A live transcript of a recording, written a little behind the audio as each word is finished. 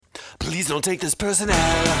Please don't take this person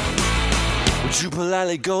out. Would you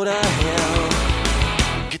politely go to hell?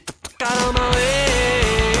 Get the fuck out of my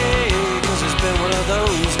way, 'cause it's been one of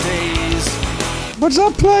those days. What's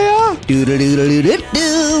up, player?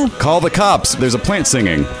 Do-do-do-do-do-do. Call the cops. There's a plant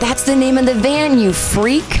singing. That's the name of the van, you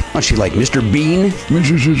freak. What's she like, Mr. Bean?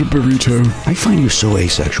 Mrs. Burrito. I find you so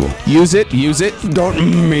asexual. Use it. Use it.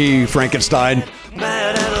 Don't me, Frankenstein.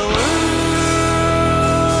 Mad at the world.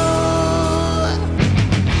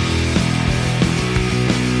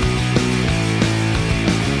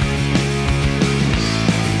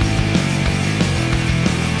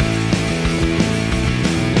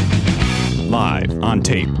 Live on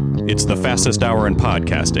tape. It's the fastest hour in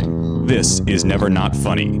podcasting. This is Never Not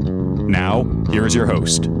Funny. Now, here's your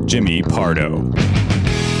host, Jimmy Pardo.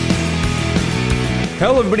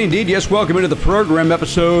 Hello, everybody. Indeed, yes, welcome into the program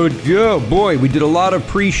episode. Oh, boy, we did a lot of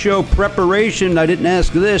pre-show preparation. I didn't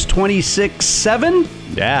ask this. 26-7?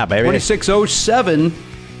 Yeah, baby. 2607.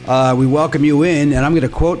 We welcome you in, and I'm going to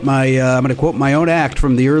quote my own act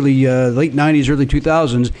from the late 90s, early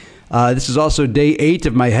 2000s. This is also day 8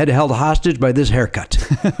 of my head held hostage by this haircut.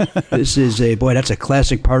 This is that's a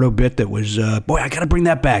classic Pardo bit that was, I got to bring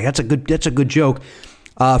that back. That's a good joke.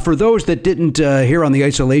 For those that didn't hear on the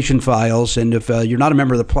isolation files, and if you're not a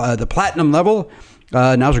member of the platinum level,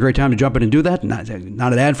 now's a great time to jump in and do that. Not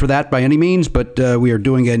an ad for that by any means, but we are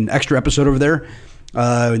doing an extra episode over there.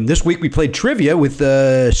 And this week we played trivia with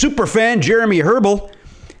super fan Jeremy Herbal,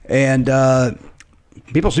 and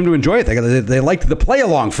people seem to enjoy it. They liked the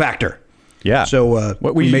play-along factor. Yeah. So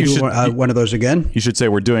we may do one of those again. You should say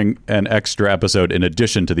we're doing an extra episode in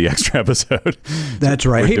addition to the extra episode. That's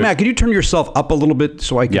right. Hey, Matt, can you turn yourself up a little bit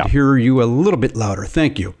so I can hear you a little bit louder?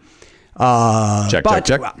 Thank you. Check.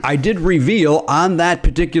 I did reveal on that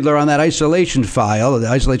isolation file, the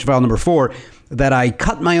isolation file number 4, that I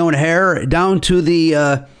cut my own hair down to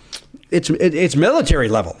the... It's military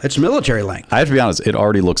level. It's military length. I have to be honest, it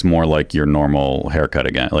already looks more like your normal haircut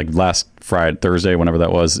again. Like last Thursday, whenever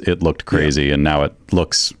that was, it looked crazy, and now it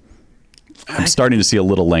looks... I'm starting to see a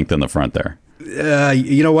little length in the front there.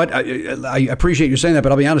 You know what? I appreciate you saying that,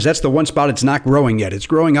 but I'll be honest, that's the one spot it's not growing yet. It's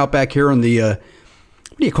growing out back here on the... what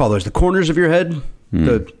do you call those? The corners of your head?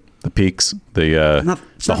 The peaks? The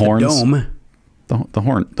horns? The dome. The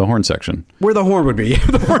horn section. Where the horn would be.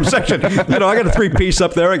 The horn section. I got a 3-piece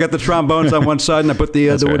up there. I got the trombones on one side, and I put the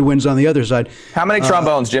woodwinds on the other side. How many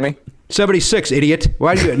trombones, Jimmy? 76, idiot.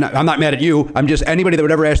 Why do you? No, I'm not mad at you. I'm just, anybody that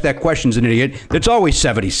would ever ask that question is an idiot. It's always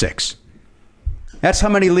 76. That's how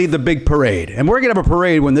many lead the big parade. And we're going to have a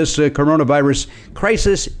parade when this coronavirus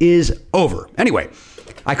crisis is over. Anyway,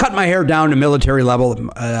 I cut my hair down to military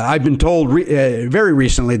level. I've been told very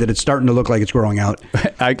recently that it's starting to look like it's growing out.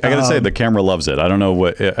 I got to say, the camera loves it. I don't know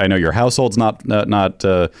what. I know your household's not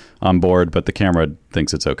on board, but the camera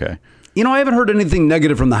thinks it's okay. You know, I haven't heard anything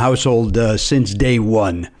negative from the household since day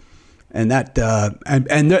one, and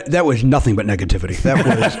that was nothing but negativity. That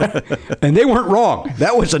was, and they weren't wrong.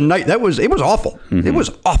 That was it was awful. Mm-hmm. It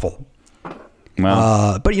was awful.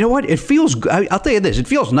 Well, but you know what? It feels. I'll tell you this. It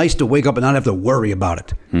feels nice to wake up and not have to worry about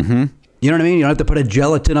it. Mm-hmm. You know what I mean? You don't have to put a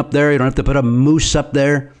gelatin up there. You don't have to put a mousse up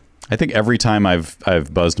there. I think every time I've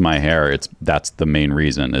buzzed my hair, that's the main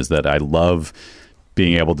reason, is that I love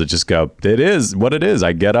being able to just go, it is what it is.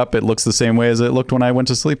 I get up, it looks the same way as it looked when I went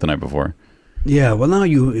to sleep the night before. Yeah, well, now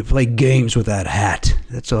you play games with that hat.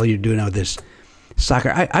 That's all you're doing now with this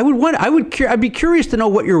soccer. I'd be curious to know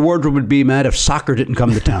what your wardrobe would be, Matt, if soccer didn't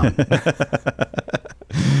come to town. That's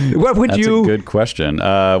a good question.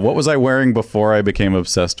 What was I wearing before I became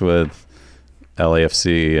obsessed with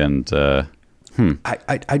LAFC and...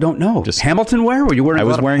 I don't know. Just Hamilton wear? Were you wearing? I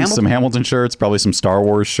was wearing some Hamilton shirts, probably some Star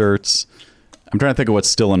Wars shirts. I'm trying to think of what's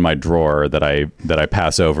still in my drawer that I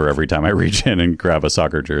pass over every time I reach in and grab a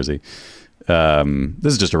soccer jersey.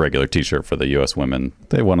 This is just a regular T-shirt for the U.S. women.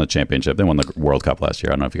 They won a championship. They won the World Cup last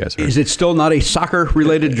year. I don't know if you guys heard. Is it still not a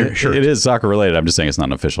soccer-related shirt? It is soccer-related. I'm just saying it's not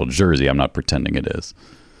an official jersey. I'm not pretending it is.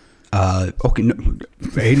 Okay.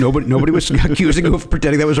 Hey, nobody was accusing you of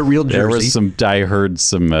pretending that was a real jersey. There was some. I heard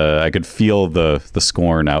some. I could feel the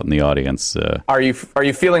scorn out in the audience. Are you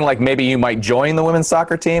feeling like maybe you might join the women's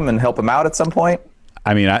soccer team and help them out at some point?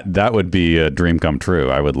 I mean, that would be a dream come true.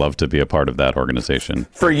 I would love to be a part of that organization.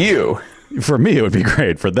 For you. For me, it would be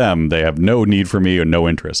great. For them, they have no need for me or no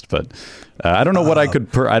interest. But I don't know what I could.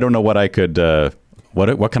 I don't know what I could.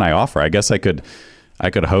 What can I offer? I guess I could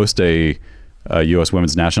host a U.S.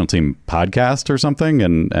 Women's National Team podcast or something,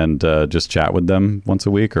 and just chat with them once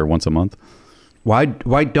a week or once a month. Why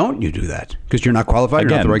don't you do that? Because you're not qualified. Again,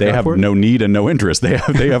 you're not the right they guy have for it? no need and no interest. They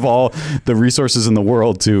have all the resources in the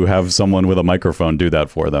world to have someone with a microphone do that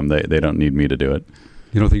for them. They don't need me to do it.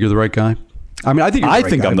 You don't think you're the right guy? I mean, I think you're the I right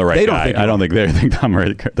think guy. I'm the right They guy. I don't think they think I'm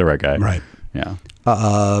the right guy. Right. Yeah.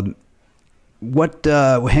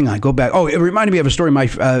 Hang on, go back. Oh, it reminded me of a story.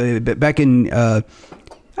 Back in, I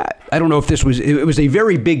don't know if this was. It was a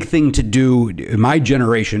very big thing to do. In my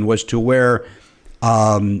generation was to wear.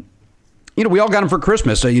 We all got them for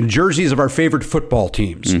Christmas. Jerseys of our favorite football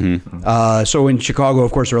teams. So in Chicago,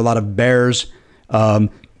 of course, there are a lot of Bears.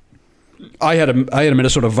 I had a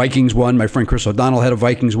Minnesota Vikings one. My friend Chris O'Donnell had a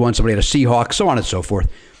Vikings one. Somebody had a Seahawks, so on and so forth.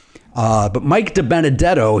 But Mike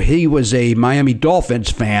DiBenedetto, he was a Miami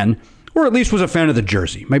Dolphins fan, or at least was a fan of the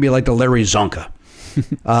jersey. Maybe like the Larry Zonka.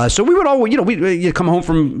 So we would all, we'd come home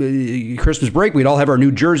from Christmas break. We'd all have our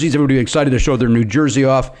new jerseys. Everybody would be excited to show their new jersey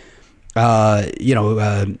off. I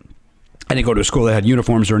didn't go to a school that had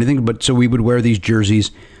uniforms or anything, but so we would wear these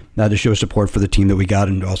jerseys to show support for the team that we got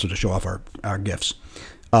and also to show off our gifts.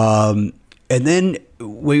 And then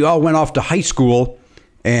we all went off to high school,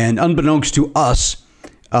 and unbeknownst to us,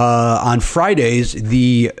 on Fridays,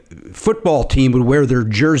 the football team would wear their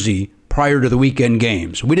jersey prior to the weekend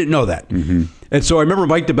games. We didn't know that. And so I remember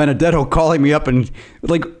Mike DiBenedetto calling me up and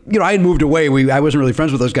I had moved away. I wasn't really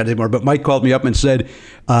friends with those guys anymore, but Mike called me up and said,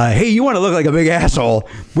 hey, you want to look like a big asshole?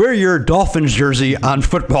 Wear your Dolphins jersey on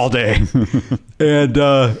football day. And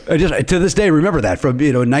I just, to this day, remember that from,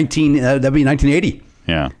 that'd be 1980.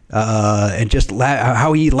 Yeah. And just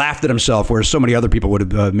how he laughed at himself, whereas so many other people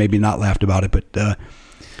would have maybe not laughed about it, but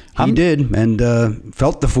he did and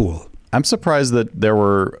felt the fool. I'm surprised that there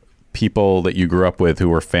were people that you grew up with who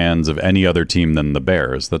were fans of any other team than the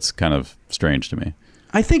Bears. That's kind of strange to me.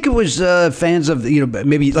 I think it was fans of,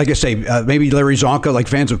 maybe, like I say, maybe Larry Zonka, like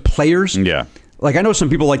fans of players. Yeah. Like I know some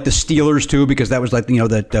people like the Steelers too, because that was like,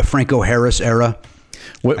 that Franco Harris era.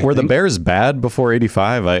 Were the Bears bad before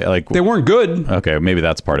 85? They weren't good. Okay, maybe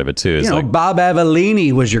that's part of it too. Bob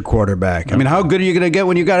Avellini was your quarterback. Okay. I mean, how good are you going to get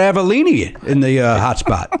when you got Avellini in the hot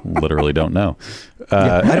spot? Literally don't know.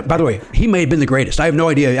 By the way, he may have been the greatest. I have no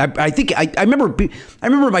idea. I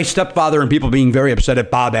remember my stepfather and people being very upset at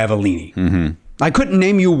Bob Avellini. Mm-hmm. I couldn't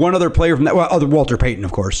name you one other player from that. Well, other Walter Payton,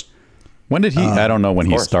 of course. When did he? I don't know when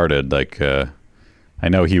he started. I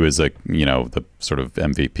know he was the sort of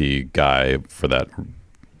MVP guy for that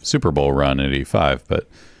Super Bowl run in '85, but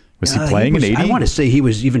was he playing in '80? I want to say he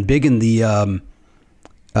was even big in the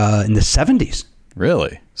 '70s.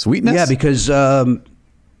 Really? Sweetness? Yeah, because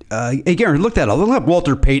hey, Garen, look up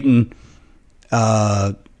Walter Payton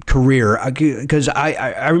career, because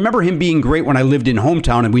I remember him being great when I lived in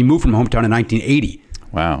hometown, and we moved from hometown in 1980.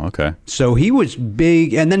 Wow. Okay. So he was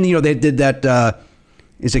big, and then they did that.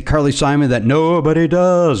 Is it Carly Simon, that nobody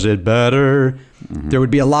does it better? Mm-hmm. There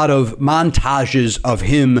would be a lot of montages of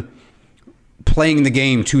him playing the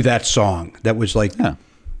game to that song. That was like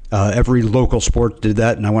every local sport did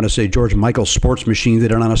that. And I want to say George Michael's Sports Machine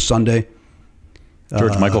did it on a Sunday.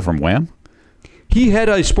 George Michael from Wham? He had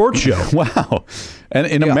a sports show. Wow. And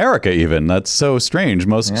in America even. That's so strange.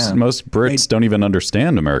 Most Brits don't even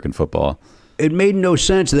understand American football. It made no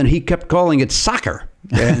sense. And then he kept calling it soccer.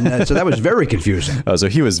 And so that was very confusing. Oh, so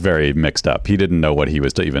he was very mixed up. He didn't know what he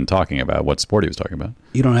was even talking about, what sport he was talking about.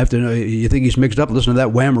 You don't have to know. You think he's mixed up? Listen to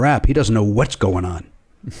that Wham rap. He doesn't know what's going on.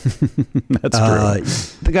 That's true.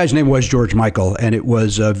 The guy's name was George Michael, and it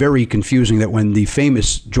was very confusing that when the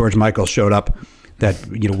famous George Michael showed up, that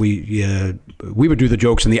we would do the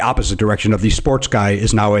jokes in the opposite direction of the sports guy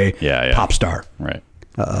is now a pop star. Right.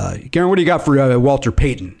 Garen, what do you got for Walter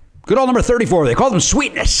Payton? Good old number 34. They called him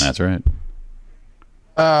Sweetness. That's right.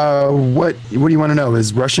 What do you want to know?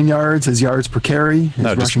 His rushing yards, his yards per carry, his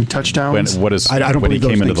rushing touchdowns? I don't believe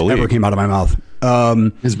those things ever came out of my mouth.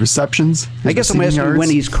 His receptions. I guess I'm asking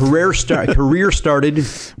when his career started. Did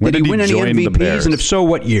he win any MVPs? And if so,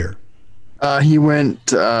 what year? He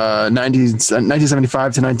went 1975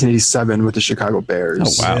 to 1987 with the Chicago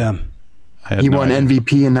Bears. Oh, wow. Yeah. He won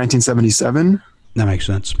MVP in 1977. That makes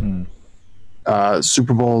sense.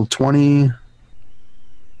 Super Bowl 20.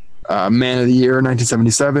 Man of the Year,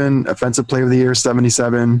 1977. Offensive Player of the Year,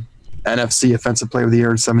 77. NFC Offensive Player of the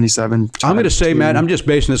Year, 77. I'm going to say, Matt, I'm just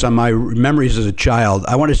basing this on my memories as a child.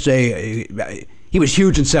 I want to say he was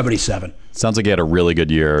huge in 77. Sounds like he had a really good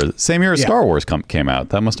year. Same year as Star Wars came out.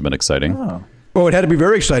 That must have been exciting. Oh, it had to be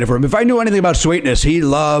very exciting for him. If I knew anything about Sweetness, he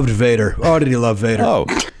loved Vader. Oh, did he love Vader? Oh,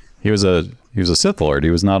 he was a Sith Lord. He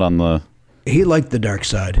was not on the... He liked the dark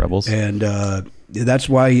side. Rebels. And that's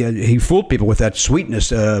why he fooled people with that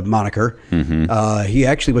Sweetness moniker. Mm-hmm. He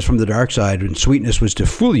actually was from the dark side, and Sweetness was to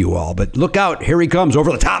fool you all. But look out, here he comes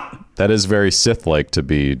over the top. That is very Sith-like to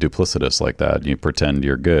be duplicitous like that. You pretend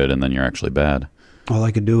you're good, and then you're actually bad. All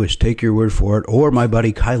I could do is take your word for it, or my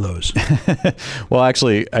buddy Kylo's. Well,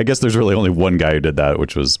 actually, I guess there's really only one guy who did that,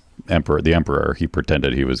 which was the Emperor. He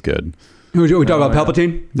pretended he was good. We talking about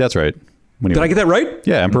Palpatine? That's right. Did I get that right?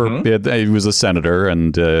 Yeah, Emperor. He was a senator,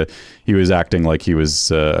 and he was acting like he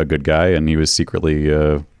was a good guy, and he was secretly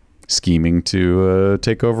scheming to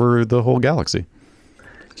take over the whole galaxy.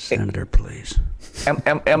 Senator, please.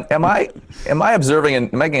 Am I observing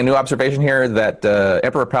and making a new observation here that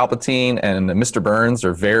Emperor Palpatine and Mr. Burns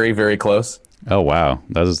are very, very close? Oh wow,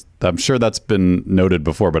 I'm sure that's been noted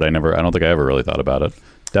before, but I don't think I ever really thought about it.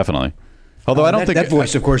 Definitely. Although I don't think that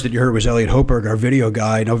voice, of course, that you heard was Elliot Hochberg, our video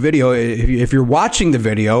guy. Now, video. If you're watching the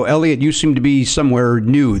video, Elliot, you seem to be somewhere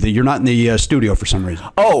new. That you're not in the studio for some reason.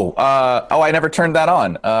 I never turned that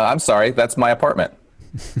on. I'm sorry. That's my apartment.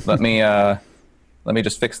 Let me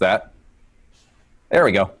just fix that. There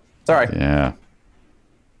we go. Sorry. Yeah.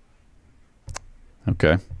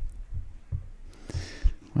 Okay.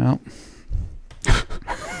 Well.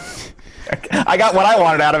 I got what I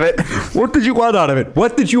wanted out of it. What did you want out of it?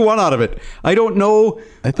 What did you want out of it? I don't know.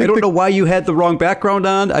 I don't know why you had the wrong background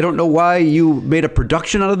on. I don't know why you made a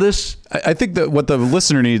production out of this. I think that what the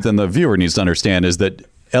listener needs and the viewer needs to understand is that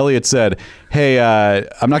Elliot said, hey,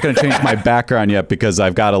 I'm not going to change my background yet because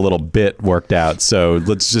I've got a little bit worked out. So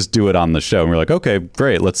let's just do it on the show. And we're like, okay,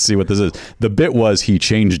 great. Let's see what this is. The bit was he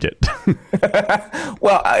changed it.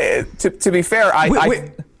 Well, to be fair,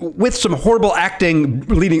 with some horrible acting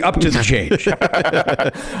leading up to the change.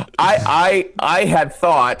 I had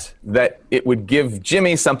thought that it would give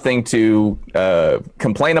Jimmy something to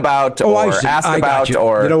complain about or ask about.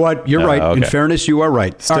 You know what? You're right. Okay. In fairness, you are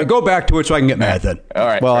right. All right, go back to it so I can get mad then. All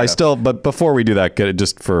right. Well, but before we do that,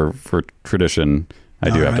 just for tradition, I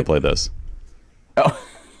do have to play this. Oh.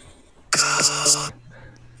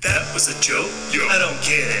 That was a joke? I don't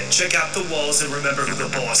get it. Check out the walls and remember who the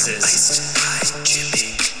boss is. Iced pie,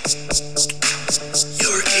 Jimmy.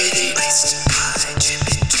 You're getting iced pie,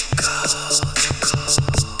 Jimmy.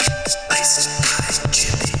 Iced pie,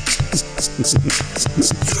 Jimmy.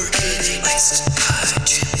 You're getting iced pie,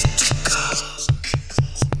 Jimmy.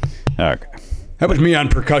 Okay. That was me on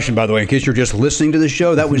percussion, by the way. In case you're just listening to the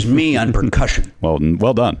show, that was me on percussion. Well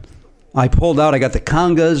done. I pulled out. I got the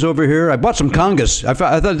congas over here. I bought some congas. I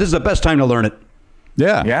thought this is the best time to learn it.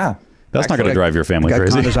 Yeah. Yeah. That's not going to drive your family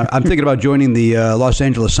crazy. Congas. I'm thinking about joining the Los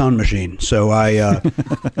Angeles Sound Machine. So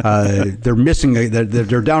they're missing.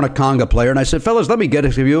 They're down a conga player, and I said, "Fellas, let me get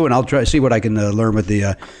it to you, and I'll try to see what I can learn with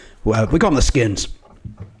the. We call them the skins.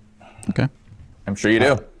 Okay. I'm sure you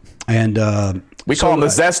do. And we call them the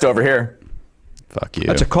zest over here. Fuck you.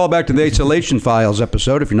 That's a callback to the Isolation Files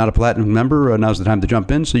episode. If you're not a Platinum member, now's the time to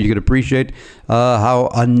jump in so you could appreciate how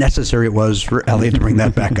unnecessary it was for Elliot to bring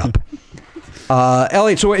that back up.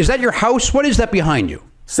 Elliot, so is that your house? What is that behind you?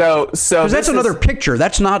 So that's another picture.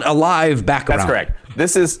 That's not a live background. That's correct.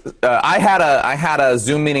 This is I had a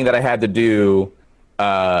Zoom meeting that I had to do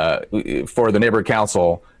for the neighborhood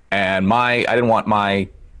council, and I didn't want my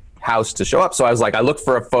house to show up, so I was like, I looked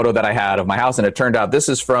for a photo that I had of my house, and it turned out this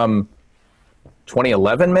is from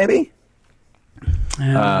 2011, maybe.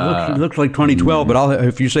 Looks like 2012, but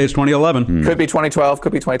if you say it's 2011, could be 2012,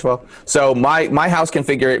 could be 2012. So my house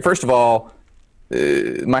configured. First of all,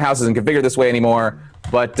 my house isn't configured this way anymore.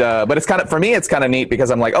 But it's kind of, for me, it's kind of neat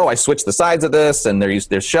because I'm like, oh, I switched the sides of this, and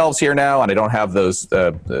there's shelves here now, and I don't have those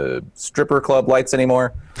stripper club lights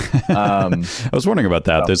anymore. I was wondering about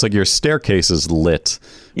that. There's like your staircase is lit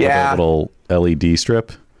with a little LED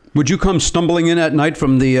strip. Would you come stumbling in at night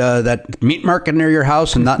from the that meat market near your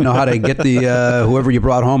house and not know how to get the whoever you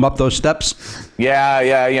brought home up those steps?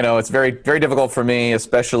 Yeah. You know, it's very, very difficult for me,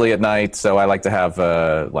 especially at night. So I like to have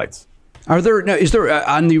lights. Is there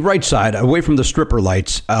on the right side, away from the stripper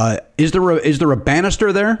lights? Is there a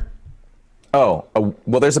banister there? Well,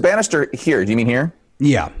 there's a banister here. Do you mean here?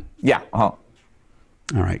 Yeah. Yeah. All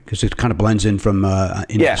right, because it kind of blends in from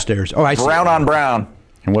into the stairs. Oh, I see. Brown on brown.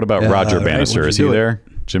 And what about Roger Bannister? Is he there?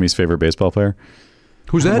 Jimmy's favorite baseball player.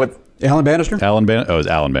 Who's that? Alan Bannister? It's Alan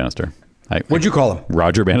Bannister. What'd you call him?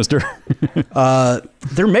 Roger Bannister.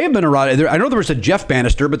 There may have been a Roger. I know there was a Jeff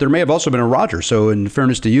Bannister, but there may have also been a Roger. So in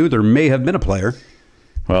fairness to you, there may have been a player.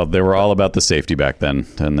 Well, they were all about the safety back then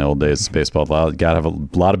in the old days of baseball. Got to have a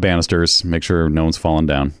lot of banisters. Make sure no one's falling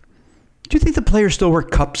down. Do you think the players still wear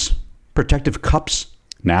cups? Protective cups?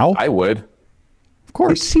 Now? I would. Of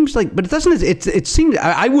course. It seems like, but it doesn't. It seems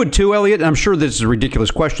I would too, Elliot. And I'm sure this is a ridiculous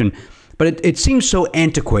question, but it seems so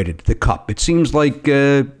antiquated. The cup. It seems like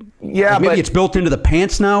maybe it's built into the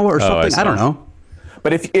pants now or something. I don't know.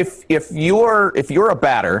 But if you're a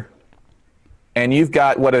batter, and you've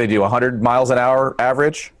got, what do they do? 100 miles an hour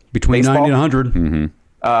average between baseball? 90 and 100.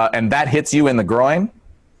 Mm-hmm. and that hits you in the groin,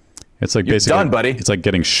 It's like you're basically done, buddy. It's like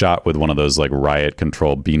getting shot with one of those like riot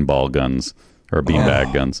control beanball guns or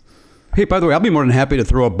beanbag guns. Hey, by the way, I'll be more than happy to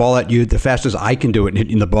throw a ball at you the fastest I can do it and hit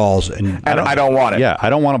you in the balls. And I don't want it. Yeah, I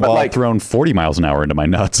don't want a But, ball like- thrown 40 miles an hour into my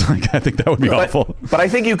nuts. Like I think that would be awful. But I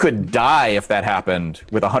think you could die if that happened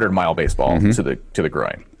with a 100-mile baseball Mm-hmm. to the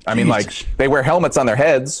groin. I mean, like they wear helmets on their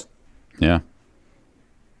heads. Yeah.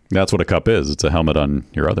 That's what a cup is. It's a helmet on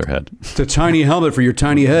your other head. it's a tiny helmet for your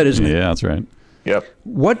tiny head, isn't it? Yeah, that's right. Yep.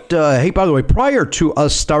 What? Hey, by the way, prior to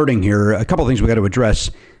us starting here, a couple of things we got to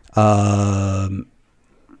address.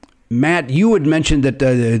 Matt, you had mentioned that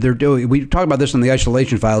they're doing. We talked about this in the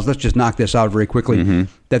isolation files. Let's just knock this out very quickly.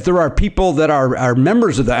 That there are people that are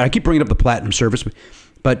members of that. I keep bringing up the Platinum Service,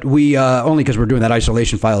 but we only because we're doing that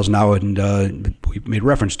isolation files now, and we made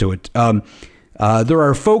reference to it. There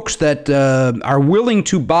are folks that are willing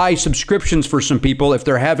to buy subscriptions for some people if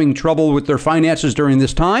they're having trouble with their finances during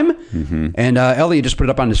this time. And Elliot just put it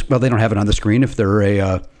up on this. Well, they don't have it on the screen if they're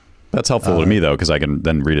a. That's helpful to me though, because I can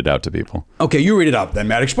then read it out to people. Okay, you read it out then,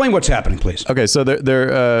 Matt. Explain what's happening, please. Okay, so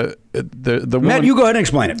the Matt, woman, you go ahead and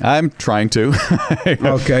explain it. I'm trying to.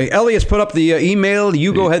 Okay, Elliot's put up the email.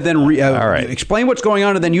 You go ahead then. All right. Explain what's going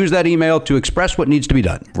on, and then use that email to express what needs to be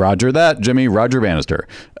done. Roger that, Jimmy. Roger Bannister.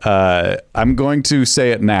 I'm going to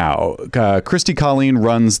say it now. Christy Colleen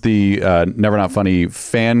runs the Never Not Funny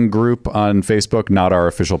fan group on Facebook, not our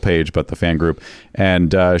official page, but the fan group.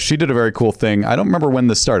 And she did a very cool thing. I don't remember when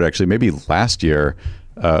this started, actually, maybe last year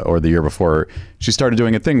or the year before. She started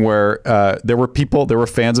doing a thing where there were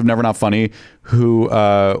fans of Never Not Funny who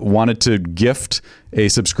wanted to gift a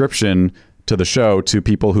subscription to the show to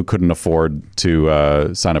people who couldn't afford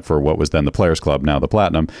to sign up for what was then the Players Club, now the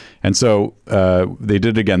Platinum. And so they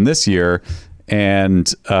did it again this year,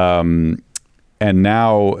 and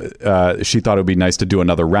now she thought it would be nice to do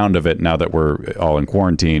another round of it now that we're all in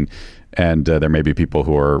quarantine, and there may be people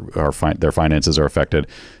who are their finances are affected.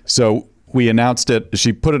 So we announced it.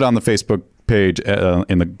 She put it on the Facebook page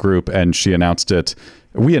in the group, and she announced it.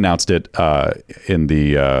 We announced it in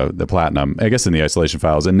the Platinum, I guess, in the isolation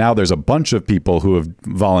files. And now there's a bunch of people who have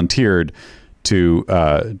volunteered to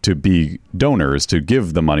be donors, to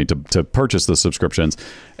give the money to purchase the subscriptions.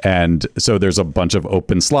 And so there's a bunch of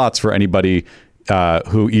open slots for anybody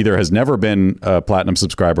who either has never been a Platinum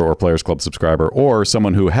subscriber or Players Club subscriber, or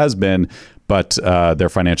someone who has been, but their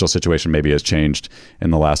financial situation maybe has changed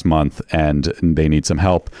in the last month and they need some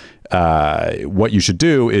help. What you should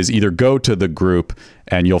do is either go to the group,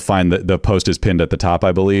 and you'll find that the post is pinned at the top,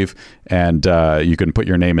 I believe, and you can put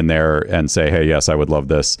your name in there and say, hey, yes, I would love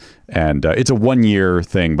this. And it's a 1-year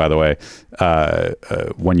thing, by the way,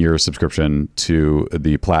 1-year subscription to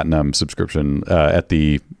the Platinum subscription at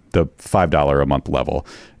the $5 a month level.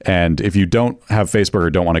 And if you don't have Facebook or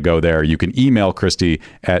don't want to go there, you can email Christy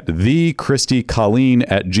at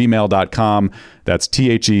thechristycolleen@gmail.com. That's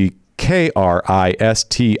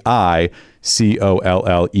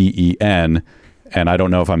TheChristyColleen. And I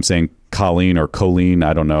don't know if I'm saying Colleen or Colleen.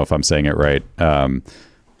 I don't know if I'm saying it right.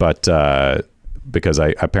 But because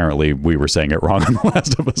apparently we were saying it wrong in the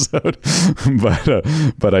last episode,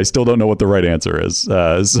 but I still don't know what the right answer is.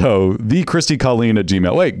 So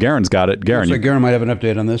thechristycolleen@gmail. Wait, Garen's got it. Garen, So Garen might have an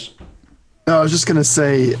update on this. No, I was just going to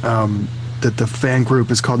say that the fan group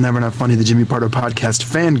is called Never Not Funny, the Jimmy Pardo Podcast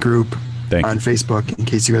fan group on Facebook, in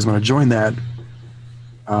case you guys want to join that,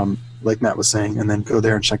 like Matt was saying, and then go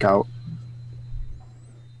there and check out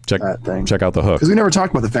that thing. Check out the hook. Because we never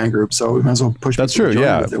talked about the fan group, so we might as well push That's people true. to join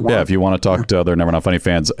Yeah. if they want. Yeah. If you want to talk to other Never Not Funny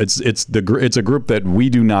fans, it's a group that we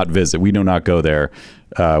do not visit. We do not go there.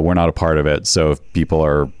 We're not a part of it. So if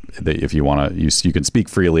people if you want to, you can speak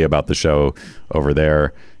freely about the show over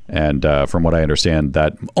there. And from what I understand,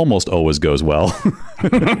 that almost always goes well,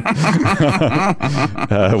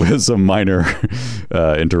 with some minor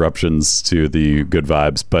interruptions to the good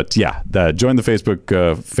vibes. But yeah, join the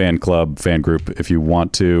Facebook fan club, fan group if you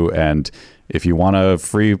want to. And if you want a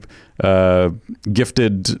free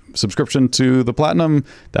gifted subscription to the Platinum,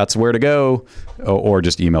 that's where to go. Or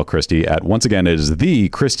just email Christy at, once again, it is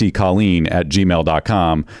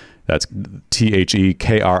thechristycolleen@gmail.com. That's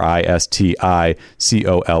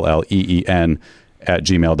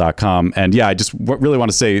TheChristyColleen@gmail.com. And yeah, I just really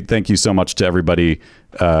want to say thank you so much to everybody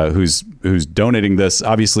who's donating this.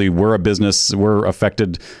 Obviously, we're a business. We're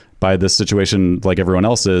affected by this situation like everyone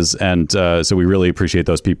else is. And so we really appreciate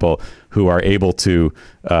those people who are able to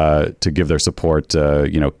give their support,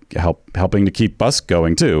 helping to keep us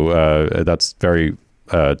going too. That's very,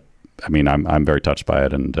 I'm very touched by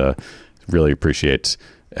it, and really appreciate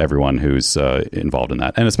everyone who's involved in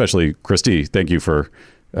that, and especially Christy. Thank you for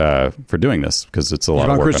for doing this, because it's a lot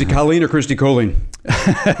of work. Christy Colleen or Christy Colleen?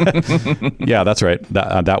 Yeah, that's right.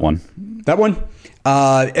 That one. That one?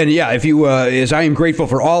 And yeah, if you, as I am grateful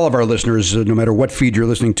for all of our listeners, no matter what feed you're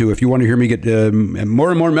listening to, if you want to hear me get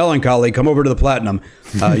more and more melancholy, come over to the Platinum.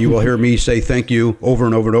 You will hear me say thank you over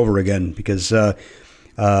and over and over again, because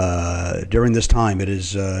during this time, it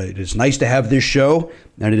is nice to have this show,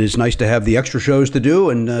 and it is nice to have the extra shows to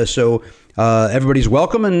do, and so everybody's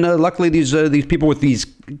welcome. And luckily, these people with these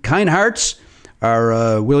kind hearts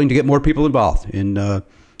are willing to get more people involved in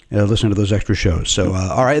listen to those extra shows. So,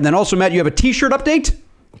 all right. And then also, Matt, you have a T-shirt update?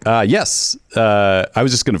 Yes. I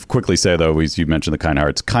was just going to quickly say, though, you mentioned the kind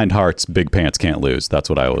hearts. Kind hearts, big pants can't lose. That's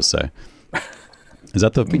what I always say. Is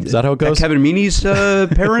that how it goes? Kevin Meaney's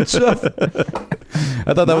parents?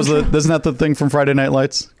 I thought that isn't that the thing from Friday Night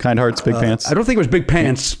Lights? Kind hearts, big pants? I don't think it was big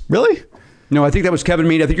pants. Really? No, I think that was Kevin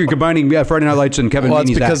Meaney. I think you're combining Friday Night Lights and Kevin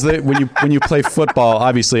Meaney's. Well, it's because when you play football,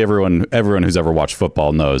 obviously everyone who's ever watched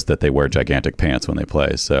football knows that they wear gigantic pants when they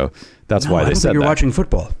play. So that's why they said that. You're watching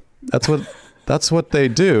football. That's what they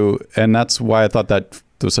do, and that's why I thought that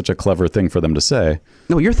was such a clever thing for them to say.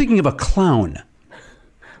 No, you're thinking of a clown.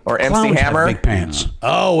 Or Clowns MC Hammer. Big pants.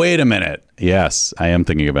 Oh, wait a minent. Yes, I am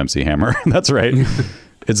thinking of MC Hammer. That's right.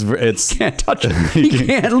 It's can't touch it. He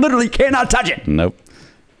literally cannot touch it. Nope.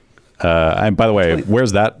 And by the way,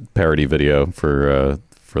 where's that parody video for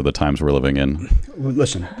the times we're living in?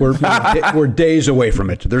 Listen, we're days away from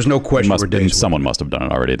it. There's no question. Someone must have done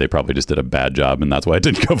it already. They probably just did a bad job, and that's why it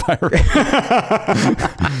didn't go viral.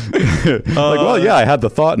 Well, yeah, I had the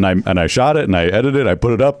thought, and I shot it, and I edited it, I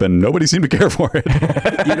put it up, and nobody seemed to care for it.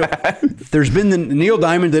 There's been the Neil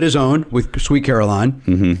Diamond did his own with Sweet Caroline,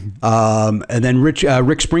 and then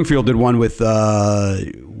Rick Springfield did one with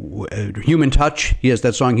Human Touch. He has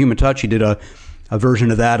that song Human Touch. He did a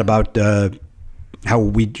version of that about how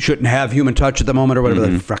we shouldn't have human touch at the moment or whatever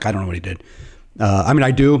the fuck. I don't know what he did.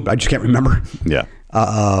 I do. I just can't remember. Yeah.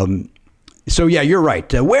 So yeah, you're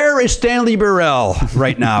right. Where is Stanley Burrell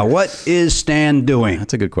right now? What is Stan doing?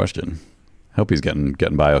 That's a good question. Hope he's getting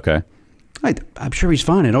by okay. I'm sure he's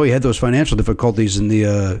fine. I know he had those financial difficulties in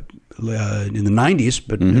the 90s,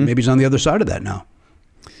 but maybe he's on the other side of that now.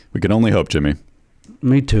 We can only hope, Jimmy.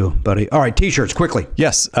 Me too, buddy. All right, T-shirts, quickly.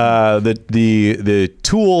 Yes, the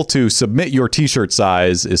tool to submit your T-shirt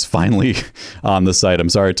size is finally on the site. I'm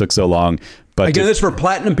sorry it took so long. But again, this is for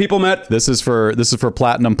platinum people, Matt? This is for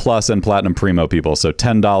Platinum Plus and Platinum Primo people. So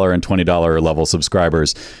 $10 and $20 level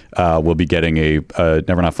subscribers will be getting a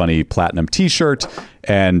Never Not Funny Platinum T-shirt.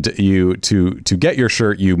 And to get your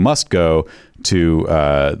shirt, you must go to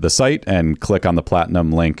the site and click on the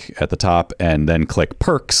Platinum link at the top, and then click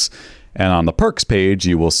Perks. And on the Perks page,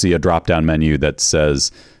 you will see a drop-down menu that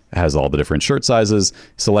has all the different shirt sizes.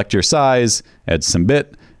 Select your size, add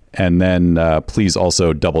submit, and then please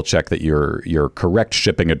also double check that your correct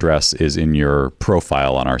shipping address is in your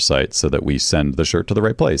profile on our site so that we send the shirt to the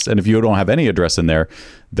right place. And if you don't have any address in there,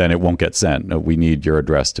 then it won't get sent. We need your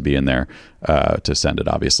address to be in there to send it,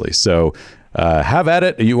 obviously. So have at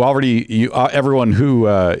it. Everyone who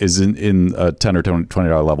is in a $10 or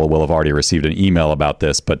 $20 level will have already received an email about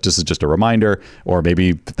this, but this is just a reminder, or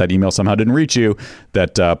maybe that email somehow didn't reach you,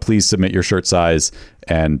 that please submit your shirt size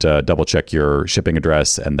and double check your shipping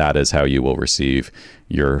address, and that is how you will receive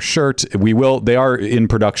your shirt. They are in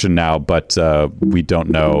production now, but we don't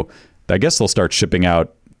know. I guess they'll start shipping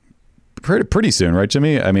out pretty soon, right,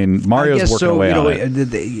 Jimmy? I mean, Mario's working away on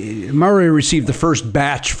it. Mario received the first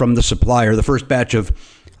batch from the supplier, the first batch of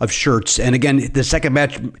shirts. And again, the second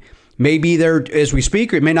batch may be there as we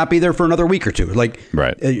speak, or it may not be there for another week or two.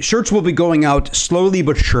 Right. Shirts will be going out slowly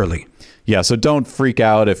but surely. Yeah, so don't freak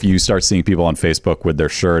out if you start seeing people on Facebook with their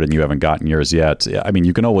shirt and you haven't gotten yours yet. I mean,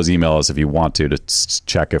 you can always email us if you want to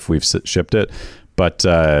check if we've shipped it. But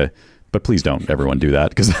please don't everyone do that,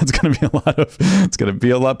 because that's going to be a lot of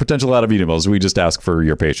emails. We just ask for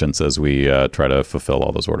your patience as we try to fulfill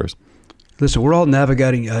all those orders. Listen, we're all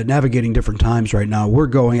navigating different times right now.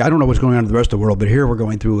 I don't know what's going on in the rest of the world, but here we're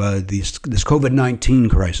going through this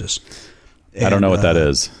COVID-19 crisis. And, I don't know what that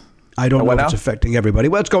is. I don't know what's affecting everybody.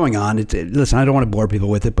 What's going on? Listen, I don't want to bore people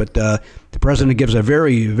with it, but the president gives a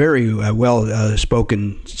very, very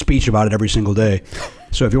well-spoken speech about it every single day.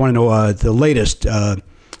 So if you want to know the latest,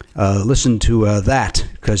 listen to that,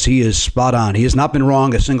 because he is spot on. He has not been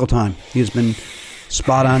wrong a single time. He has been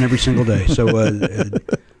spot on every single day. So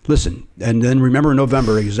listen, and then remember in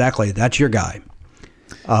November, exactly, that's your guy.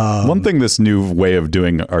 One thing this new way of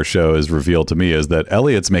doing our show has revealed to me is that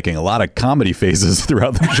Elliot's making a lot of comedy faces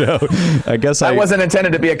throughout the show. I guess I wasn't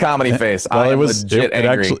intended to be a comedy face. Well, I was legit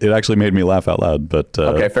angry. It actually made me laugh out loud. But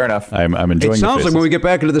okay, fair enough. I'm enjoying. It sounds like when we get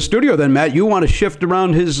back into the studio, then Matt, you want to shift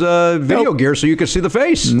around his video gear so you can see the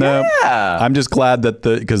face. No, Yeah. I'm just glad that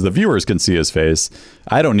because the viewers can see his face.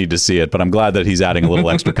 I don't need to see it, but I'm glad that he's adding a little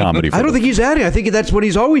extra comedy. I don't think he's adding. I think that's what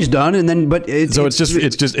he's always done. And then, but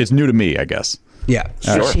it's new to me, I guess. Yeah,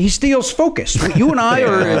 he steals focus. You and I,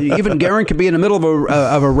 or even Garen, could be in the middle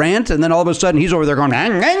of a rant, and then all of a sudden he's over there going,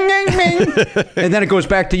 "Ang, ang, ang, ang." And then it goes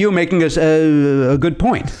back to you making a good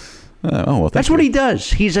point. Well, that's what he does.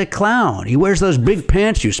 He's a clown. He wears those big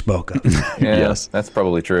pants you spoke of. Yeah, yes, that's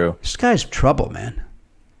probably true. This guy's trouble, man.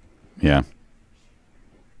 Yeah.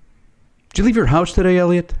 Did you leave your house today,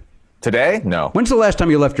 Elliot? Today? No. When's the last time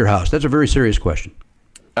you left your house? That's a very serious question.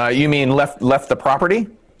 You mean left the property?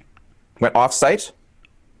 Went off-site?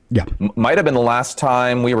 Yeah. Might have been the last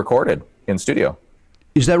time we recorded in studio.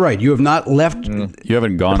 Is that right? You have not left? You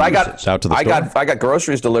haven't gone out to the store? I got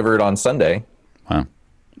groceries delivered on Sunday. Wow.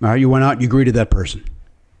 All right, you went out and you greeted that person.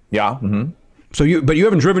 Yeah. Mm-hmm. So you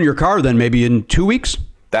haven't driven your car then maybe in 2 weeks?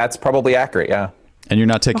 That's probably accurate, yeah. And you're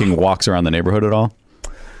not taking walks around the neighborhood at all?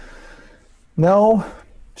 No.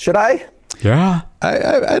 Should I? Yeah.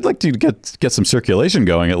 I'd like to get some circulation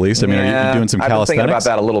going at least. I mean, are you doing some calisthenics? I've been thinking about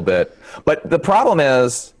that a little bit. But the problem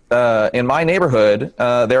is, in my neighborhood,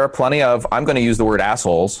 there are plenty of, I'm going to use the word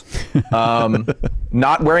assholes,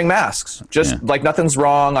 not wearing masks. Just like nothing's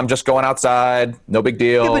wrong. I'm just going outside. No big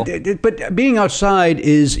deal. Yeah, but being outside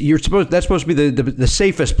that's supposed to be the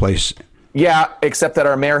safest place. Yeah, except that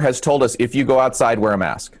our mayor has told us if you go outside, wear a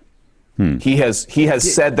mask. He has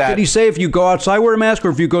said that. Did he say if you go outside, wear a mask, or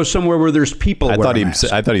if you go somewhere where there's people, wear a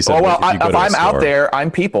mask? I thought he said. Oh well, if I'm out there,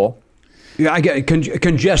 I'm people. Yeah, I get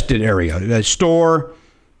congested area, store,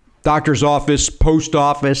 doctor's office, post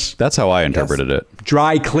office. That's how I interpreted it.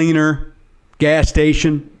 Dry cleaner, gas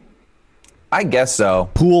station. I guess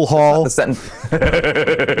so. Pool hall. You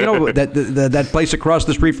know that place across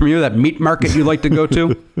the street from you, that meat market you like to go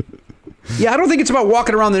to. Yeah, I don't think it's about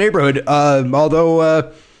walking around the neighborhood.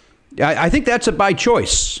 Although. I think that's a by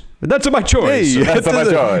choice. That's a by choice. Hey,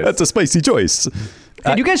 that's a spicy choice.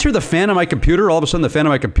 Did you guys hear the fan on my computer? All of a sudden, the fan on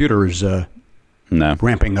my computer is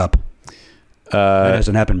ramping up. That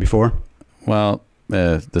hasn't happened before. Well,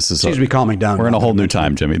 this is seems to be calming down. We're in a whole new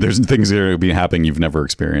time, Jimmy. There's things that are being happening you've never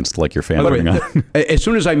experienced, like your fan running on. As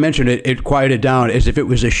soon as I mentioned it, it quieted down as if it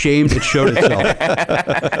was ashamed it showed itself.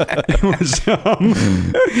 It was,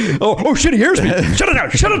 oh shit, he hears me. Shut it down.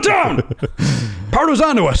 Shut it down. Pardo's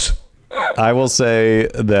onto us. I will say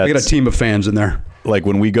that I got a team of fans in there. Like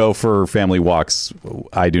when we go for family walks,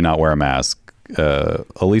 I do not wear a mask.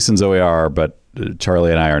 Elise and Zoe are, but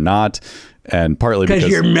Charlie and I are not. And partly because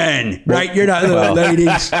you're men, right? You're not little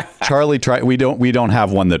ladies. Charlie tried. We don't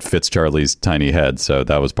have one that fits Charlie's tiny head, so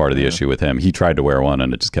that was part of the issue with him. He tried to wear one,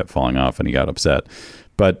 and it just kept falling off, and he got upset.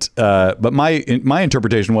 But my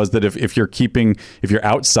interpretation was that if you're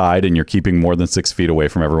outside and you're keeping more than 6 feet away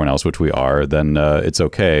from everyone else, which we are, then it's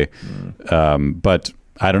okay. But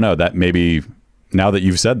I don't know, that maybe. Now that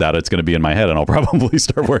you've said that, it's going to be in my head, and I'll probably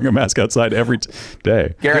start wearing a mask outside every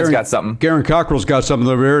day. Garen's got something. Garen Cockrell's got something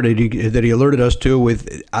over there that he alerted us to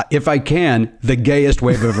with, if I can, the gayest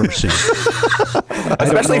wave I've ever seen.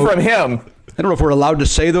 Especially from him. I don't know if we're allowed to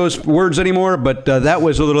say those words anymore, but that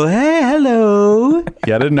was a little, hey, hello.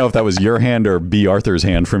 Yeah, I didn't know if that was your hand or B. Arthur's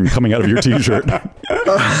hand from coming out of your T-shirt.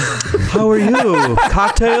 How are you?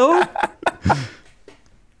 Cocktail?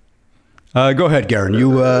 Go ahead, Garen.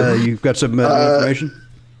 You've got some information?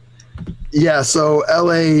 Yeah, so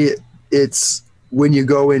LA, it's when you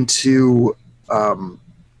go into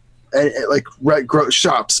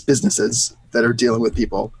shops, businesses that are dealing with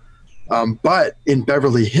people. But in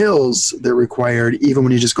Beverly Hills, they're required even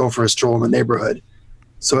when you just go for a stroll in the neighborhood.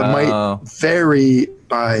 So it might vary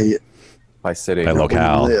by city, by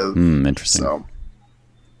locale. Interesting. So.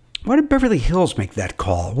 Why did Beverly Hills make that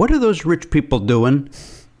call? What are those rich people doing?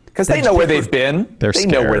 Because they know where they've been. They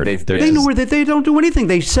know where they've been. They know where they don't do anything.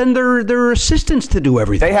 They send their assistants to do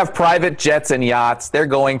everything. They have private jets and yachts. They're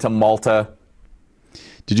going to Malta.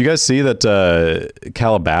 Did you guys see that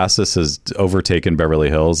Calabasas has overtaken Beverly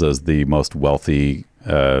Hills as the most wealthy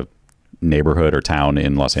neighborhood or town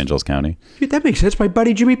in Los Angeles County? Dude, that makes sense. My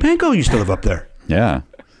buddy Jimmy Pankow used to live up there. Yeah.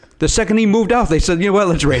 The second he moved out, they said, you know what,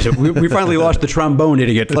 let's raise it. We finally lost the trombone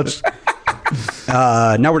idiot.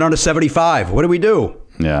 Now we're down to 75. What do we do?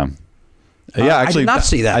 Yeah. Yeah, actually, I did not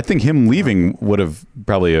see that. I think him leaving would have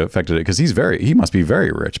probably affected it because he must be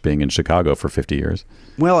very rich being in Chicago for 50 years.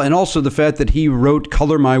 Well, and also the fact that he wrote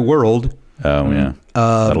Color My World Oh yeah,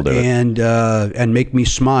 that'll do it. And Make Me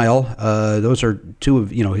Smile. Those are two of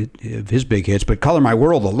his big hits. But Color My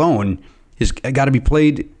World alone has got to be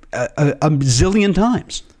played a zillion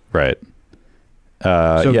times. Right.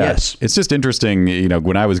 Yes, it's just interesting.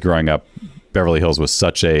 When I was growing up, Beverly Hills was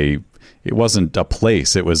it wasn't a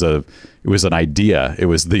place. It was an idea. It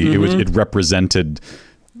was it represented.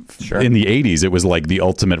 Sure. In the 80s, it was like the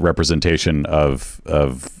ultimate representation of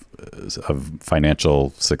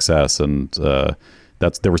financial success, and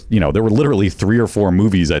there were literally 3 or 4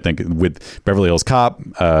 movies, I think, with Beverly Hills Cop,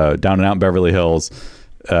 Down and Out in Beverly Hills,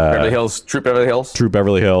 Troop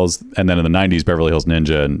Beverly Hills, and then in the 90s, Beverly Hills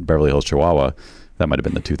Ninja and Beverly Hills Chihuahua. That might have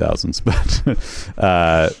been the 2000s,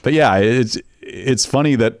 but yeah, it's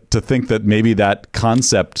funny to think that maybe that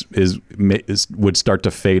concept would start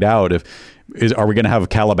to fade out. Are we going to have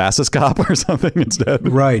Calabasas Cop or something instead?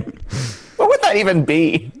 Right. What would that even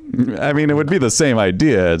be? I mean, it would be the same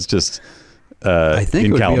idea. It's just I think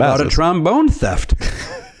it would be about a trombone theft.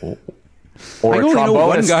 Or I only know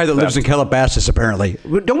one guy that lives in Calabasas, apparently.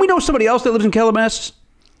 Don't we know somebody else that lives in Calabasas?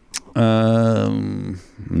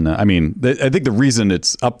 No, I mean, I think the reason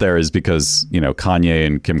it's up there is because Kanye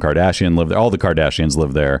and Kim Kardashian live there. All the Kardashians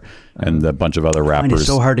live there, and a bunch of other rappers. It's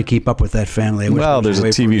so hard to keep up with that family. Well, there's a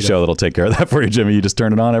TV show that'll take care of that for you, Jimmy. You just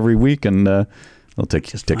turn it on every week, and they'll take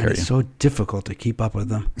care of you. It's so difficult to keep up with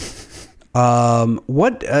them. I'm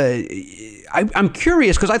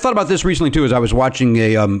curious because I thought about this recently too. As I was watching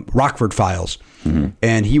a Rockford Files,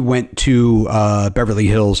 and he went to Beverly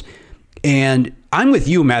Hills, and I'm with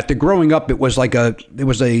you, Matt, that growing up, it was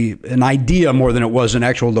an idea more than it was an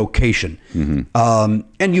actual location. And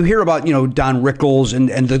you hear about, Don Rickles and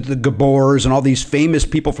the Gabors and all these famous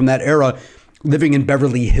people from that era living in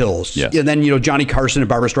Beverly Hills. Yes. And then, Johnny Carson and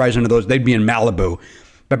Barbra Streisand and those, they'd be in Malibu.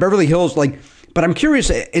 But Beverly Hills, but I'm curious,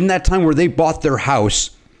 in that time where they bought their house,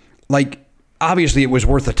 obviously it was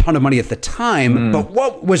worth a ton of money at the time, but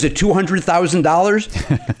what was it,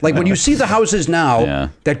 $200,000? When you see the houses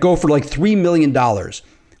now that go for $3 million,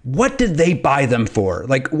 what did they buy them for?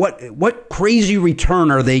 What crazy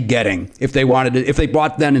return are they getting if they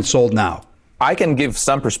bought then and sold now? I can give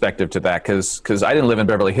some perspective to that because I didn't live in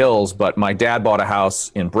Beverly Hills, but my dad bought a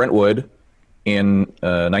house in Brentwood in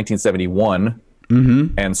 1971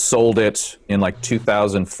 and sold it in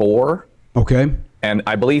 2004. Okay. And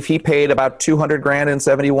I believe he paid about $200,000 in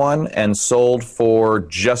 71 and sold for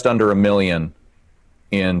just under $1 million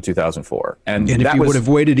in 2004. And if he would have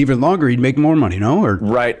waited even longer, he'd make more money, no?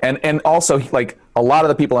 Right. And also, a lot of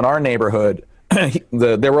the people in our neighborhood,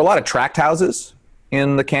 there were a lot of tract houses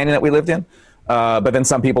in the canyon that we lived in. But then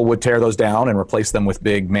some people would tear those down and replace them with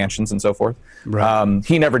big mansions and so forth. Right.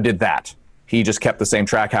 He never did that. He just kept the same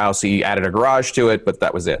tract house. He added a garage to it, but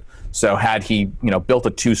that was it. So had he, built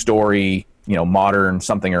a 2-story, modern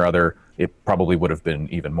something or other, it probably would have been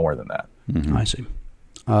even more than that. I see.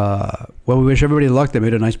 Well, we wish everybody luck. They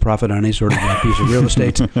made a nice profit on any sort of piece of real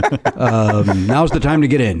estate. Now's the time to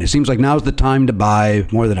get in. It seems like now's the time to buy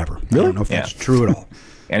more than ever. Really? I don't know if that's true at all.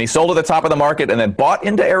 And he sold at the top of the market and then bought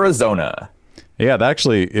into Arizona. Yeah,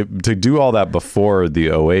 to do all that before the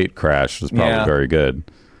 2008 crash was probably very good.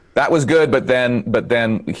 That was good, but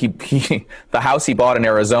then he the house he bought in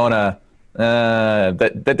Arizona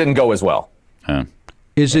that didn't go as well.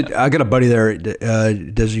 Is it? I got a buddy there.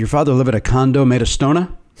 Does your father live at a condo made of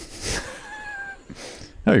stona?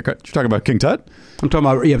 Oh, you're talking about King Tut? I'm talking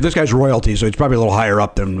about this guy's royalty, so it's probably a little higher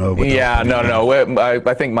up than. No.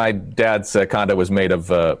 I think my dad's condo was made of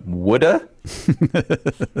woulda.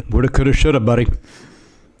 Woulda, coulda, shoulda, buddy.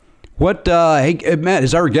 What? Hey, Matt,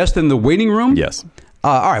 is our guest in the waiting room? Yes.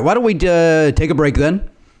 All right. Why don't we take a break then?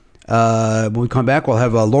 When we come back, we'll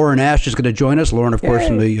have Lauren Ash is going to join us. Lauren, of course,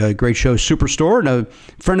 from the great show Superstore, and a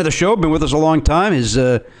friend of the show, been with us a long time.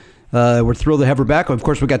 We're thrilled to have her back. Of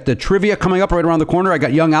course, we got the trivia coming up right around the corner. I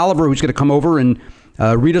got young Oliver who's going to come over and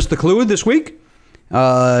read us the clue this week.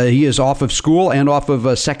 He is off of school and off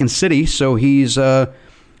of Second City, so he's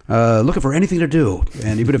looking for anything to do.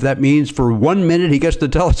 And even if that means for 1 minute he gets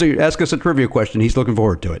to ask us a trivia question, he's looking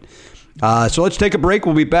forward to it. So let's take a break.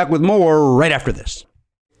 We'll be back with more right after this.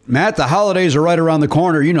 Matt, the holidays are right around the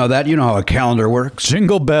corner. You know that. You know how a calendar works.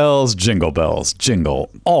 Jingle bells, jingle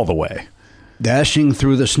all the way. Dashing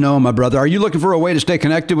through the snow, my brother. Are you looking for a way to stay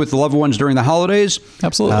connected with the loved ones during the holidays?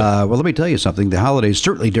 Absolutely. Well, let me tell you something. The holidays,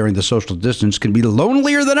 certainly during the social distance, can be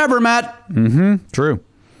lonelier than ever, Matt. True.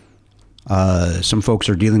 Some folks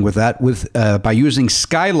are dealing with that by using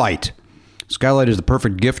Skylight. Skylight is the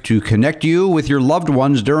perfect gift to connect you with your loved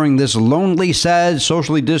ones during this lonely, sad,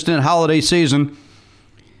 socially distant holiday season.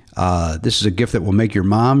 This is a gift that will make your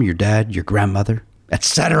mom, your dad, your grandmother,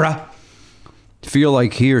 etc. feel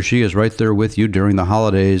like he or she is right there with you during the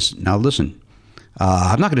holidays. Now, listen,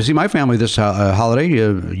 I'm not going to see my family this holiday.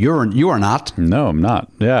 You are not. No, I'm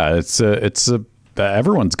not. Yeah, it's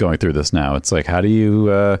everyone's going through this now. It's like, how do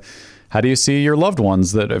you see your loved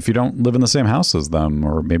ones that if you don't live in the same house as them,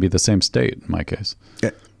 or maybe the same state? In my case.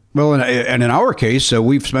 Well, and in our case,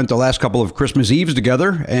 we've spent the last couple of Christmas Eves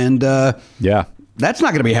together, and yeah, that's not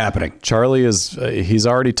going to be happening. Charlie he's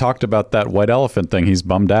already talked about that white elephant thing. He's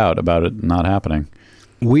bummed out about it not happening.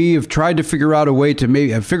 We've tried to figure out a way to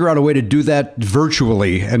do that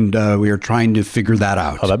virtually, and we are trying to figure that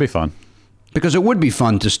out. Oh, that'd be fun. Because it would be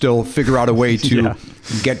fun to still figure out a way to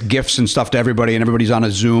get gifts and stuff to everybody, and everybody's on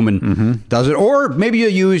a Zoom and does it. Or maybe you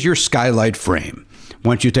use your skylight frame.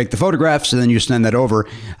 Once you take the photographs and then you send that over.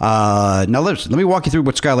 Now, let me walk you through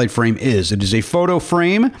what Skylight Frame is. It is a photo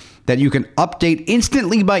frame that you can update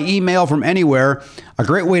instantly by email from anywhere. A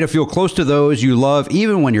great way to feel close to those you love,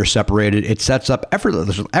 even when you're separated. It sets up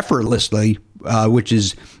effortlessly, which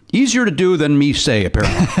is easier to do than me say,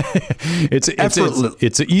 apparently.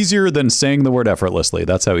 It's easier than saying the word effortlessly.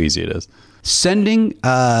 That's how easy it is. Sending,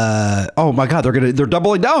 oh my God, they're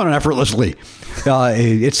doubling down on effortlessly.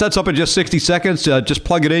 It sets up in just 60 seconds. Just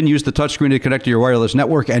plug it in, use the touchscreen to connect to your wireless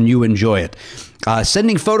network, and you enjoy it.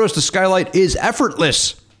 Sending photos to Skylight is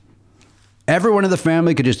effortless. Everyone in the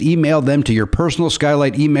family could just email them to your personal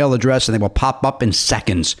Skylight email address, and they will pop up in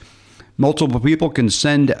seconds. Multiple people can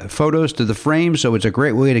send photos to the frame, so it's a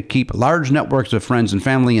great way to keep large networks of friends and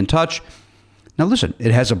family in touch. Now listen,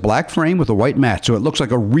 it has a black frame with a white mat, so it looks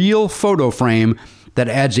like a real photo frame that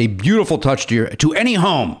adds a beautiful touch to any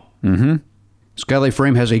home. Mm-hmm. Skylight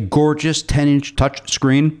Frame has a gorgeous 10-inch touch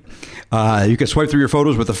screen. You can swipe through your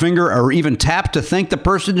photos with a finger or even tap to thank the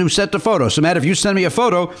person who sent the photo. So, Matt, if you send me a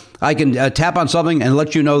photo, I can tap on something and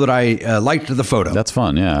let you know that I liked the photo. That's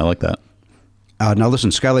fun. Yeah, I like that. Now, listen,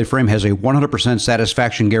 Skylight Frame has a 100%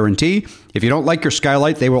 satisfaction guarantee. If you don't like your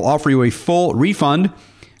Skylight, they will offer you a full refund.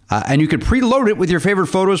 And you can preload it with your favorite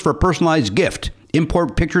photos for a personalized gift.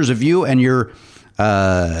 Import pictures of you and your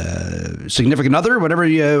significant other, whatever,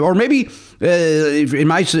 or maybe in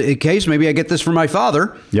my case, maybe I get this from my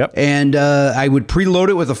father. Yep. And I would preload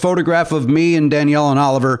it with a photograph of me and Danielle and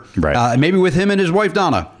Oliver. Right. Maybe with him and his wife,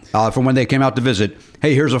 Donna, from when they came out to visit.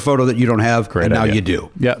 Hey, here's a photo that you don't have, Great and now idea. you do.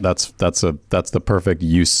 Yeah, that's the perfect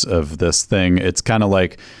use of this thing. It's kind of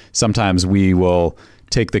like sometimes we will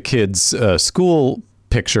take the kids' school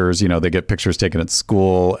pictures, they get pictures taken at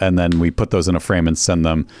school, and then we put those in a frame and send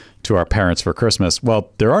them to our parents for Christmas.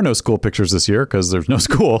 Well, there are no school pictures this year because there's no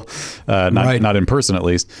school, not in person at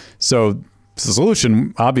least. So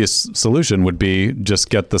the obvious solution would be just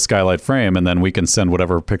get the Skylight Frame, and then we can send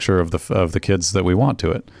whatever picture of the kids that we want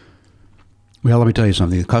to it. Well, let me tell you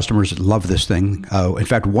something. The customers love this thing. In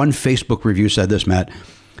fact, one Facebook review said this, Matt.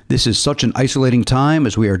 This is such an isolating time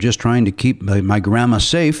as we are just trying to keep my grandma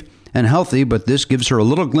safe and healthy, but this gives her a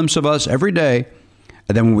little glimpse of us every day.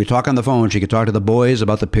 And then when we talk on the phone, she can talk to the boys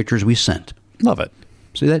about the pictures we sent. Love it.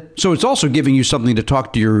 See that? So it's also giving you something to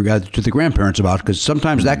talk to to the grandparents about, because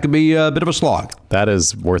sometimes that could be a bit of a slog. That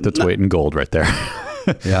is worth its weight in gold right there.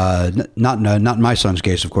 Not in my son's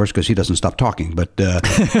case, of course, because he doesn't stop talking. But but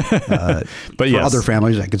for yes, other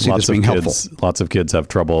families, I can see this being helpful. Lots of kids have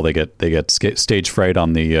trouble. They get stage fright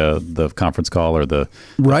on the conference call or the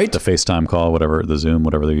FaceTime call, whatever, the Zoom,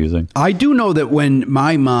 whatever they're using. I do know that when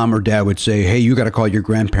my mom or dad would say, "Hey, you got to call your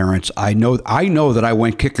grandparents," I know that I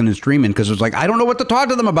went kicking and screaming because it was like, I don't know what to talk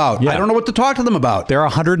to them about. Yeah. I don't know what to talk to them about. They're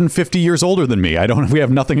 150 years older than me. We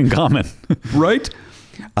have nothing in common. Right?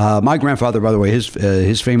 My grandfather, by the way,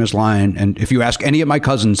 his famous line, and if you ask any of my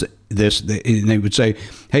cousins this, they would say,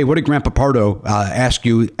 "Hey, what did Grandpa Pardo ask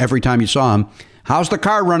you every time you saw him? How's the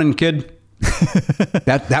car running, kid?"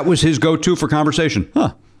 That was his go-to for conversation.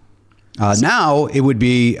 Huh. Now it would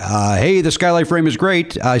be, "Hey, the Skylight Frame is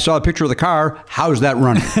great. I saw a picture of the car. How's that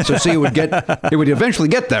running?" So see, it would eventually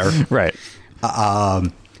get there. Right.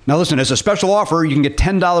 Now, listen, as a special offer, you can get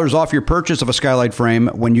 $10 off your purchase of a Skylight Frame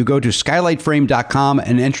when you go to skylightframe.com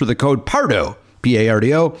and enter the code PARDO,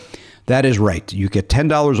 P-A-R-D-O. That is right. You get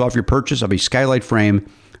 $10 off your purchase of a Skylight Frame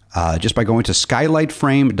just by going to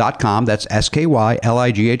skylightframe.com. That's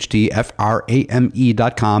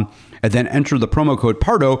skylightframe.com. And then enter the promo code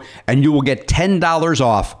PARDO, and you will get $10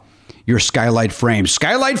 off your Skylight Frame.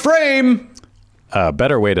 Skylight Frame! A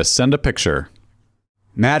better way to send a picture.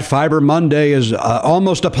 Matt, Fiber Monday is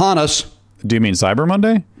almost upon us. Do you mean Cyber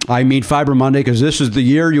Monday? I mean Fiber Monday because this is the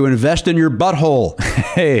year you invest in your butthole.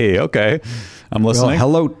 Hey, okay. I'm listening. Well,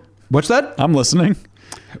 hello. What's that? I'm listening.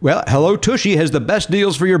 Well, Hello Tushy has the best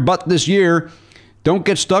deals for your butt this year. Don't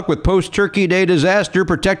get stuck with post-Turkey Day disaster.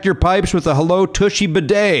 Protect your pipes with a Hello Tushy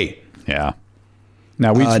bidet. Yeah.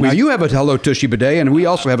 Now now you have a Hello Tushy bidet, and we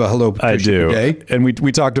also have a Hello Tushy I do. bidet. And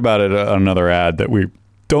we talked about it on another ad that we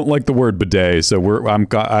don't like the word bidet, so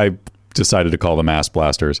I decided to call them ass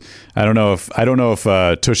blasters. I don't know if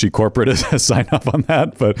Tushy Corporate has signed off on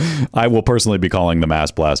that, but I will personally be calling them ass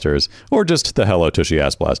blasters, or just the Hello Tushy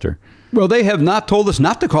ass blaster. Well, they have not told us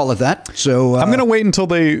not to call it that, so I'm going to wait until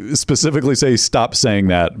they specifically say stop saying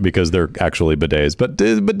that, because they're actually bidets. But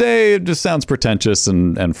bidet just sounds pretentious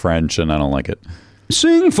and French, and I don't like it.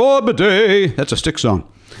 Sing for bidet. That's a stick song.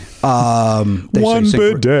 One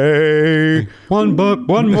bidet. One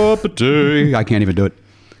more bidet. I can't even do it.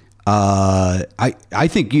 I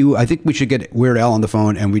think we should get Weird Al on the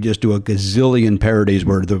phone and we just do a gazillion parodies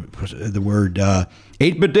where the word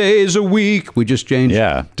 8 bidets a week. We just change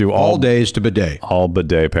do all days to bidet. All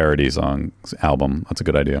bidet parody songs album. That's a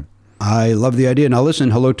good idea. I love the idea. Now listen,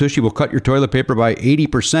 Hello Tushy will cut your toilet paper by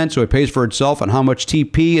 80%, so it pays for itself on how much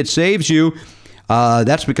TP it saves you.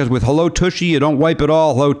 That's because with Hello Tushy, you don't wipe it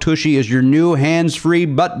all. Hello Tushy is your new hands-free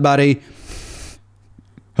butt buddy.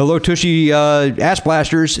 Hello Tushy ass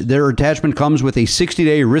blasters. Their attachment comes with a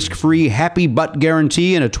 60-day risk-free happy butt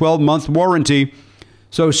guarantee and a 12-month warranty.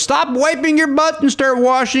 So stop wiping your butt and start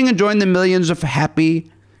washing and join the millions of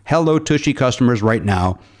happy Hello Tushy customers right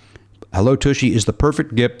now. Hello Tushy is the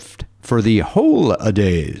perfect gift for the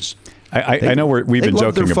holidays. I know we've been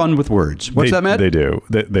love joking. They're fun with words. What's that, Matt? They do.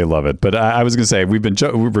 They love it. But I was going to say we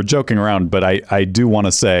were joking around, but I do want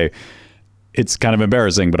to say it's kind of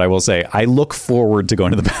embarrassing, but I will say I look forward to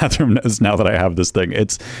going to the bathroom now that I have this thing.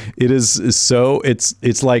 It's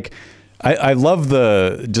like I love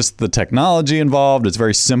the technology involved. It's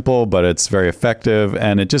very simple, but it's very effective,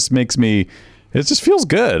 and it just makes me. It just feels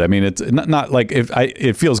good. I mean, it's not like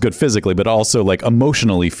it feels good physically, but also like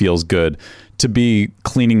emotionally feels good to be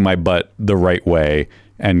cleaning my butt the right way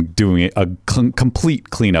and doing a complete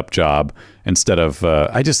cleanup job instead of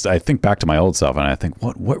I think back to my old self and I think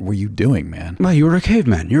what were you doing, man? Well, you were a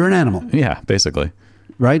caveman. You're an animal. Yeah, basically.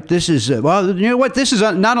 Right. This is well, you know what? This is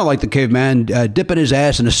not unlike the caveman dipping his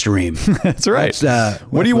ass in a stream. That's right.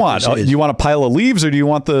 What do you want? Do you want a pile of leaves or do you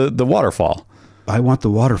want the waterfall? I want the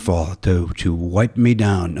waterfall to wipe me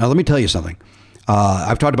down. Now, let me tell you something.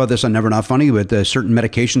 I've talked about this on Never Not Funny with certain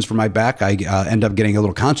medications for my back. I end up getting a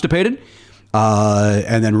little constipated.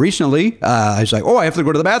 And then recently, I was like, I have to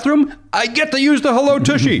go to the bathroom. I get to use the Hello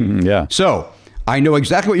Tushy. Yeah. So I know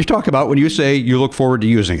exactly what you're talking about when you say you look forward to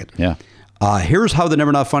using it. Yeah. Here's how the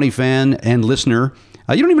Never Not Funny fan and listener,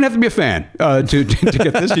 you don't even have to be a fan to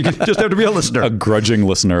get this. You just have to be a listener. A grudging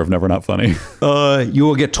listener of Never Not Funny. You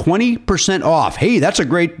will get 20% off. Hey, that's a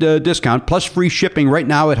great discount, plus free shipping right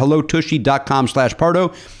now at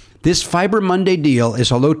hellotushy.com/Pardo. This Fiber Monday deal is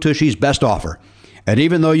Hello Tushy's best offer. And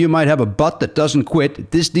even though you might have a butt that doesn't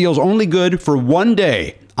quit, this deal's only good for one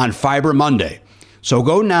day on Fiber Monday. So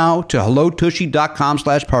go now to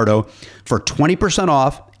hellotushy.com/Pardo for 20%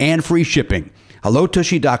 off and free shipping.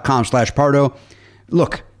 hellotushy.com/Pardo.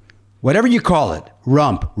 Look, whatever you call it,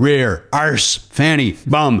 rump, rear, arse, fanny,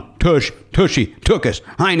 bum, tush, tushy, tookus,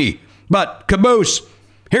 hiney, butt, caboose.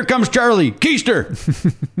 Here comes Charlie, keister.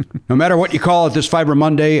 No matter what you call it this Fiber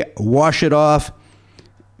Monday, wash it off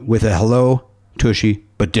with a Hello Tushy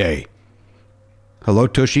bidet. Hello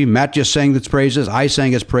Tushy. Matt just sang its praises. I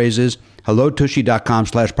sang its praises.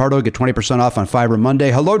 hellotushy.com/Pardo. Get 20% off on Fiber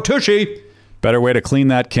Monday. Hello Tushy. Better way to clean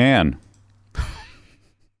that can.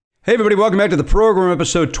 Hey everybody, welcome back to the program,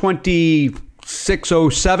 episode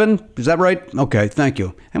 2607. Is that right? Okay, thank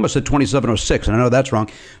you. I almost said 2706, and I know that's wrong.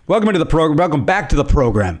 Welcome into the program. Welcome back to the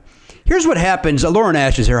program. Here's what happens. Lauren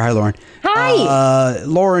Ash is here. Hi, Lauren. Hi.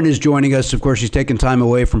 Lauren is joining us. Of course, she's taking time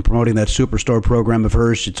away from promoting that Superstore program of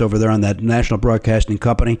hers. It's over there on that National Broadcasting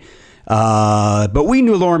Company. But we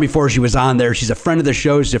knew Lauren before she was on there. She's a friend of the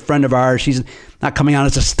show. She's a friend of ours. She's not coming on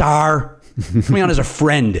as a star. Coming on as a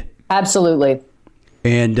friend. Absolutely.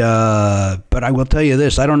 And but I will tell you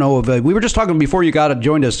this. I don't know if we were just talking before you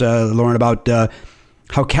joined us, Lauren, about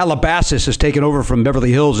how Calabasas has taken over from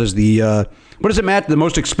Beverly Hills as the what is it, Matt? The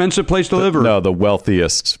most expensive place to live? Or? No, the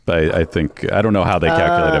wealthiest. I think I don't know how they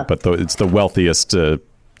calculate it, but it's the wealthiest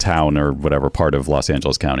town or whatever part of Los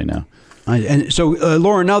Angeles County now. And so,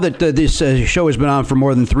 Lauren, now that this show has been on for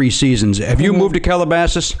more than 3 seasons, have you moved to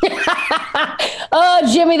Calabasas? Oh,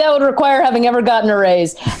 Jimmy, that would require having ever gotten a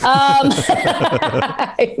raise. That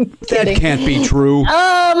can't be true.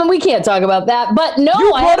 We can't talk about that. But no,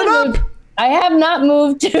 you brought it up. I have not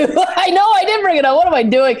moved to. I know I did bring it up. What am I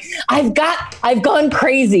doing? I've gone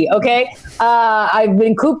crazy. Okay, I've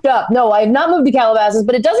been cooped up. No, I have not moved to Calabasas,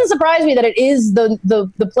 but it doesn't surprise me that it is the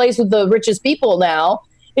place with the richest people now.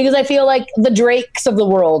 because I feel like the Drakes of the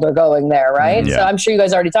world are going there, right? Yeah. So I'm sure you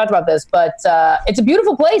guys already talked about this, but it's a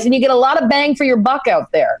beautiful place, and you get a lot of bang for your buck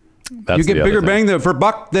out there. That's You get the other bigger thing. bang for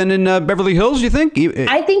buck than in Beverly Hills, you think?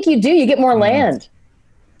 I think you do. You get more land.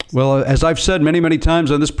 Well, as I've said many, many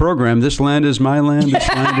times on this program, this land is my land, this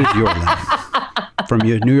land is your land. From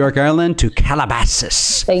New York Island to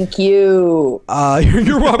Calabasas. Thank you.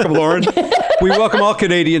 You're welcome, Lauren. We welcome all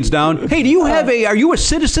Canadians down. Hey, are you a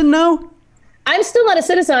citizen now? I'm still not a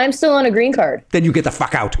citizen. I'm still on a green card. Then you get the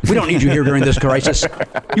fuck out. We don't need you here during this crisis.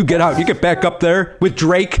 You get out. You get back up there with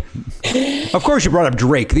Drake. Of course you brought up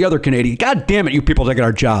Drake, the other Canadian. God damn it, you people taking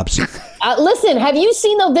our jobs. Listen, have you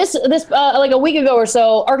seen though this like a week ago or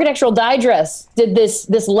so, Architectural Digest did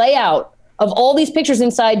this layout of all these pictures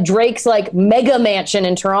inside Drake's like mega mansion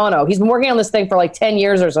in Toronto. He's been working on this thing for like 10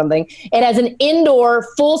 years or something. It has an indoor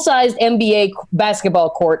full-sized NBA basketball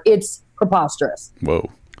court. It's preposterous. Whoa.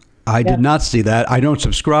 I did not see that. I don't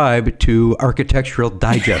subscribe to Architectural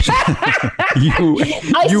Digest.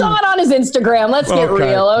 I saw it on his Instagram. Let's get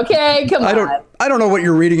real, okay? Come on. I don't know what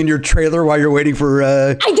you're reading in your trailer while you're waiting for.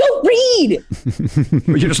 I don't read.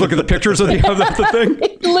 You just look at the pictures of the thing.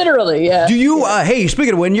 Literally, yeah. Do you? Hey,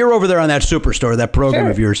 speaking of when you're over there on that Superstore, that program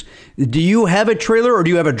of yours, do you have a trailer or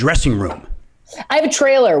do you have a dressing room? I have a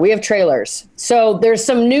trailer. We have trailers. So there's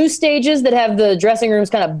some new stages that have the dressing rooms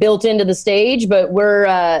kind of built into the stage, but we're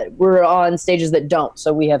on stages that don't.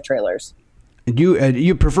 So we have trailers. Do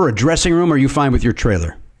you prefer a dressing room or are you fine with your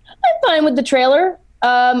trailer? I'm fine with the trailer.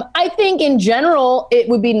 I think in general, it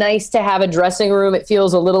would be nice to have a dressing room. It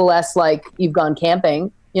feels a little less like you've gone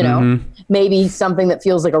camping, you know, maybe something that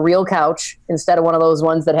feels like a real couch instead of one of those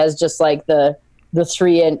ones that has just like the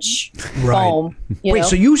 3-inch foam. Wait, know?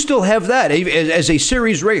 so you still have that as a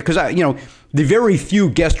series regular? Because the very few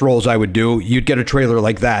guest roles I would do, you'd get a trailer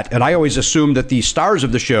like that, and I always assumed that the stars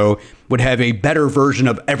of the show would have a better version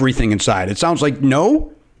of everything inside. It sounds like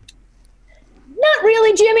no. Not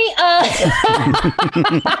really, Jimmy.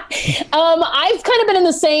 I've kind of been in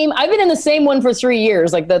the same. I've been in the same one for 3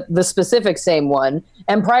 years, like the specific same one.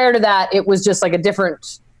 And prior to that, it was just like a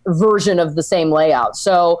different version of the same layout.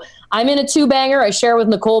 So I'm in a 2-banger. I share with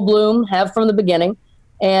Nicole Bloom, have from the beginning,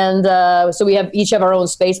 and so we each have our own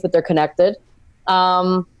space, but they're connected.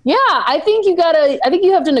 I think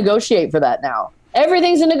you have to negotiate for that now.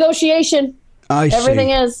 Everything's a negotiation. Everything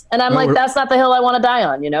is, and I'm like, that's not the hill I want to die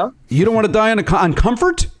on. You know. You don't want to die on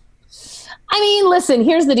comfort. I mean, listen,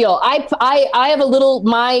 here's the deal. I have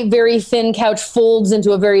my very thin couch folds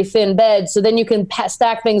into a very thin bed. So then you can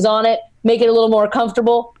stack things on it, make it a little more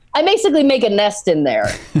comfortable. I basically make a nest in there.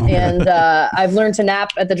 And I've learned to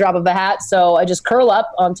nap at the drop of a hat. So I just curl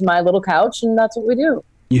up onto my little couch and that's what we do.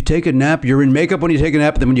 You take a nap, you're in makeup when you take a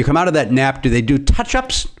nap. Then when you come out of that nap, do they do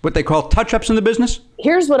touch-ups, what they call touch-ups in the business?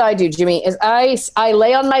 Here's what I do, Jimmy, is I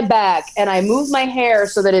lay on my back and I move my hair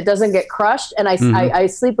so that it doesn't get crushed. And I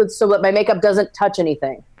sleep so that my makeup doesn't touch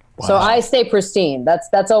anything. Wow. So I stay pristine.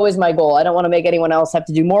 That's always my goal. I don't want to make anyone else have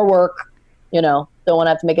to do more work. Don't want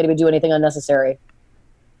to have to make anybody do anything unnecessary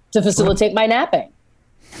to facilitate my napping.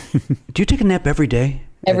 Do you take a nap every day?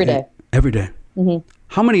 Every day. Every day. Mm-hmm.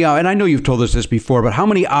 How many hours, and I know you've told us this before, but how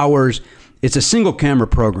many hours, it's a single camera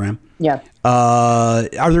program. Yeah. Are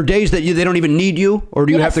there days that they don't even need you, or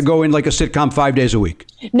do you have to go in like a sitcom 5 days a week?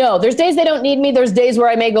 No, there's days they don't need me. There's days where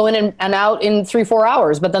I may go in and out in 3-4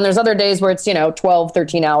 hours, but then there's other days where it's, 12,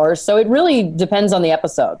 13 hours. So it really depends on the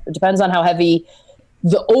episode. It depends on how heavy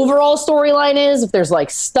the overall storyline is. If there's like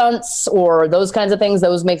stunts or those kinds of things,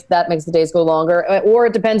 makes the days go longer, or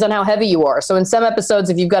it depends on how heavy you are. So in some episodes,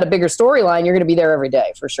 if you've got a bigger storyline, you're going to be there every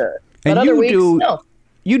day for sure. And but other weeks, no.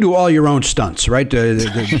 You do all your own stunts, right?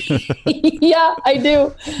 Yeah, I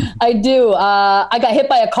do. I got hit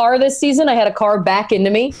by a car this season. I had a car back into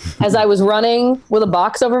me as I was running with a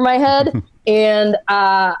box over my head. And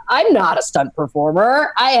I'm not a stunt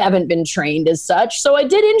performer. I haven't been trained as such. So I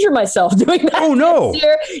did injure myself doing that. Oh, no. This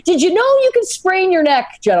year. Did you know you can sprain your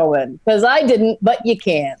neck, gentlemen? Because I didn't, but you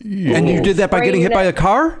can. And you did that by getting hit by a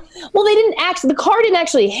car? Well, the car didn't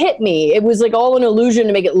actually hit me. It was like all an illusion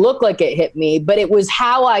to make it look like it hit me. But it was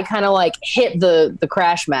how I kind of like hit the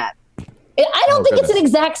crash mat. I don't think it's an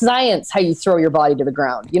exact science how you throw your body to the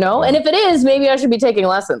ground, And if it is, maybe I should be taking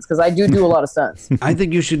lessons because I do a lot of stunts. I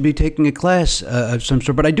think you should be taking a class of some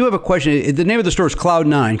sort. But I do have a question. The name of the store is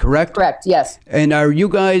Cloud9, correct? Correct, yes. And are you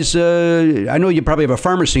guys, I know you probably have a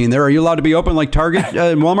pharmacy in there. Are you allowed to be open like Target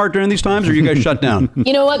and Walmart during these times, or are you guys shut down?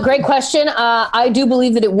 You know what? Great question. I do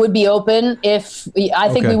believe that it would be open if I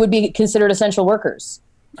think we would be considered essential workers.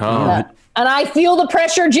 Yeah. And I feel the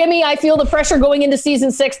pressure, Jimmy. I feel the pressure going into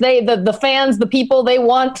season 6. The fans, the people, they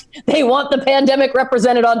want the pandemic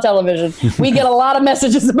represented on television. We get a lot of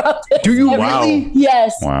messages about this. Do you really?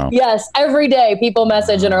 Yes. Wow. Yes. Every day people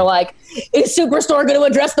message and are like, is Superstore going to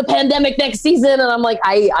address the pandemic next season? And I'm like,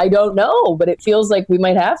 I don't know, but it feels like we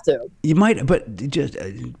might have to. You might, but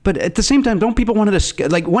at the same time, don't people want to,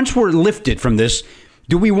 like, once we're lifted from this,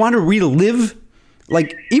 do we want to relive?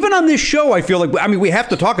 Like, even on this show, I feel like, I mean, we have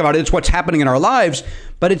to talk about it. It's what's happening in our lives.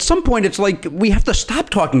 But at some point, it's like, we have to stop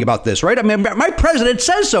talking about this, right? I mean, my president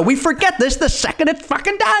says so. We forget this the second it's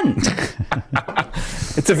fucking done.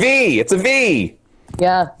 It's a V. It's a V.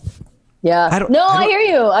 Yeah. Yeah. I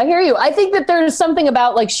hear you. I think that there's something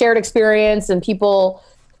about like shared experience and people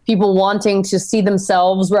wanting to see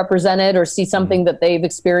themselves represented or see something that they've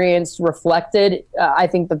experienced reflected. I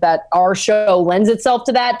think that our show lends itself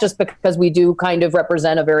to that just because we do kind of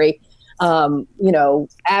represent a very,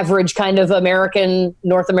 average kind of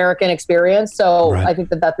North American experience. So right. I think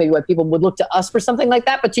that's maybe why people would look to us for something like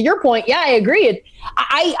that. But to your point, yeah, I agree.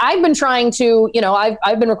 I've been trying to,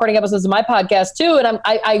 I've been recording episodes of my podcast too. And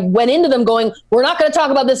I went into them going, we're not going to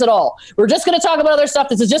talk about this at all. We're just going to talk about other stuff.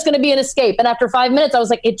 This is just going to be an escape. And after 5 minutes, I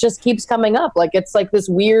was like, it just keeps coming up. Like, it's like this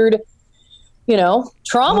weird,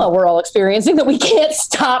 trauma we're all experiencing that we can't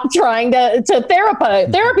stop trying to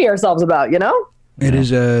therapy ourselves about, It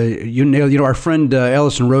is our friend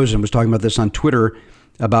Allison Rosen was talking about this on Twitter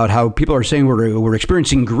about how people are saying we're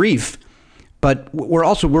experiencing grief, but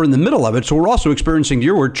we're in the middle of it, so we're also experiencing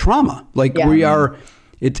your word trauma. Like we are.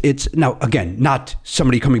 It's now again not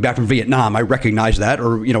somebody coming back from Vietnam. I recognize that,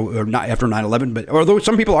 or not after 9/11. But although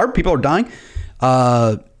some people are dying.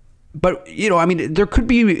 But, there could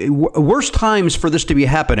be worse times for this to be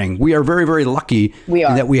happening. We are very, very lucky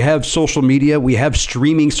that we have social media. We have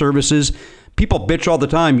streaming services. People bitch all the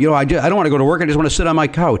time. I don't want to go to work. I just want to sit on my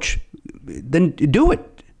couch. Then do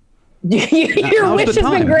it. Your wish has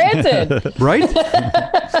been granted. Right?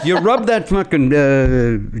 You rub that fucking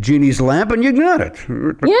genie's lamp and you got it.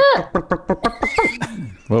 Yeah.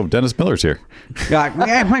 Whoa, Dennis Miller's here.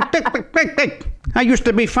 I used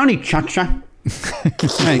to be funny, Cha-Cha.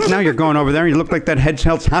 Hey, now you're going over there. You look like that head's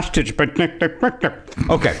held hostage.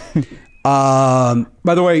 Okay.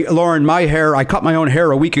 By the way, Lauren, my hair, I cut my own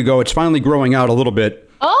hair a week ago. It's finally growing out a little bit.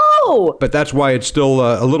 Oh! But that's why it's still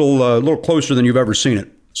a little closer than you've ever seen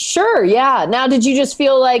it. Sure, yeah. Now, did you just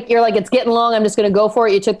feel like you're like, it's getting long, I'm just going to go for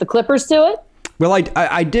it? You took the clippers to it? Well,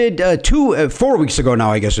 I did 4 weeks ago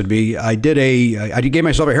now, I guess it'd be. I gave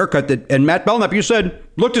myself a haircut and Matt Belknap, you said,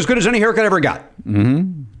 looked as good as any haircut I ever got.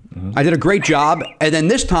 Mm-hmm. I did a great job. And then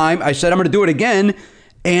this time I said, I'm going to do it again.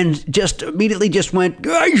 And just immediately just went,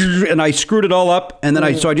 and I screwed it all up. And then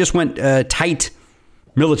I just went tight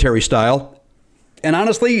military style. And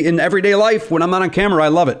honestly, in everyday life, when I'm not on camera, I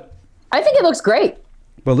love it. I think it looks great.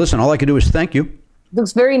 Well, listen, all I can do is thank you. It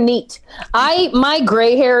looks very neat. My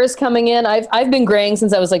gray hair is coming in. I've been graying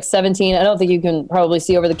since I was like 17. I don't think you can probably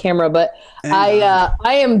see over the camera, but I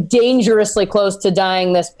am dangerously close to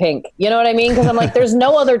dyeing this pink. You know what I mean? Because I'm like, there's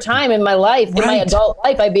no other time in my life, in my adult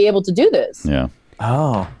life, I'd be able to do this. Yeah.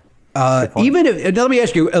 Oh. Even if, let me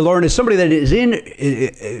ask you, Lauren, as somebody that is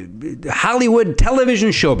in Hollywood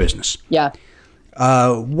television show business. Yeah.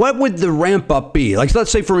 What would the ramp up be? Like,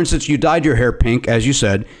 let's say, for instance, you dyed your hair pink, as you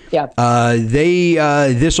said. Yeah.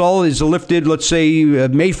 This all is lifted, let's say,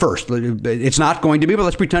 May 1st. It's not going to be, but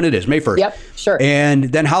let's pretend it is May 1st. Yep, sure.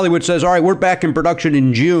 And then Hollywood says, all right, we're back in production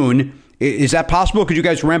in June. Is that possible? Could you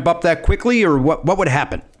guys ramp up that quickly, or what would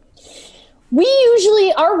happen?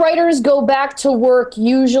 Our writers go back to work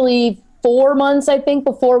usually 4 months, I think,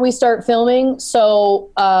 before we start filming. So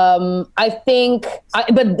I think,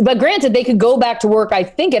 but granted, they could go back to work, I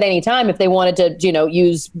think, at any time if they wanted to,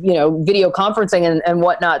 use, video conferencing and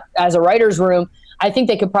whatnot as a writer's room. I think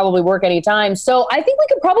they could probably work anytime. So I think we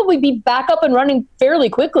could probably be back up and running fairly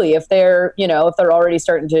quickly if they're already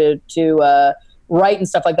starting to write and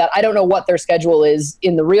stuff like that. I don't know what their schedule is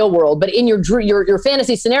in the real world, but in your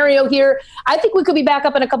fantasy scenario here, I think we could be back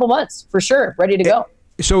up in a couple months for sure, ready to go.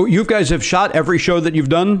 So you guys have shot every show that you've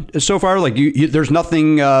done so far? Like there's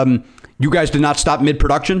nothing, you guys did not stop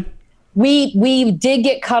mid-production? We did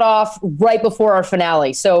get cut off right before our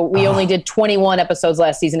finale. So we only did 21 episodes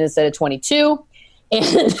last season instead of 22.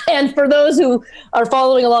 And for those who are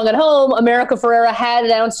following along at home, America Ferrera had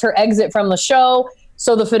announced her exit from the show.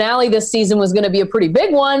 So the finale this season was going to be a pretty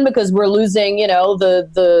big one because we're losing,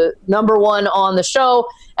 the number one on the show.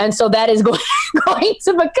 And so that is going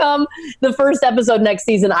to become the first episode next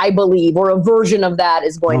season, I believe, or a version of that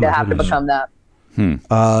is going to have to become that.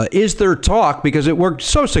 Is there talk, because it worked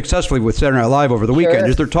so successfully with Saturday Night Live over the weekend,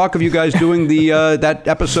 is there talk of you guys doing the that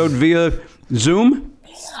episode via Zoom?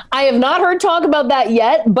 I have not heard talk about that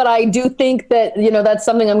yet, but I do think that, that's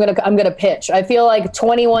something I'm gonna pitch. I feel like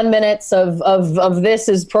 21 minutes of this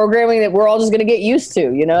is programming that we're all just gonna get used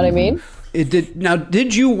to. You know what I mean?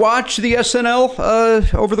 Did you watch the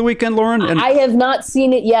SNL over the weekend, Lauren? And I have not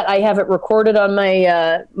seen it yet. I have it recorded on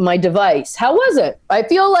my my device. How was it? I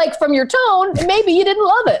feel like from your tone, maybe you didn't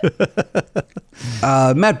love it.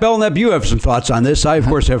 Matt Belknap, you have some thoughts on this. I, of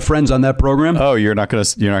course, have friends on that program. Oh, you're not gonna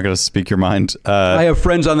speak your mind. I have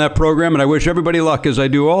friends on that program, and I wish everybody luck, as I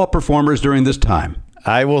do all performers during this time.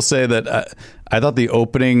 I will say that I thought the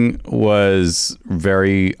opening was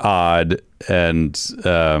very odd, and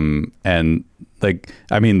the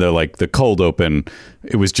cold open,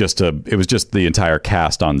 it was just the entire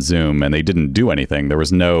cast on Zoom, and they didn't do anything. There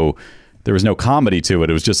was no comedy to it.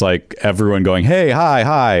 It was just like everyone going, "Hey,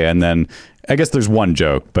 hi," and then I guess there's one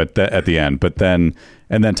joke, but at the end, and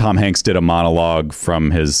then Tom Hanks did a monologue from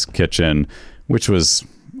his kitchen, which was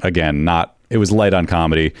again it was light on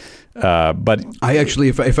comedy. But I actually,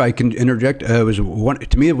 if I can interject, it was one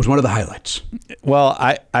of the highlights. Well,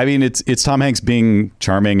 I mean, it's Tom Hanks being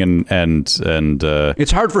charming and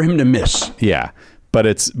it's hard for him to miss. Yeah, but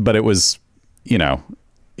it was,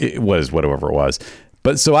 it was whatever it was.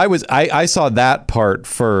 But so I saw that part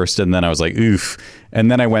first, and then I was like, oof. And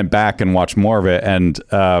then I went back and watched more of it, and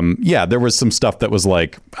there was some stuff that was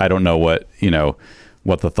like, I don't know what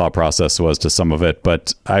the thought process was to some of it,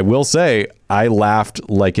 but I will say I laughed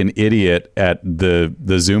like an idiot at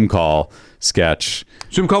the Zoom call sketch.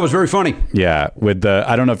 Zoom call was very funny. Yeah, with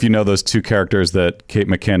I don't know if you know those two characters that Kate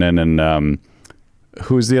McKinnon and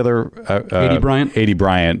who's the other Aidy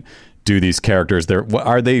Bryant do these characters.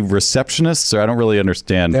 Are they receptionists, or I don't really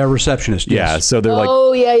understand. They're receptionists. Yeah, yes. so they're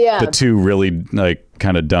the two really like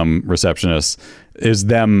kind of dumb receptionists. Is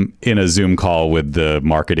them in a Zoom call with the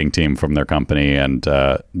marketing team from their company, and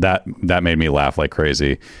that made me laugh like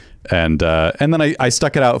crazy. And then I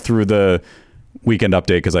stuck it out through the Weekend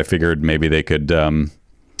Update because I figured maybe they could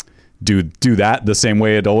do that the same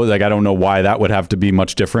way it always. Like, I don't know why that would have to be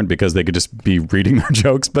much different, because they could just be reading their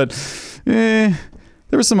jokes. But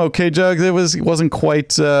there was some okay jokes. It wasn't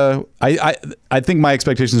quite. I think my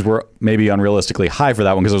expectations were maybe unrealistically high for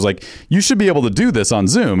that one, because I was like, you should be able to do this on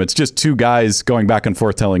Zoom. It's just two guys going back and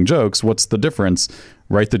forth telling jokes. What's the difference?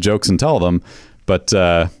 Write the jokes and tell them. But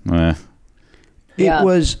It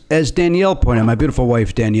was, as Danielle pointed out, my beautiful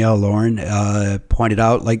wife Danielle, Lauren, pointed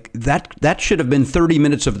out, like that should have been 30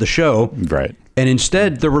 minutes of the show, right? And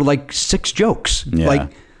instead there were like 6 jokes. Yeah.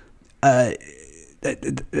 Like,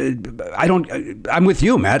 I'm with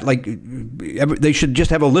you, Matt. Like, they should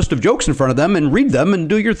just have a list of jokes in front of them and read them and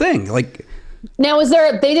do your thing. Like, now,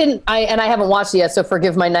 I haven't watched it yet, so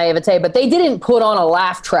forgive my naivete, but they didn't put on a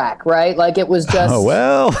laugh track, right? Like, it was just. Oh,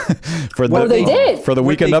 well, they did. For the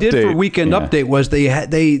Weekend Update. What they did for Weekend Update was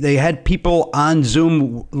they had people on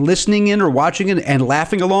Zoom listening in or watching it and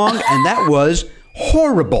laughing along, and that was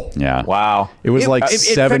horrible. Yeah. Wow. It was like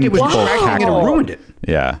 7 people cracking and ruined it.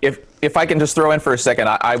 Yeah. If I can just throw in for a second,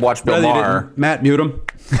 I watched Bill Maher. Matt, mute him.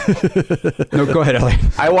 No, go ahead, Ellie.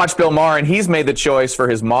 I watched Bill Maher, and he's made the choice for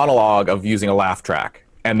his monologue of using a laugh track,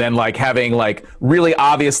 and then like having like really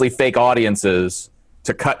obviously fake audiences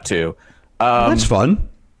to cut to. That's fun.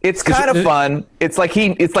 It's kind of fun. It's like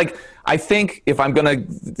I think if I'm gonna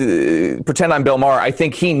pretend I'm Bill Maher, I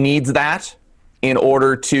think he needs that in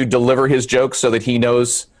order to deliver his jokes so that he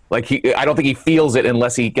knows. Like, I don't think he feels it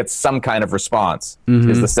unless he gets some kind of response,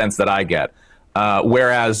 is the sense that I get.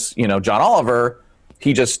 Whereas, John Oliver,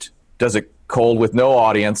 he just does it cold with no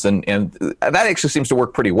audience, and that actually seems to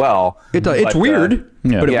work pretty well. It's weird,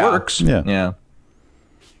 but it works. Yeah.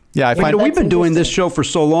 I find we've been doing this show for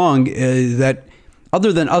so long that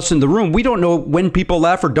other than us in the room, we don't know when people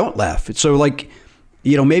laugh or don't laugh. So, like,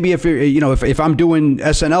 maybe if I'm doing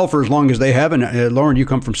SNL for as long as they have, and Lauren, you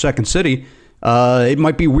come from Second City, it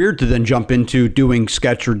might be weird to then jump into doing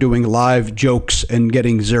sketch or doing live jokes and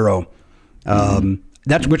getting 0.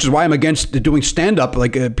 Which is why I'm against doing stand-up.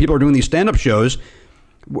 Like, people are doing these stand-up shows.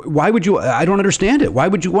 Why would you? I don't understand it. Why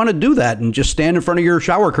would you want to do that and just stand in front of your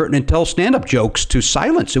shower curtain and tell stand-up jokes to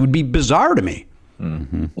silence? It would be bizarre to me.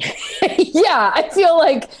 Mm-hmm. Yeah, I feel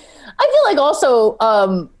like also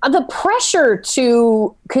the pressure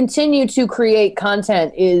to continue to create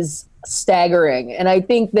content is staggering. And I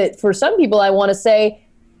think that for some people, I want to say,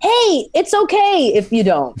 hey, it's okay if you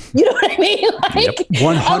don't. You know what I mean? Like,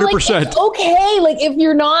 100%. It's okay. Like, if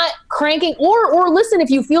you're not cranking, or listen, if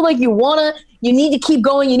you feel like you need to keep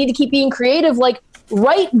going, you need to keep being creative, like,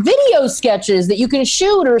 write video sketches that you can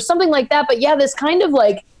shoot or something like that. But yeah, this kind of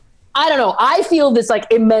like, I don't know. I feel this like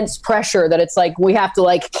immense pressure that it's like we have to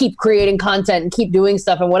like keep creating content and keep doing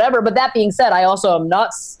stuff and whatever. But that being said, I also am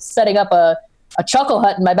not setting up a chuckle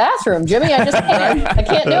hut in my bathroom, Jimmy. I just can't. I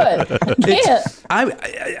can't do it. I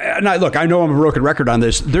can't. Look, I know I'm a broken record on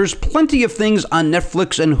this. There's plenty of things on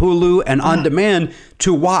Netflix and Hulu and on demand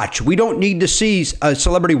to watch. We don't need to see a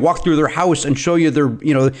celebrity walk through their house and show you their,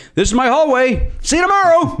 this is my hallway. See you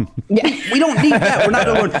tomorrow. We don't need that. We're not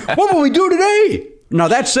going, what will we do today? Now,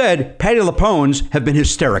 that said, Patti LuPone's have been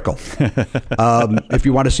hysterical. If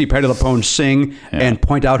you want to see Patti LuPone sing and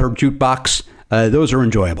point out her jukebox, those are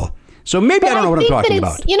enjoyable. So maybe I don't know what I'm talking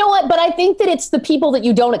about. You know what? But I think that it's the people that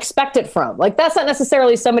you don't expect it from. Like, that's not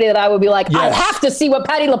necessarily somebody that I would be like, I have to see what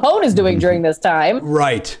Patti LuPone is doing during this time.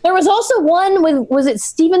 Right. There was also one with, was it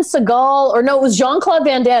Steven Seagal? Or no, it was Jean-Claude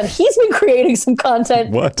Van Damme. He's been creating some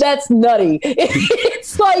content that's nutty.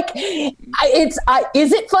 It's like,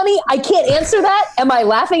 is it funny? I can't answer that. Am I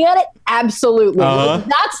laughing at it? Absolutely.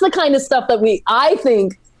 That's the kind of stuff that I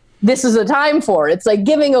think this is a time for. It's like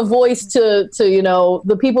giving a voice to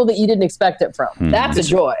the people that you didn't expect it from. That's a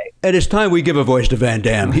joy. And it's time we give a voice to Van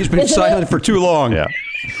Damme. He's been silent for too long. Yeah.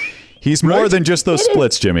 He's more than just those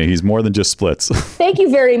splits, Jimmy. He's more than just splits. Thank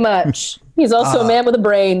you very much. He's also a man with a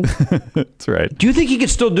brain. That's right. Do you think he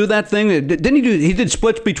could still do that thing? Didn't he he did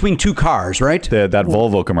splits between two cars, right? That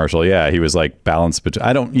Volvo commercial. Yeah. He was like balanced between,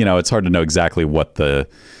 it's hard to know exactly what the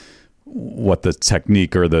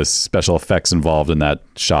technique or the special effects involved in that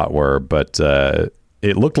shot were, but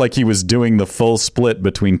it looked like he was doing the full split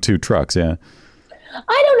between two trucks. Yeah.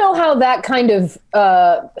 I don't know how that kind of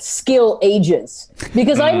skill ages,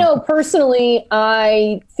 because I know personally,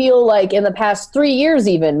 I feel like in the past 3 years,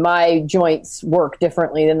 even my joints work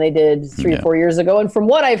differently than they did 3 or 4 years ago. And from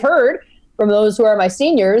what I've heard from those who are my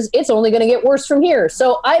seniors, it's only going to get worse from here.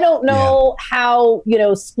 So I don't know how,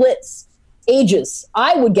 splits ages.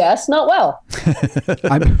 I would guess not well.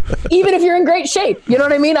 Even if you're in great shape, you know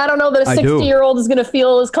what I mean? I don't know that a 60-year-old is going to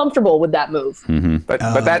feel as comfortable with that move. Mm-hmm. But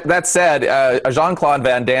that said, Jean-Claude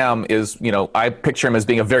Van Damme is, I picture him as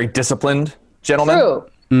being a very disciplined gentleman. True.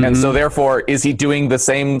 Mm-hmm. And so therefore, is he doing the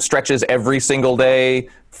same stretches every single day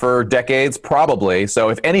for decades? Probably. So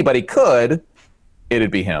if anybody could, it'd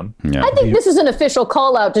be him. Yeah. I think this is an official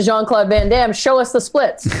call out to Jean-Claude Van Damme. Show us the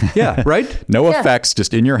splits. Yeah, right? No effects,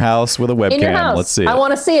 just in your house with a webcam. In your house. Let's see it. I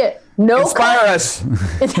want to see it. No Inspire us.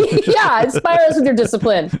 Yeah, inspire us with your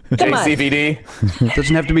discipline. Come on. JCVD. It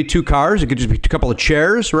doesn't have to be two cars. It could just be a couple of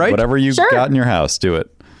chairs, right? Whatever you got in your house, do it.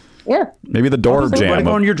 Yeah. Maybe the door jam. You want to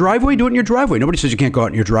go in your driveway? Do it in your driveway. Nobody says you can't go out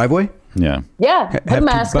in your driveway. Yeah. Yeah. Put a Have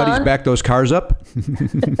mask two buddies on. back those cars up.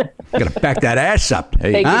 Got to back that ass up.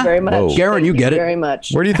 Hey. Thank you very much. Whoa. Garen, you get it. Very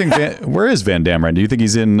much. Where do you think? Where is Van Damme right? Do you think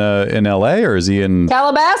he's in L.A. or is he in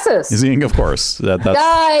Calabasas? Is he in? Of course. That's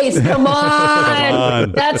Guys, come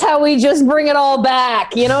on. That's how we just bring it all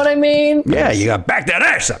back. You know what I mean? Yeah, you got to back that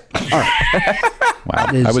ass up. All right. wow.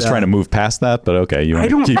 I was trying to move past that, but okay, you I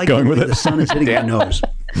don't keep like going with the it. The sun is hitting my nose.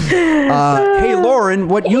 Hey, Lauren,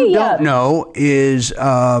 what you don't know is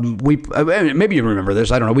maybe you remember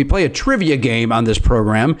this. I don't know. We play a trivia game on this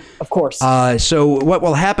program. Of course. So what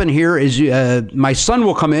will happen here is my son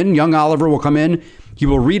will come in. Young Oliver will come in. He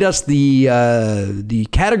will read us the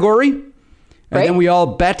category, and then we all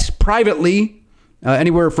bet privately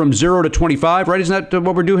anywhere from 0 to 25. Right? Isn't that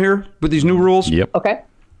what we're doing here with these new rules? Yep. Okay.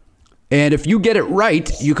 And if you get it right,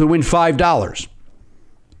 you can win $5.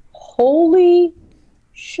 Holy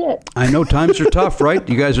shit. I know times are tough, right?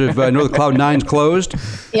 You guys have know the Cloud9's closed.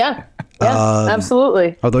 Yeah. Yeah,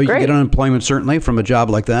 absolutely. Although you Great. can get unemployment certainly from a job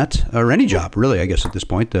like that, or any job, really. I guess at this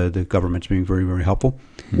point, the government's being very, very helpful.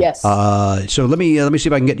 Yes. So let me see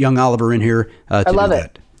if I can get young Oliver in here. To love do it.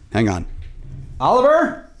 that. Hang on,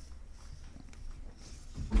 Oliver.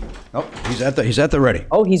 Oh, he's at the ready.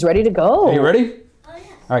 Oh, he's ready to go. Are you ready? Oh yeah.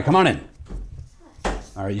 All right, come on in.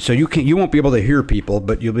 All right, so you won't be able to hear people,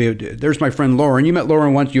 but you'll be. There's my friend Lauren. You met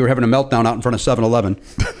Lauren once. You were having a meltdown out in front of 7-Eleven.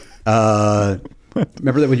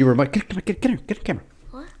 Remember that when you were like, get in the camera.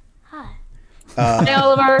 What? Hi. Hey,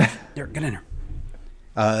 Oliver. There, get in here.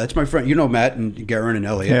 That's my friend. You know Matt and Garen and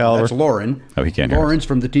Elliot. Hey, Oliver. That's Lauren. Oh, he can't hear Lauren's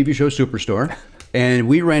from the TV show Superstore. And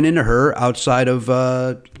we ran into her outside of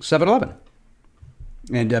 7-Eleven.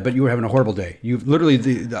 And but you were having a horrible day. You've literally,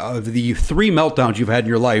 the 3 meltdowns you've had in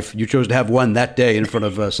your life, you chose to have one that day in front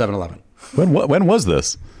of 7-Eleven. When was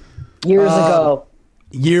this? Years ago.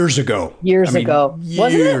 Years ago. Years ago.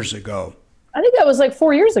 Wasn't it? Years ago. I think that was like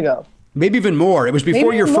 4 years ago. Maybe even more. It was before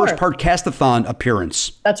Maybe your even first more. Podcastathon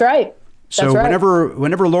appearance. That's right. So That's right.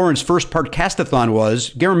 whenever Lauren's first Podcastathon was,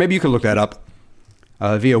 Garen, maybe you could look that up.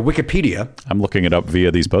 via Wikipedia. I'm looking it up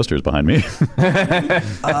via these posters behind me.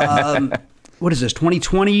 What is this,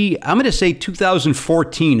 2020? I'm going to say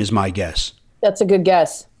 2014 is my guess. That's a good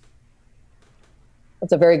guess.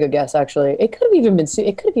 That's a very good guess, actually. It could have even been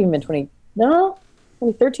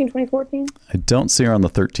 2013, 2014. I don't see her on the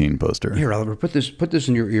 13 poster. Here, Oliver, put this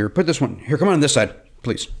in your ear. Put this one. Here, come on this side,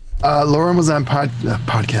 please. Lauren was on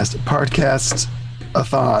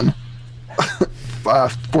podcast-a-thon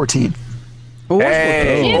 14. Oh,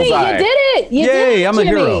 Hey, Jimmy, you bullseye. did it! You Yay, did it, I'm a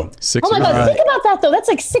Jimmy. hero. 6 Oh my years. God, think about that though. That's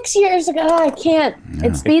like 6 years ago. I can't.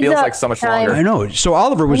 It speeds feels up like so much time. longer. I know. So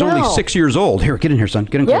Oliver was I only know. 6 years old. Here, get in here, son.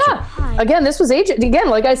 Get in closer. Yeah. Again, this was again,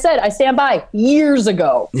 like I said, I stand by years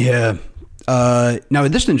ago. Yeah. Now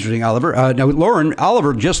this is interesting, Oliver. Now Lauren,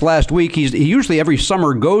 Oliver just last week. He usually every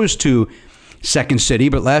summer goes to Second City,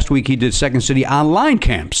 but last week he did Second City online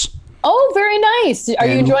camps. Oh, very nice. Are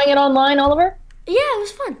you And- enjoying it online, Oliver? Yeah, it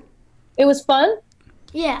was fun. It was fun.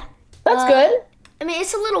 Yeah. That's good. I mean,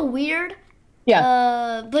 it's a little weird,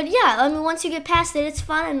 Yeah. but yeah, I mean, once you get past it, it's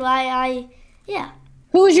fun, and yeah.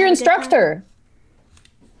 Who was your had a good time. instructor?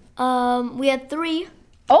 We had 3.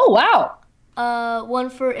 Oh, wow. One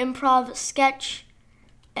for improv, sketch,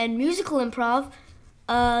 and musical improv.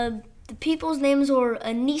 The people's names were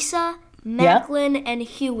Anissa, Macklin, and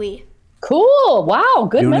Huey. Cool. Wow.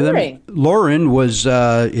 Good You know them? memory. Lauren was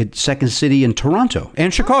at Second City in Toronto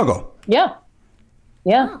and Chicago. Yeah.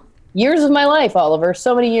 Yeah. Years of my life, Oliver.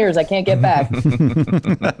 So many years I can't get back.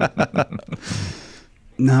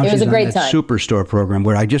 Now It was she's a great on that time. Superstore program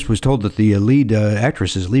where I just was told that the lead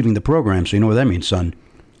actress is leaving the program. So you know what that means, son.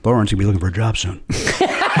 Lauren's gonna be looking for a job soon.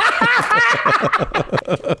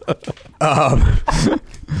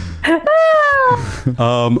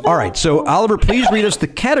 All right. So Oliver, please read us the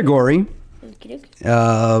category.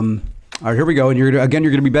 All right, here we go. And you're going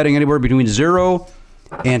to be betting anywhere between 0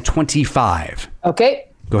 and 25. Okay.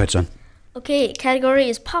 Go ahead, son. Okay, category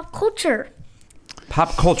is pop culture.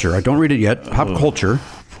 Pop culture. I don't read it yet. Pop culture.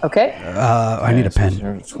 Okay. I need a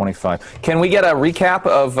pen. 25. Can we get a recap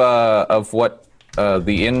of what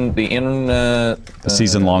the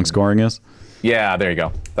Season-long scoring is? Yeah, there you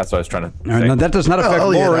go. That's what I was trying to All right, say. now that does not affect yeah,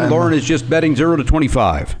 Lauren. then. Lauren is just betting 0 to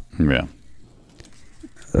 25. Yeah.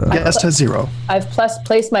 Guest has 0. I've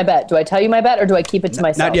placed my bet. Do I tell you my bet or do I keep it to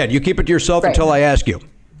myself? Not yet. You keep it to yourself Right. until I ask you.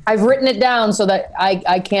 I've written it down so that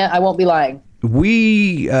I won't be lying.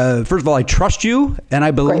 We, first of all, I trust you and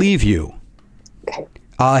I believe you. Okay.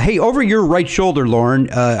 Hey, over your right shoulder, Lauren,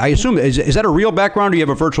 I assume, is that a real background or do you have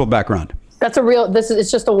a virtual background? That's a real,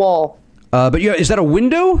 it's just a wall. But is that a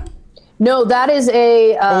window? No, that is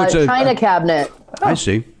a it's a- china cabinet. I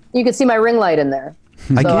see. You can see my ring light in there.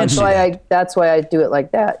 I So can that's see why that. that's why I do it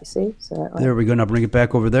like that. You see? So that way. There we go. Now bring it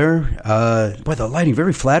back over there. Boy, the lighting,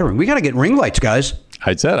 very flattering. We got to get ring lights, guys.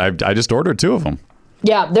 I said I just ordered 2 of them.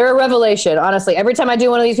 Yeah, they're a revelation. Honestly, every time I do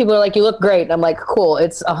one of these, people are like, "You look great," and I'm like, "Cool."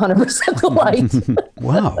 It's 100% the light.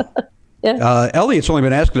 Wow. Yeah. Elliot's only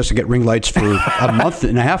been asking us to get ring lights for a month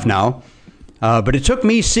and a half now. But it took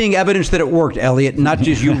me seeing evidence that it worked, Elliot, not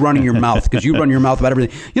just you running your mouth, because you run your mouth about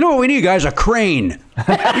everything. You know what we need, guys? A crane.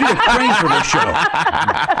 We need a crane for this show.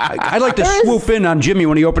 I'd like to swoop in on Jimmy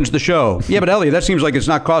when he opens the show. Yeah, but Elliot, that seems like it's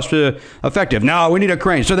not cost effective. No, we need a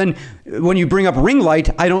crane. So then when you bring up ring light,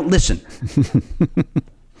 I don't listen.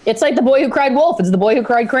 It's like the boy who cried wolf. It's the boy who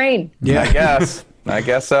cried crane. Yeah. I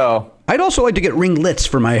guess so. I'd also like to get ringlets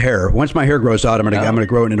for my hair. Once my hair grows out, I'm gonna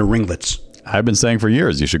grow it into ringlets. I've been saying for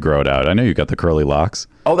years you should grow it out. I know you got the curly locks.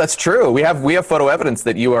 Oh, that's true. We have photo evidence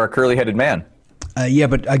that you are a curly-headed man. Yeah,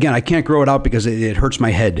 but again, I can't grow it out because it hurts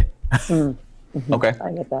my head. Okay.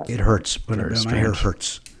 I get that. It hurts. My hair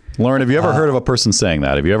hurts. Lauren, have you ever heard of a person saying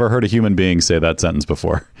that? Have you ever heard a human being say that sentence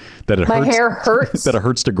before? That it My hurts, hair hurts. that it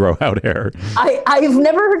hurts to grow out hair. I've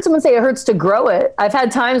never heard someone say it hurts to grow it. I've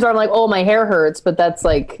had times where I'm like, "Oh, my hair hurts," but that's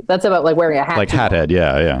about like wearing a hat. Like hat head,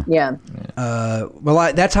 yeah. Yeah.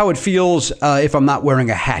 Well, that's how it feels if I'm not wearing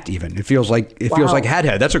a hat. Even it feels like hat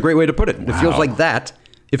head. That's a great way to put it. It feels like that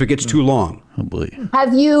if it gets too long. Oh, boy.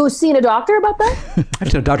 Have you seen a doctor about that?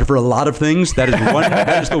 I've seen a doctor for a lot of things. That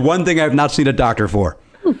is the one thing I've not seen a doctor for.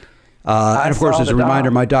 And of course, saw as a the reminder,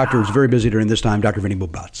 doc. my doctor is very busy during this time. Dr. Vinny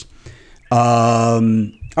Bubats.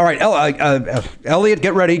 All right, Elliot,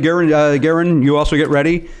 get ready. Garen, you also get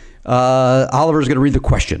ready. Oliver's going to read the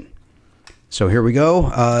question. So here we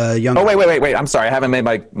go. Oh, wait. I'm sorry. I haven't made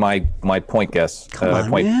my point guess. Come on,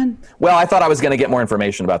 point. man. Well, I thought I was going to get more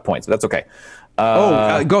information about points, but that's okay.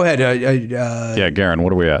 Go ahead. Yeah, Garen,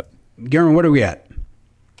 what are we at? Garen, what are we at?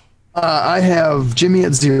 I have Jimmy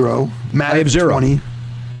at 0. Matt I have at 0. 20.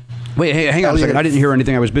 Wait, hey, hang on a second. I didn't hear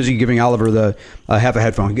anything. I was busy giving Oliver the half a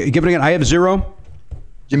headphone. Give it again. I have 0.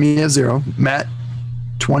 Jimmy has 0. Matt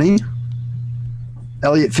 20.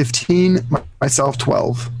 Elliot 15. Myself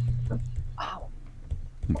 12.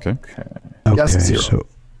 Okay. Guest 0. So,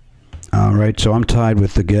 all right, so I'm tied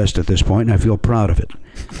with the guest at this point, and I feel proud of it.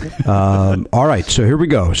 All right, so here we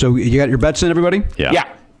go. So you got your bets in, everybody?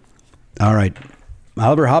 Yeah. All right.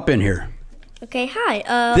 Oliver, hop in here. Okay,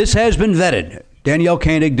 hi. This has been vetted. Danielle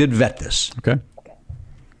Koenig did vet this.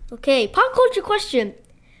 Okay, pop culture question.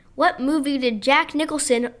 What movie did Jack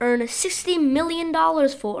Nicholson earn $60 million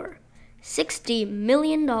for? $60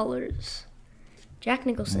 million. Jack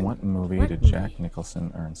Nicholson. What movie did Jack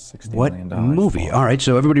Nicholson earn $60 million What movie? for? All right,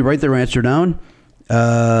 so everybody write their answer down.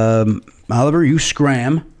 Oliver, you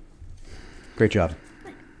scram. Great job.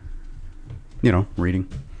 You know, reading.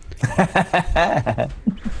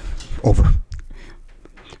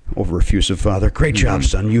 Over effusive father. Great job,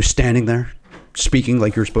 son. You standing there, speaking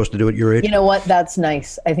like you're supposed to do at your age. You know what? That's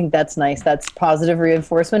nice. I think that's nice. That's positive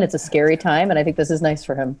reinforcement. It's a scary time, and I think this is nice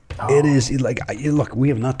for him. It is like, look, we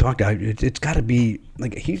have not talked. It's got to be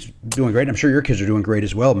like he's doing great. I'm sure your kids are doing great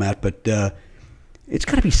as well, Matt. But it's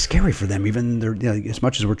got to be scary for them, even as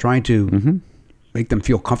much as we're trying to make them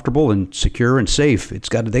feel comfortable and secure and safe.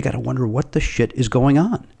 They got to wonder what the shit is going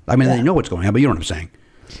on. I mean, they know what's going on, but you know what I'm saying.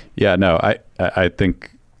 Yeah, no, I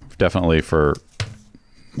think definitely for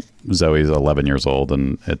Zoe's 11 years old,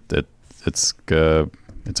 and it's a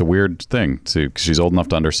weird thing too, 'cause she's old enough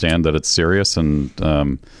to understand that it's serious,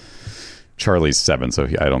 and Charlie's 7, so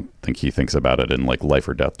I don't think he thinks about it in like life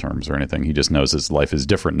or death terms or anything. He just knows his life is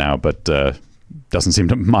different now, but doesn't seem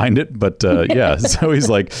to mind it. But yeah, so he's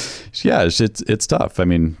like, yeah, it's tough. I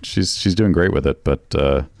mean, she's doing great with it, but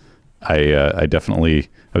I definitely,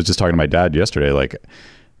 I was just talking to my dad yesterday, like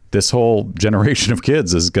this whole generation of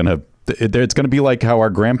kids is it's gonna be like how our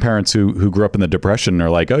grandparents who grew up in the Depression are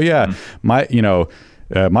like, oh yeah,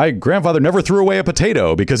 my grandfather never threw away a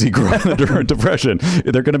potato because he grew up in the Depression.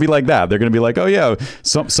 They're going to be like that. They're going to be like, oh yeah,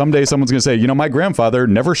 someday someone's going to say, my grandfather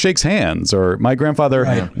never shakes hands, or my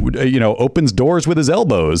grandfather, opens doors with his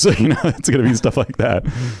elbows. It's going to be stuff like that.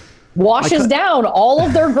 Washes down all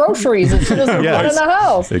of their groceries as soon as they're put in the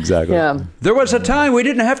house. Exactly. Yeah. There was a time we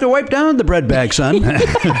didn't have to wipe down the bread bag, son.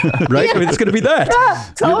 Right? I mean, it's going to be that. Yeah,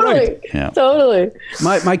 totally. Right. Yeah. Totally.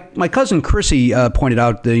 My cousin Chrissy pointed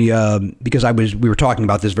out because we were talking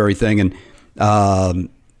about this very thing, and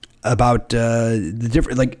about the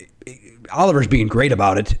different, like, Oliver's being great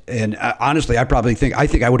about it, and honestly, I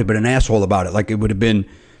think I would have been an asshole about it. Like, it would have been,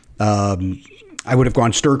 I would have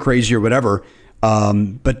gone stir crazy or whatever.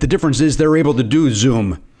 But the difference is they're able to do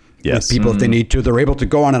Zoom with people if they need to. They're able to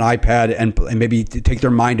go on an iPad and maybe take their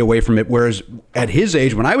mind away from it. Whereas at his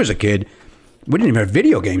age, when I was a kid, we didn't even have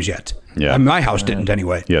video games yet. Yeah, I mean, my house didn't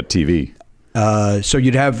anyway. Yeah, TV. So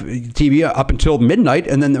you'd have TV up until midnight,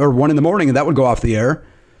 and then or 1 a.m, and that would go off the air.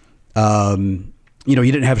 You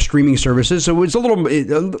didn't have streaming services, so it was a little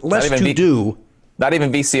less to do. Not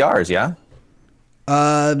even VCRs, yeah.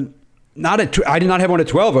 I did not have one at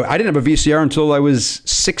 12. I didn't have a VCR until I was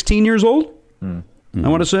 16 years old. I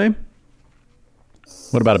want to say.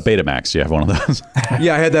 What about a Betamax? Do you have one of those?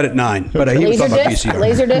 Yeah, I had that at 9. But he was talking about VCR.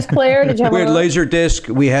 Laserdisc player? Did you have We had Laserdisc.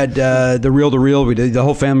 We had the reel-to-reel. We did the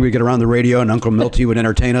whole family would get around the radio, and Uncle Milty would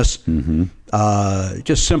entertain us.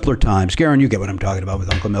 Just simpler times. Garen, you get what I'm talking about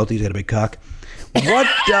with Uncle Milty. He's got a big cock. What?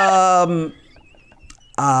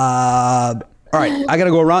 All right, I got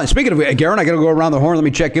to go around. Speaking of Garen, I got to go around the horn. Let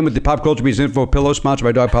me check in with the Pop Culture Beats Info Pillow, sponsored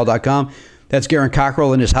by DogPile.com. That's Garen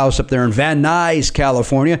Cockrell in his house up there in Van Nuys,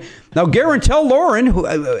 California. Now, Garen, tell Lauren,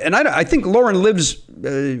 I think Lauren lives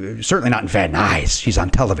certainly not in Van Nuys. She's on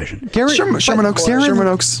television. Sherman Oaks. Sherman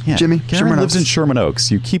Oaks. Yeah. Jimmy. Garen Sherman lives Oaks. in Sherman Oaks.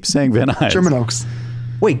 You keep saying Van Nuys. Sherman Oaks.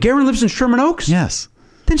 Wait, Garen lives in Sherman Oaks? Yes.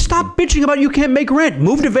 Then stop bitching about you can't make rent.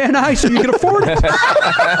 Move to Van Nuys so you can afford it.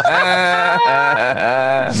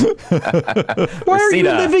 Why are you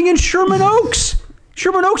living in Sherman Oaks?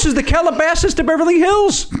 Sherman Oaks is the Calabasas to Beverly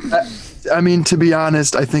Hills. I mean, to be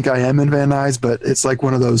honest, I think I am in Van Nuys, but it's like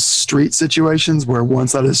one of those street situations where one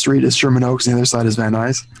side of the street is Sherman Oaks and the other side is Van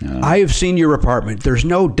Nuys. I have seen your apartment. There's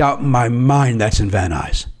no doubt in my mind that's in Van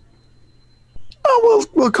Nuys. Oh,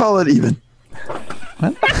 we'll call it even.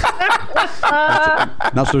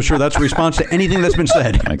 Not so sure that's a response to anything that's been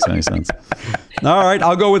said. Makes any sense. All right,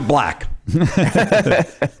 I'll go with black.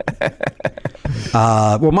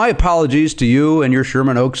 Well, my apologies to you and your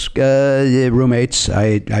Sherman Oaks roommates.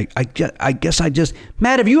 I guess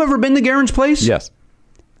Matt, have you ever been to Garen's place? Yes.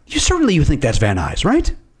 You think that's Van Nuys,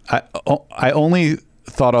 right? I only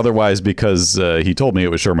thought otherwise because he told me it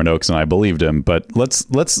was Sherman Oaks and I believed him. But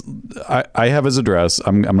I have his address.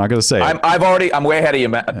 I'm not going to say it. I'm way ahead of you,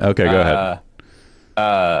 Matt. Okay, go ahead.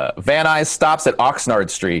 Van Nuys stops at Oxnard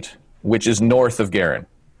Street. which is north of Garin.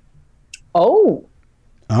 Oh.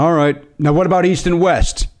 All right. Now, what about east and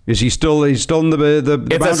west? Is he still? He's still in the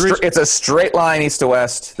boundaries? It's a straight line east to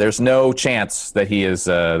west. There's no chance that he is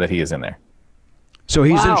in there. So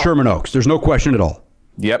he's in Sherman Oaks. There's no question at all.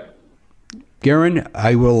 Yep. Garin,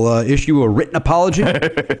 I will issue a written apology.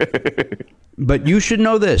 But you should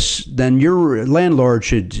know this. Then your landlord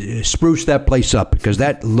should spruce that place up because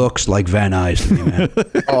that looks like Van Nuys to me, man.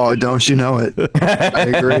 Oh, don't you know it? I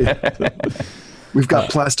agree. We've got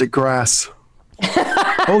plastic grass.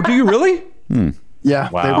 Oh, do you really? Yeah.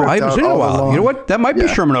 Wow. They I ripped haven't out seen it in a all the while. lawn. You know what? That might be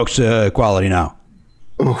Sherman Oaks quality now.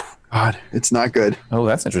 Oh, God. It's not good. Oh,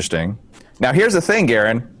 that's interesting. Now, here's the thing,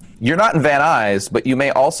 Garin. You're not in Van Nuys, but you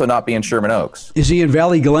may also not be in Sherman Oaks. Is he in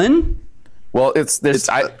Valley Glen? Well,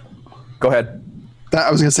 go ahead.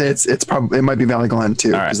 I was gonna say it's probably it might be Valley Glen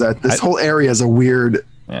too, All right. because this whole area is a weird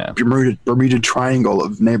Yeah. Bermuda Triangle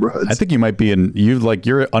of neighborhoods. I think you might be you're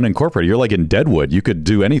unincorporated. You're like in Deadwood. You could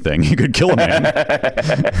do anything. You could kill a man.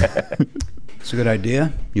 It's a good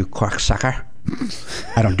idea, you cocksucker.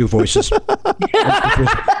 I don't do voices.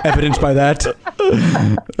 Evidenced by that.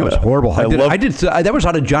 That was horrible. That was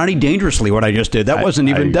out of Johnny Dangerously what I just did. That wasn't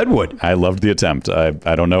even Deadwood. I loved the attempt. I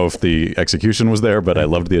don't know if the execution was there, but I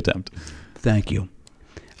loved the attempt. Thank you.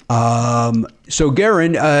 So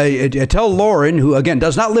Garin, tell Lauren, who again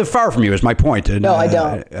does not live far from you, is my point. And, No, I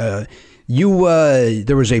don't.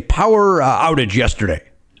 There was a power outage yesterday.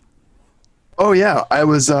 Oh yeah, I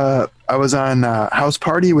was on a house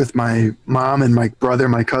party with my mom and my brother,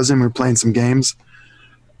 my cousin. We were playing some games,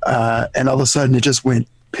 and all of a sudden it just went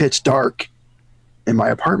pitch dark in my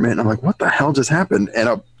apartment. I'm like, what the hell just happened? And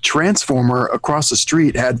a transformer across the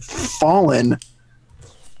street had fallen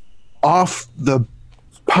off the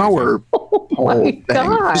power pole thing.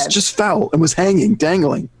 God. Just fell and was hanging,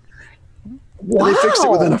 dangling. Wow. They fixed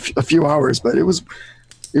it within a few hours, but it was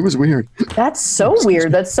weird. That's so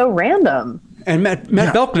weird. That's so random. And Matt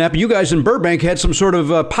Belknap, you guys in Burbank had some sort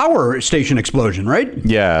of power station explosion, right?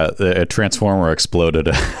 Yeah, a transformer exploded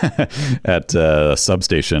at a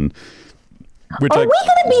substation. Which Are we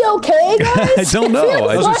going to be okay, guys? I don't know.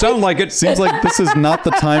 It Doesn't sound like it. seems like this is not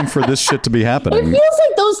the time for this shit to be It happening. feels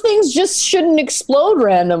like those things just shouldn't explode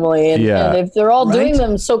randomly. And if they're all doing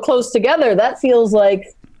them so close together, that feels like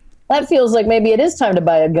maybe it is time to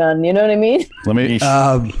buy a gun. You know what I mean? Let me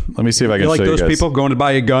see if I can You like show those you guys. people going to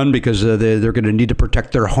buy a gun because they're going to need to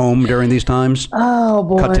protect their home during these times? Oh,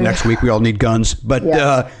 boy. Cut to next week. We all need guns. But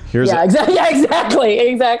Exactly.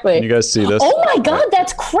 Can you guys see this? Oh, my God.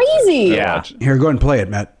 That's crazy. Yeah. here, go ahead and play it,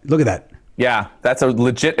 Matt. Look at that. Yeah. That's a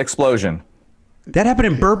legit explosion. That happened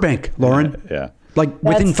in Burbank, Lauren. Yeah. Like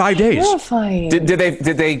within That's 5 days. terrifying. Did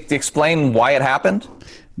they explain why it happened?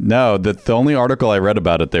 No, the only article I read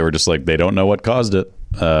about it, they were just like, they don't know what caused it.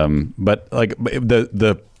 But like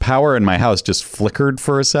the power in my house just flickered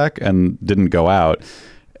for a sec and didn't go out.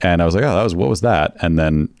 And I was like, what was that? And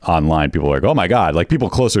then online, people were like, oh my God, like people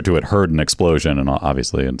closer to it heard an explosion and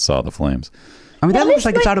obviously and saw the flames. I mean, that looks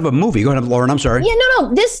like it's out of a movie. Go ahead, Lauren. I'm sorry. Yeah,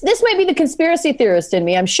 no. This might be the conspiracy theorist in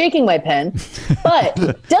me. I'm shaking my pen. But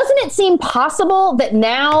doesn't it seem possible that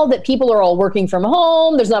now that people are all working from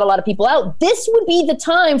home, there's not a lot of people out, this would be the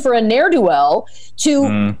time for a ne'er-do-well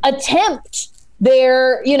to attempt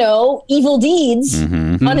their, evil deeds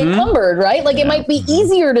unencumbered, right? Like it might be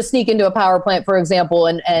easier to sneak into a power plant, for example,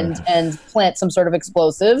 and plant some sort of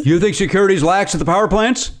explosive. You think security's lax at the power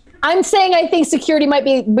plants? I'm saying I think security might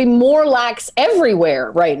be more lax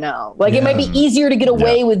everywhere right now. Like it might be easier to get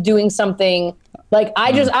away with doing something. Like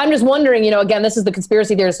I'm just wondering, again, this is the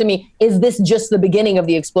conspiracy theorist in me. Is this just the beginning of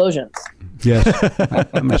the explosions? Yes.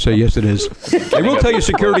 I'm going to say yes, it is. I will tell you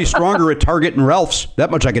security's stronger at Target and Ralph's.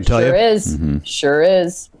 That much I can tell Sure you. is. Sure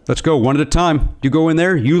is. Let's go one at a time. You go in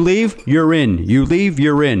there, you leave, you're in. You leave,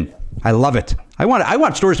 you're in. I love it. I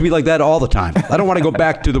want stores to be like that all the time. I don't want to go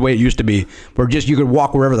back to the way it used to be, where just you could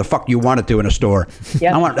walk wherever the fuck you wanted to in a store.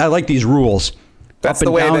 Yeah. I like these rules. That's Up the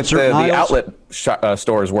and way down that certain the aisles. outlet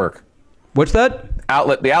stores work. What's that?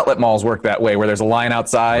 The outlet malls work that way, where there's a line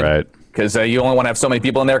outside. Right. Because you only want to have so many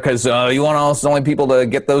people in there because you want so many people to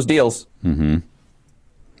get those deals.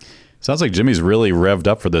 Sounds like Jimmy's really revved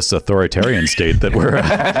up for this authoritarian state that we're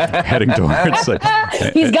heading towards. Like,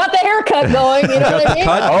 He's got the haircut going. You know what I mean?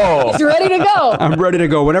 Oh. He's ready to go. I'm ready to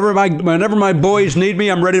go. Whenever my boys need me,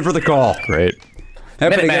 I'm ready for the call. great.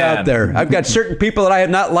 Happy to get Minuteman. out there. I've got certain people that I have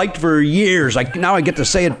not liked for years. Now I get to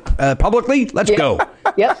say it publicly. Let's go.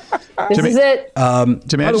 Yep. This is it. Jimmy, I By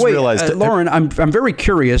the just way, realized, Lauren, I'm very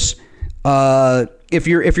curious. If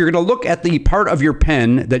you're going to look at the part of your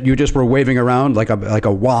pen that you just were waving around like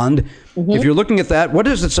a wand, if you're looking at that, what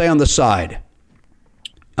does it say on the side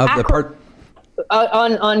of the part?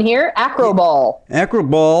 on here, Acroball.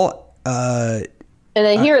 Acroball. And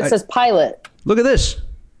then here it says Pilot. Look at this.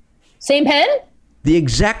 Same pen? The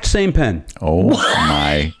exact same pen. Oh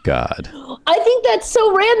my God. I think that's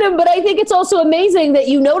so random, but I think it's also amazing that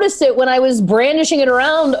you noticed it when I was brandishing it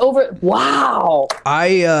around over. Wow.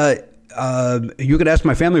 You could ask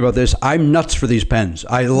my family about this. I'm nuts for these pens.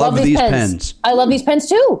 I love these pens. I love these pens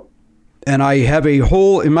too. And I have a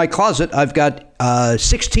whole, in my closet, I've got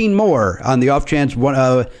 16 more on the off chance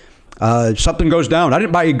something goes down. I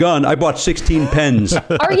didn't buy a gun. I bought 16 pens.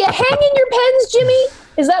 Are you hanging your pens, Jimmy?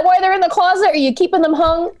 Is that why they're in the closet? Are you keeping them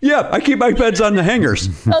hung? Yeah, I keep my pens on the hangers.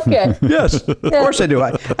 Okay. Yes, of course I do.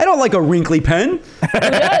 I don't like a wrinkly pen. Who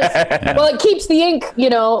does? Well, it keeps the ink,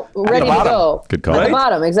 ready to go. Good call. At Right? the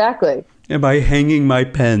bottom, exactly. Am I hanging my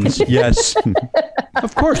pens? Yes.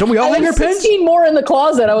 Of course. Don't we all hang our pens? 16 more in the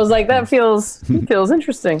closet. I was like, that feels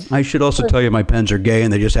interesting. I should also tell you my pens are gay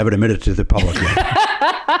and they just haven't admitted to the public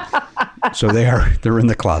yet. So they're in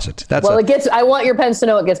the closet. I want your pens to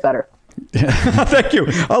know it gets better. Thank you.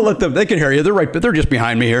 I'll let them. They can hear you. They're right, but they're just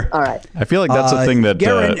behind me here. All right. I feel like that's a thing that.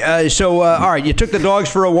 Garen, all right, you took the dogs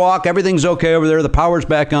for a walk. Everything's okay over there. The power's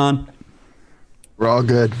back on. We're all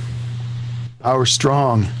good. Power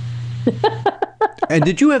strong. And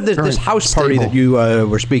did you have this house party that you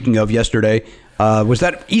were speaking of yesterday? Was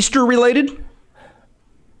that Easter related?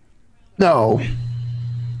 No,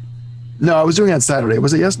 I was doing it on Saturday.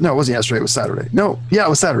 Was it No, it wasn't yesterday. It was Saturday. No, yeah, it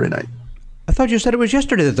was Saturday night. I thought you said it was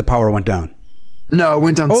yesterday that the power went down. No, it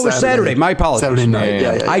went down Saturday. Oh, it was Saturday. My apologies. Saturday night.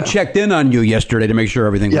 Yeah. I checked in on you yesterday to make sure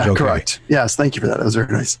everything was okay. Yeah, correct. Yes, thank you for that. That was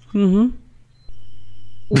very nice. Mm-hmm.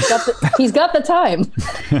 He's got the time.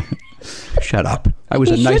 Shut up. I was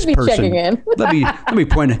He a nice should be person. checking in.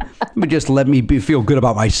 let me feel good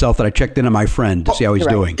about myself that I checked in on my friend to see how he's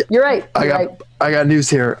doing. You're right. I got news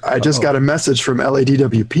here. I just got a message from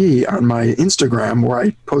LADWP on my Instagram where I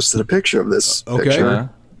posted a picture of this picture.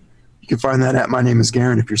 You can find that at My Name is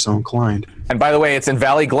Garen if you're so inclined. And by the way, it's in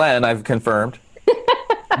Valley Glen, I've confirmed.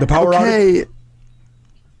 The power outage?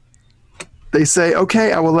 They say,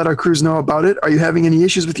 okay, I will let our crews know about it. Are you having any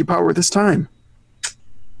issues with your power at this time?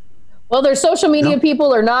 Well, their social media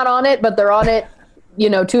people are not on it, but they're on it,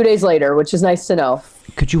 2 days later, which is nice to know.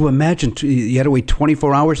 Could you imagine you had to wait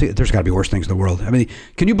 24 hours? There's got to be worse things in the world. I mean,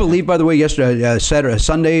 can you believe, by the way, yesterday,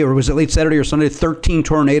 Sunday, or was it late Saturday or Sunday, 13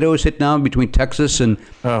 tornadoes hit down between Texas and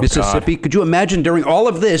Mississippi? God. Could you imagine during all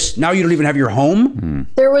of this, now you don't even have your home?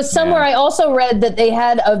 There was somewhere I also read that they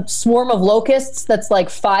had a swarm of locusts that's like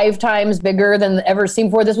 5 times bigger than ever seen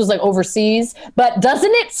before. This was like overseas. But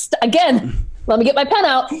doesn't it, again... Let me get my pen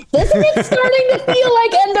out. Isn't it starting to feel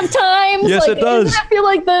like end of times? Yes, it does. Doesn't it feel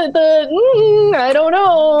like I don't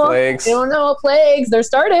know. Plagues. I don't know. Plagues. They're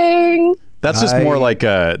starting. That's just more like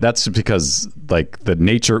that's because like the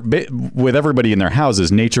nature with everybody in their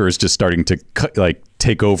houses, nature is just starting to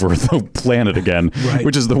take over the planet again, right.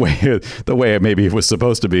 Which is the way maybe it was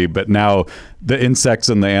supposed to be. But now the insects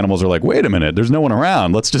and the animals are like, wait a minute, there's no one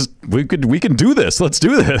around. We can do this. Let's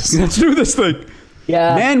do this. Let's do this thing.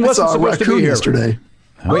 Yeah. Man wasn't supposed to be here yesterday.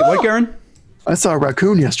 Wait, what, Garen? I saw a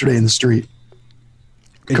raccoon yesterday in the street.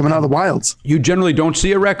 Coming out of the wilds. You generally don't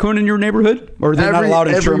see a raccoon in your neighborhood? Or they're not allowed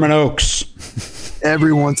in Sherman Oaks?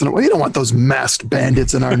 Every once in a while. You don't want those masked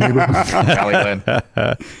bandits in our neighborhood. Valley Glen.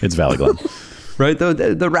 It's Valley Glen. Right?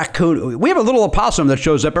 The raccoon. We have a little opossum that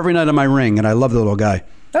shows up every night on my ring, and I love the little guy.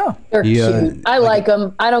 Oh. They're cute. I like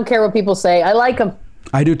them. I don't care what people say. I like them.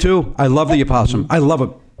 I do too. I love the opossum. I love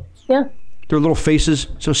them. Yeah. Their little faces,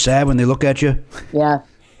 so sad when they look at you. Yeah.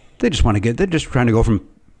 They're just trying to go from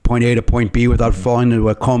point A to point B without falling into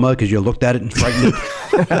a coma because you looked at it and frightened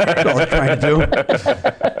it. That's all they're trying to do.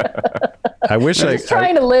 I wish Just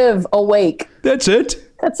trying to live awake. That's it.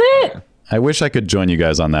 That's it. I wish I could join you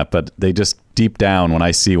guys on that, but they just deep down when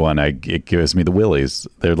I see one, it gives me the willies.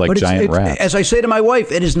 They're like giant rats. As I say to my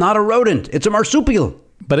wife, it is not a rodent. It's a marsupial.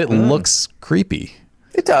 But it looks creepy.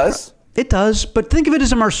 It does. It does, but think of it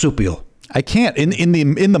as a marsupial. I can't. In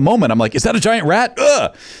the moment, I'm like, is that a giant rat?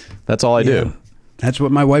 Ugh! That's all I do. That's what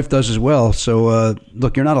my wife does as well. So,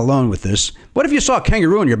 look, you're not alone with this. What if you saw a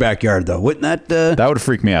kangaroo in your backyard, though? Wouldn't that... That would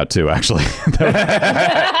freak me out, too, actually.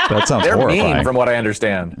 That sounds They're horrifying. mean, from what I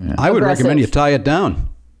understand. Yeah. I would recommend you tie it down.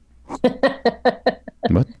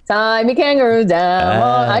 What? Tie me kangaroo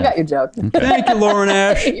down. I got your joke. Okay. Thank you, Lauren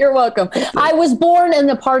Ash. You're welcome. I was born in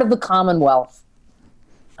a part of the Commonwealth.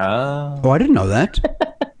 Oh, I didn't know that.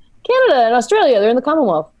 Canada and Australia, they're in the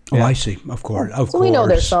Commonwealth. Oh, I see. Of course. So we know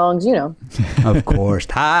their songs, Of course.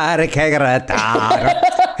 Hey,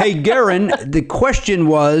 Garen, the question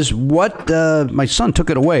was what, my son took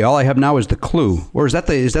it away. All I have now is the clue. Or is that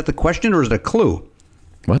the question or is it a clue?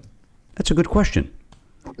 What? That's a good question.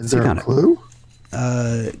 Is there a clue?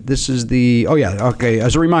 This is the... Oh, yeah. Okay.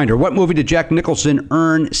 As a reminder, what movie did Jack Nicholson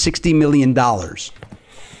earn $60 million?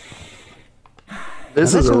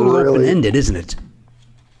 This is a little really open-ended, isn't it?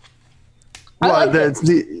 Well,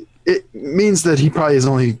 it means that he probably has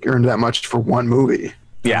only earned that much for one movie.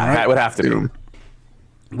 Yeah, it would have to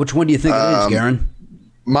be. Which one do you think it is, Garen?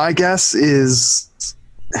 My guess is,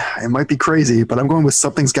 it might be crazy, but I'm going with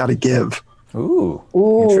Something's Gotta Give. Ooh,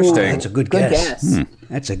 interesting. That's a good guess.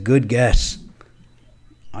 That's a good guess.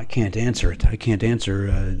 I can't answer it. I can't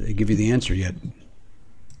give you the answer yet.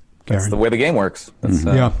 That's the way the game works.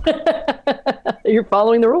 Yeah. You're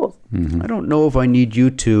following the rules. I don't know if I need you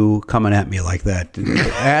two coming at me like that.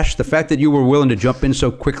 Ash, the fact that you were willing to jump in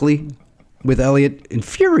so quickly with Elliot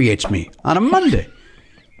infuriates me on a Monday.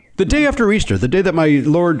 The day after Easter, the day that my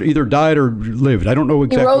Lord either died or lived. I don't know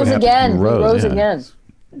exactly what happened. He rose again.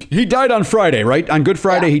 He died on Friday, right? On Good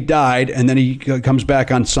Friday, he died, and then he comes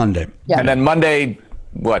back on Sunday. Yeah. And then Monday,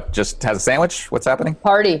 what, just has a sandwich? What's happening?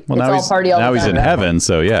 Party. Well, it's all party all the time. Now he's in heaven,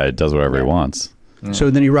 so yeah, it does whatever he wants. So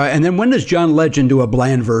then and then when does John Legend do a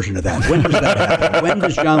bland version of that? When does that happen? When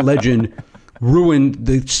does John Legend ruin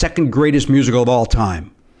the second greatest musical of all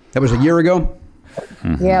time? That was a year ago?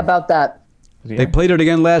 Yeah, about that. They played it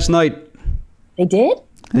again last night. They did?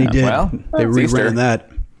 They did. Well, they reran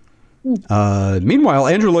that. Meanwhile,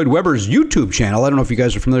 Andrew Lloyd Webber's YouTube channel, I don't know if you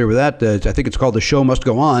guys are familiar with that. I think it's called The Show Must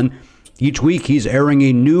Go On. Each week he's airing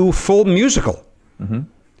a new full musical.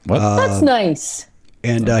 What? That's nice.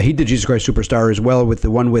 And he did Jesus Christ Superstar as well with the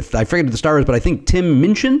one with, I forget who the star is, but I think Tim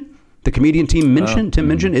Minchin, the comedian Tim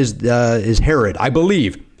Minchin is Herod, I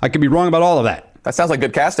believe. I could be wrong about all of that. That sounds like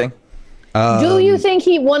good casting. Do you think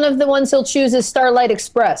one of the ones he'll choose is Starlight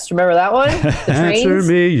Express? Remember that one? The Answer trains?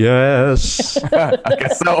 me yes. I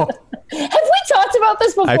guess so. Have we talked about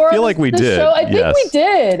this before? I feel like we did. Show? I think we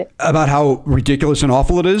did. About how ridiculous and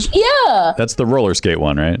awful it is? Yeah. That's the roller skate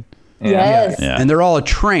one, right? Yes. Yeah. And they're all a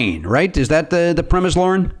train, right? Is that the premise,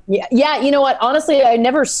 Lauren? Yeah. You know what? Honestly, I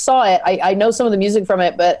never saw it. I know some of the music from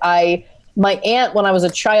it, but my aunt, when I was a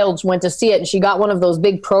child, went to see it, and she got one of those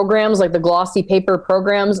big programs, like the glossy paper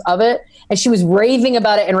programs of it, and she was raving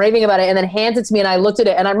about it, and then hands it to me, and I looked at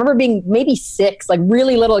it, and I remember being maybe 6, like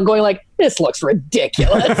really little, and going like, this looks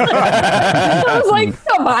ridiculous. I was like,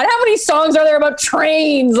 come on, how many songs are there about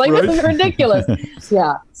trains? Like, This is ridiculous.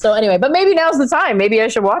 Yeah. So anyway, but maybe now's the time. Maybe I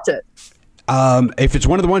should watch it. If it's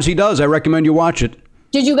one of the ones he does, I recommend you watch it.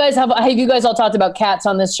 Have you guys all talked about Cats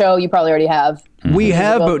on this show? You probably already have. We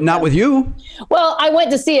have, but not with you. Well, I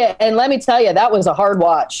went to see it, and let me tell you, that was a hard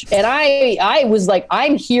watch. And I was like,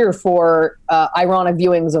 I'm here for ironic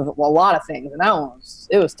viewings of a lot of things, and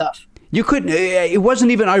it was tough. You couldn't. It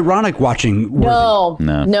wasn't even ironic watching. No,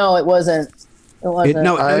 it wasn't. It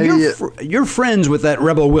wasn't. You're friends with that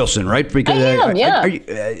Rebel Wilson, right? Because I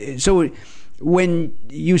am. So when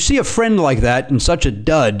you see a friend like that and such a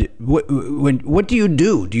dud, what do you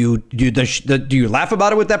do? Do you laugh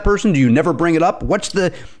about it with that person? Do you never bring it up? What's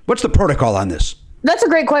the protocol on this? That's a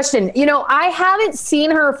great question. You know, I haven't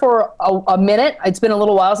seen her for a minute. It's been a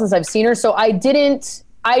little while since I've seen her, so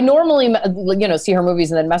I normally, see her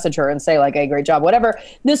movies and then message her and say like, hey, great job, whatever.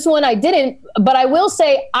 This one I didn't, but I will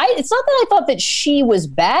say it's not that I thought that she was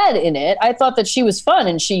bad in it. I thought that she was fun,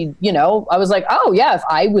 and she, I was like, oh yeah, if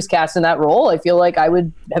I was cast in that role, I feel like I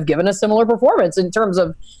would have given a similar performance in terms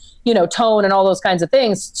of, tone and all those kinds of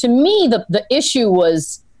things. To me, the issue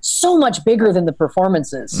was so much bigger than the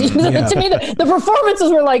performances. To me, the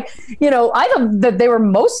performances were like, I thought that they were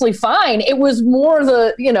mostly fine. It was more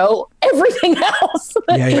everything else.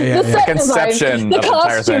 The set conception, design, the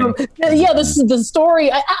costume, the story.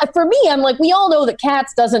 For me, I'm like, we all know that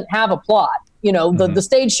Cats doesn't have a plot. The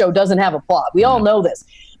stage show doesn't have a plot. We all know this.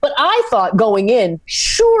 But I thought going in,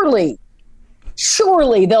 surely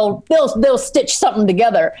they'll stitch something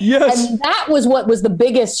together. Yes. And that was what was the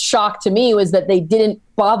biggest shock to me, was that they didn't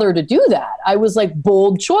bother to do that. I was like,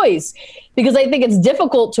 bold choice, because I think it's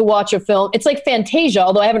difficult to watch a film. It's like Fantasia,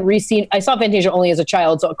 although I saw Fantasia only as a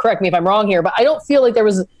child, so correct me if I'm wrong here, but I don't feel like it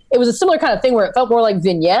was a similar kind of thing where it felt more like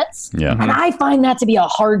vignettes. Yeah. And I find that to be a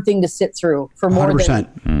hard thing to sit through for more 100%.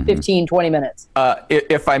 than 15, 20 minutes.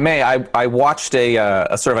 If I may, I watched a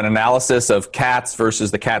sort of an analysis of Cats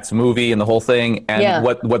versus the Cats movie and the whole thing. And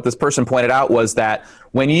what this person pointed out was that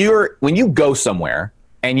when you go somewhere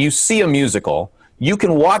and you see a musical, you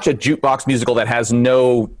can watch a jukebox musical that has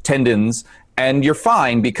no tendons, and you're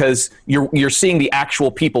fine because you're seeing the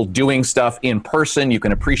actual people doing stuff in person. You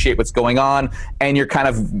can appreciate what's going on, and you're kind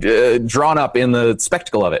of drawn up in the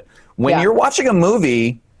spectacle of it. When you're watching a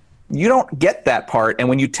movie, you don't get that part, and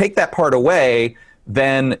when you take that part away,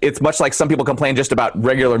 then it's much like some people complain just about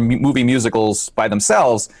regular movie musicals by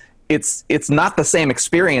themselves. It's not the same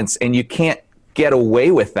experience, and you can't get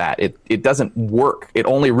away with that. It doesn't work. It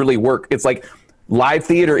only really works. It's like live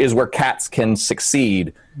theater is where Cats can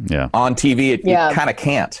succeed. Yeah. On TV, it kind of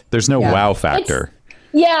can't. There's no wow factor.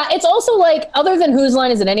 It's also like, other than Whose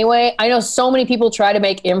Line Is It Anyway, I know so many people try to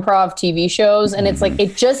make improv TV shows, and it's like,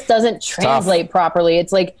 it just doesn't translate properly.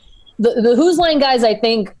 It's like the Whose Line guys, I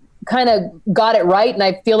think, kind of got it right, and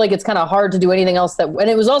I feel like it's kind of hard to do anything else and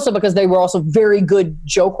it was also because they were also very good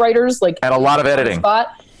joke writers, like, and a lot of editing.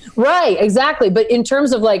 Right, exactly. But in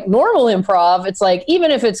terms of like normal improv, it's like,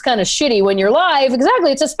 even if it's kind of shitty when you're live,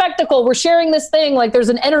 exactly, it's a spectacle. We're sharing this thing, like there's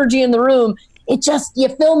an energy in the room. It just, you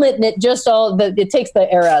film it and it just it takes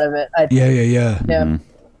the air out of it.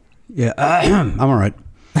 Yeah. I'm all right.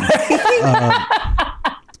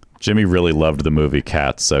 Jimmy really loved the movie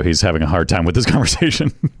Cats, so he's having a hard time with this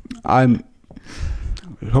conversation. I'm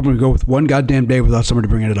hoping to go with one goddamn day without somebody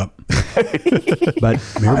bringing it up. But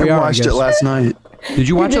here we are. I watched it last night. Did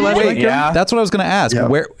you watch it last night? Yeah, that's what I was going to ask. Yeah.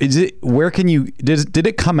 Where is it? Where can you? Did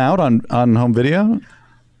it come out on home video?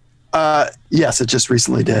 Yes, it just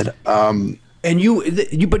recently did. And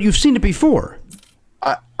but you've seen it before.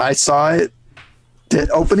 I saw it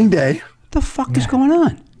opening day. What the fuck is going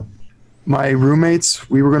on? My roommates,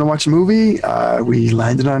 we were going to watch a movie. We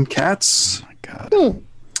landed on Cats. Oh my God.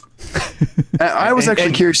 I was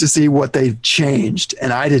actually curious to see what they've changed,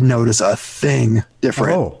 and I didn't notice a thing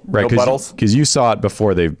different. Oh, right, because you saw it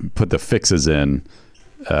before they put the fixes in.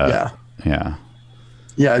 Yeah.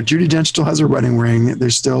 Judi Dench still has her wedding ring.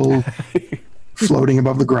 They're still floating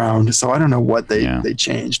above the ground. So I don't know what they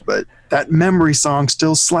changed, but that Memory song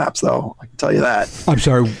still slaps, though. I can tell you that. I'm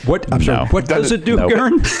sorry. What? What does it do,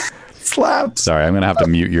 Garen? Slaps. Sorry, I'm going to have to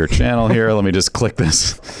mute your channel here. Let me just click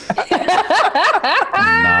this.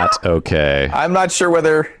 Not okay. I'm not sure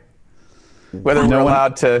whether we're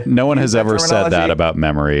allowed to. No one has ever said that about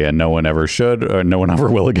Memory, and no one ever should, or no one ever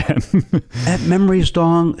will again. That Memory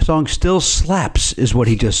song still slaps, is what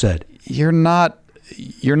he just said. You're not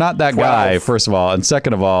that guy, first of all, and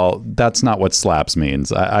second of all, that's not what slaps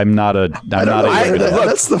means. I'm not a.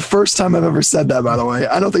 That's the first time I've ever said that. By the way,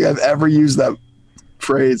 I don't think I've ever used that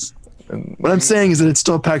phrase. What I'm saying is that it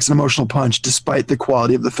still packs an emotional punch despite the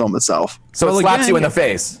quality of the film itself. So it slaps you in the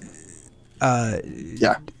face.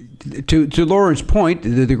 Yeah. To Lauren's point,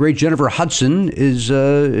 the great Jennifer Hudson is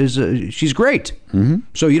she's great. Mm-hmm.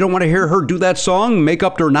 So you don't want to hear her do that song,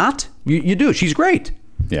 makeup or not? You do. She's great.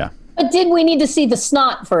 Yeah. But did we need to see the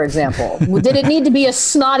snot, for example? Did it need to be a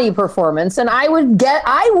snotty performance? And I would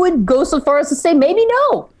go so far as to say maybe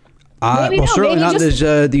no. Certainly not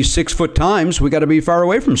these 6 foot times. We got to be far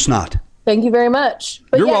away from snot. Thank you very much.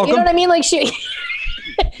 But You're welcome. You know what I mean? Like she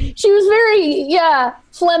was very,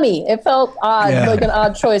 phlegmy. It felt odd, like an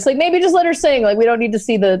odd choice. Like maybe just let her sing. Like we don't need to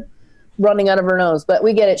see the running out of her nose. But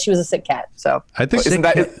we get it. She was a sick cat. So I think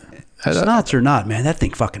snots or not, man, that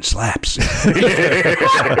thing fucking slaps.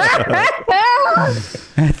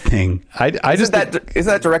 That thing. Isn't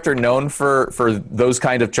that director known for those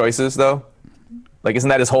kind of choices though? Like, isn't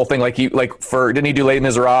that his whole thing? Like, didn't he do Les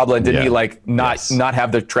Miserables? And didn't he not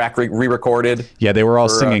have the track re-recorded? Yeah, they were all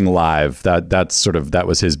singing live. That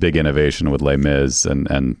was his big innovation with Les Mis,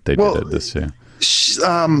 and they did it this year.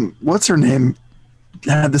 What's her name?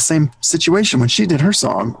 Had the same situation when she did her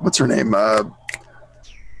song. What's her name?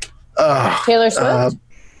 Taylor Swift?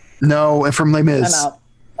 No, from Les Mis. I'm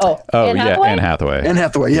out. Anne Hathaway? Anne Hathaway. Anne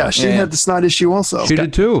Hathaway, yeah. She had the snot issue also. She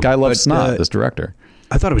did too. Guy loves snot, this director.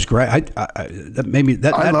 I thought it was great. That made me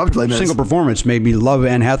that loved Les Mis. Single performance made me love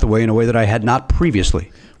Anne Hathaway in a way that I had not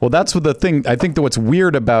previously. Well, that's what the thing. I think that what's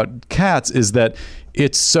weird about Cats is that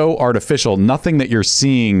it's so artificial. Nothing that you're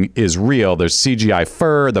seeing is real. There's CGI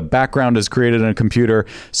fur. The background is created in a computer.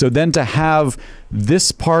 So then to have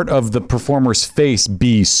this part of the performer's face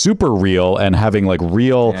be super real and having like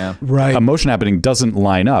real emotion happening doesn't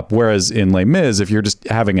line up. Whereas in Les Mis, if you're just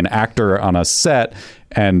having an actor on a set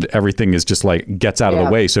and everything is just like gets out of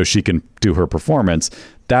the way so she can do her performance,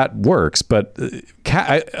 that works. But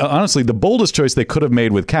honestly, the boldest choice they could have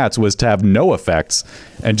made with Cats was to have no effects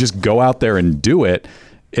and just go out there and do it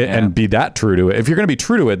and be that true to it. If you're going to be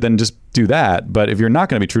true to it, then just do that. But if you're not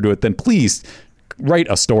going to be true to it, then please write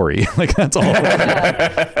a story. Like, that's all.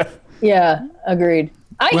 Yeah, agreed.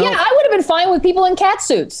 I would have been fine with people in cat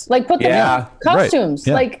suits. Like, put them in costumes. Right.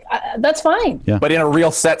 Yeah. Like, that's fine. Yeah. But in a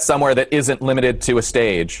real set somewhere that isn't limited to a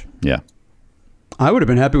stage. Yeah. I would have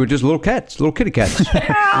been happy with just little kitty cats,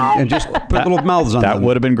 and just put little mouths on them. That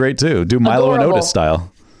would have been great too. Do Milo and Otis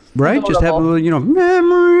style. Right? Adorable. Just have a little,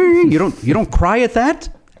 memory. You don't cry at that?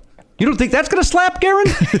 You don't think that's going to slap, Garen?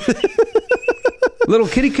 Little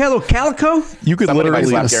kitty cat, little calico. You could Somebody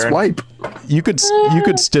literally might slap Garen. Swipe. you could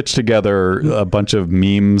stitch together a bunch of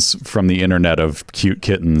memes from the internet of cute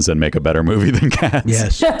kittens and make a better movie than Cats.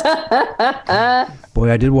 Yes.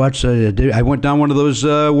 Boy, I did watch. I went down one of those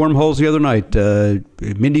wormholes the other night.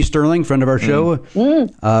 Mindy Sterling, friend of our show,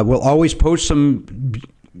 will always post some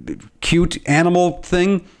cute animal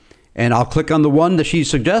thing, and I'll click on the one that she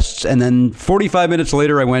suggests, and then 45 minutes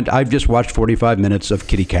later, I've just watched 45 minutes of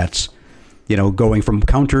kitty cats. Going from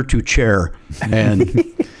counter to chair, and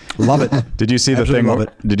love it. Did you see the Absolutely thing? love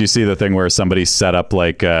it. Did you see the thing where somebody set up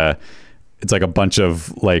like it's like a bunch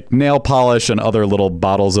of like nail polish and other little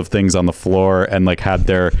bottles of things on the floor, and like had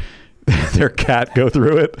their cat go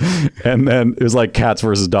through it, and then it was like cats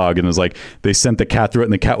versus dog, and it was like they sent the cat through it,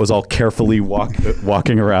 and the cat was all carefully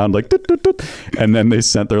walking around like doot, doot, doot. And then they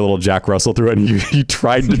sent their little Jack Russell through it, and he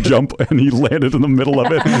tried to jump and he landed in the middle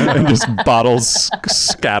of it, and just bottles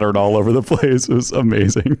scattered all over the place. It was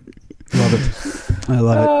amazing. Love it. I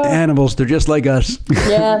love it. Animals, they're just like us.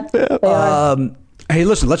 Yeah. They are. Hey,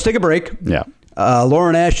 listen, let's take a break. Yeah.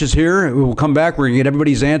 Lauren Ash is here. We'll come back. We're going to get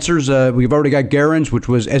everybody's answers. We've already got Garen's, which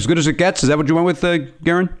was as good as it gets. Is that what you went with,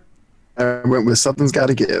 Garen? I went with Something's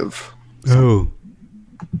Gotta Give. Oh.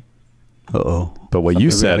 Uh-oh. But what you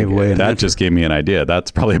said, away an that answer. just gave me an idea. That's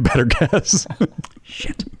probably a better guess.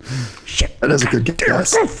 Shit. That is a good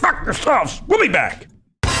guess. Go fuck yourselves. We'll be back.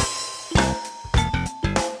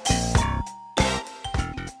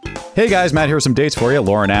 Hey guys, Matt here with some dates for you.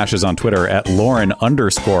 Lauren Ash is on Twitter at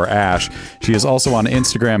Lauren_Ash. She is also on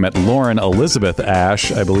Instagram at Lauren Elizabeth Ash.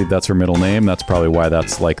 I believe that's her middle name. That's probably why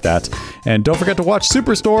that's like that. And don't forget to watch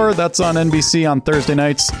Superstore. That's on NBC on Thursday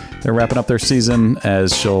nights. They're wrapping up their season,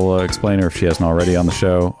 as she'll explain, or if she hasn't already on the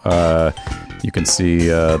show. You can see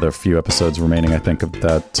the few episodes remaining, I think, of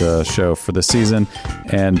that show for this season.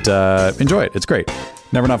 And enjoy it. It's great.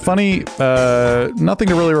 Never Not Funny. Nothing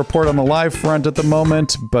to really report on the live front at the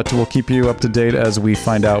moment, but we'll keep you up to date as we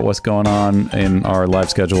find out what's going on in our live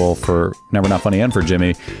schedule for Never Not Funny and for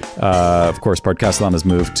Jimmy. Of course, Podcastathon has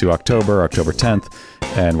moved to October 10th,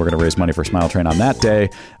 and we're going to raise money for Smile Train on that day.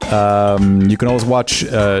 You can always watch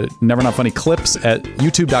Never Not Funny clips at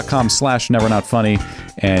youtube.com/Never Not Funny,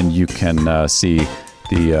 and you can see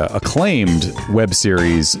the acclaimed web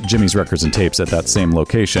series Jimmy's Records and Tapes at that same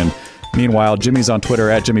location. Meanwhile, Jimmy's on Twitter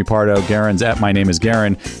at Jimmy Pardo. Garen's at My Name is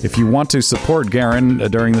Garen. If you want to support Garen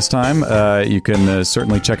during this time, you can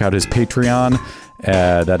certainly check out his Patreon.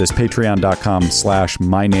 That is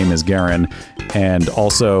patreon.com/MyNameIsGaren. And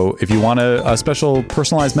also, if you want a special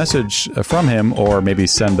personalized message from him, or maybe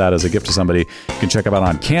send that as a gift to somebody, you can check him out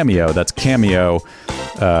on Cameo. That's Cameo.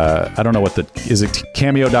 I don't know is it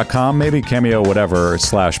cameo.com maybe? Cameo whatever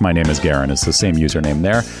 /MyNameIsGaren. It's the same username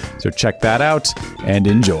there. So check that out and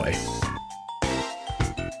enjoy.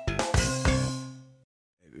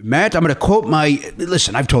 Matt, I'm going to quote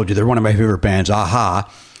listen, I've told you they're one of my favorite bands, Aha.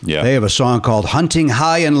 Yeah. They have a song called Hunting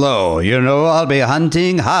High and Low. I'll be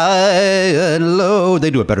hunting high and low. They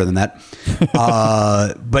do it better than that.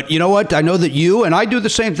 But you know what? I know that you and I do the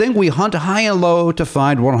same thing. We hunt high and low to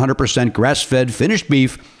find 100% grass-fed finished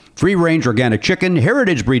beef, free-range organic chicken,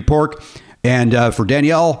 heritage breed pork, and for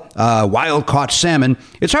Danielle, wild-caught salmon.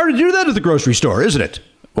 It's hard to do that at the grocery store, isn't it?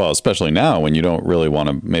 Well, especially now when you don't really want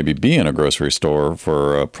to maybe be in a grocery store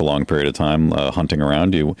for a prolonged period of time hunting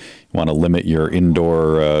around. You want to limit your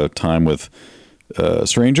indoor time with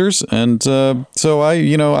strangers. And so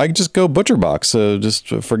I just go butcher box. Just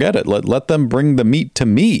forget it. Let them bring the meat to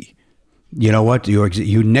me. You know what?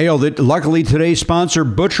 You nailed it. Luckily, today's sponsor,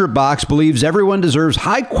 Butcher Box, believes everyone deserves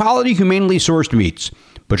high-quality, humanely sourced meats.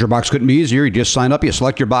 Butcher Box couldn't be easier. You just sign up, you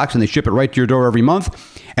select your box, and they ship it right to your door every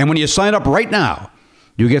month. And when you sign up right now,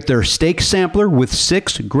 you get their steak sampler with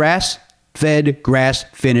 6 grass-fed,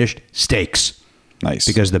 grass-finished steaks. Nice.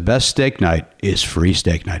 Because the best steak night is free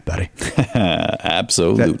steak night, buddy.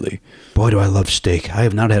 Absolutely. Boy, do I love steak. I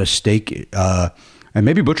have not had a steak, and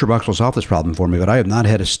maybe Butcher Box will solve this problem for me, but I have not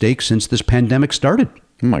had a steak since this pandemic started.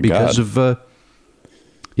 Oh, my God. Because of,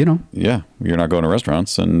 Yeah, you're not going to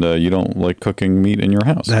restaurants, and you don't like cooking meat in your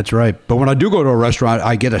house. That's right. But when I do go to a restaurant,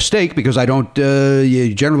 I get a steak because I don't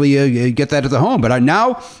generally get that at the home. But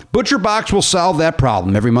now, Butcher Box will solve that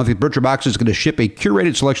problem. Every month, Butcher Box is going to ship a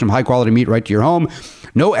curated selection of high-quality meat right to your home.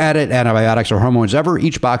 No added antibiotics or hormones ever.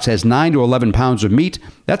 Each box has 9 to 11 pounds of meat.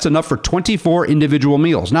 That's enough for 24 individual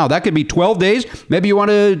meals. Now, that could be 12 days. Maybe you want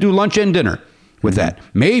to do lunch and dinner with that.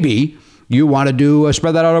 Maybe you want to do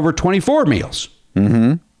spread that out over 24 meals.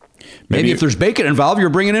 Mm-hmm. Maybe if there's bacon involved, you're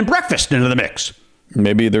bringing in breakfast into the mix.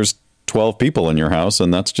 Maybe there's 12 people in your house,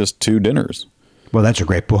 and that's just 2 dinners. Well, that's a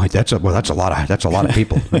great point. That's a lot of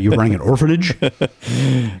people. Are you running an orphanage?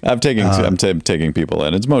 I'm taking people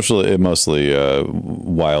in. It's mostly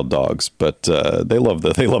wild dogs, but they love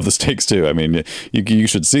the steaks too. I mean, you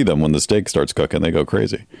should see them when the steak starts cooking. They go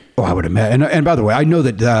crazy. Oh, I would imagine. And by the way, I know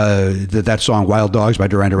that that song "Wild Dogs" by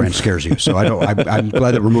Duran Duran scares you. So I'm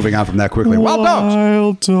glad that we're moving on from that quickly. Wild dogs.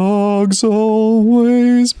 Wild dogs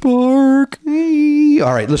always bark.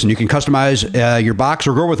 All right, listen. You can customize your box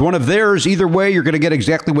or go with one of theirs. Either way, you're going to get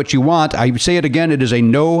exactly what you want. I say it again, it is a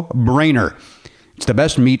no-brainer. It's the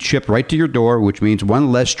best meat shipped right to your door, which means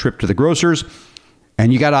one less trip to the grocers.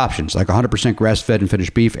 And you got options like 100% grass-fed and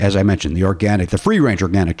finished beef, as I mentioned, the organic, the free-range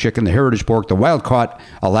organic chicken, the heritage pork, the wild-caught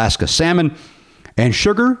Alaska salmon, and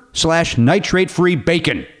sugar/nitrate-free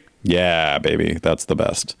bacon. Yeah, baby. That's the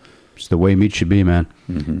best. It's the way meat should be, man.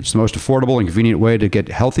 Mm-hmm. It's the most affordable and convenient way to get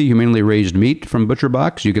healthy, humanely raised meat from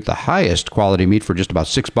ButcherBox. You get the highest quality meat for just about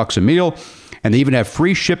 $6 a meal. And they even have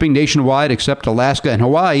free shipping nationwide except Alaska and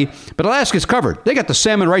Hawaii. But Alaska's covered. They got the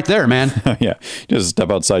salmon right there, man. Yeah. Just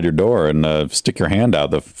step outside your door and stick your hand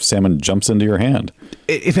out. The salmon jumps into your hand.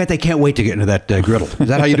 In fact, they can't wait to get into that griddle. Is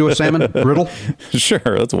that how you do a salmon? Griddle? Sure.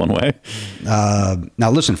 That's one way.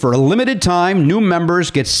 Now, listen. For a limited time, new members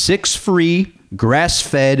get 6 free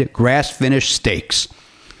grass-fed, grass-finished steaks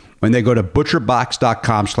when they go to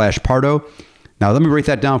butcherbox.com/Pardo. Now, let me break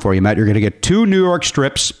that down for you, Matt. You're going to get 2 New York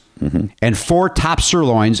strips and 4 top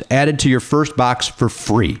sirloins added to your first box for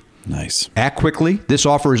free. Nice. Act quickly. This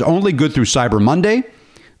offer is only good through Cyber Monday.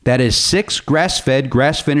 That is 6 grass-fed,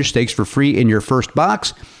 grass-finished steaks for free in your first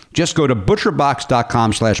box. Just go to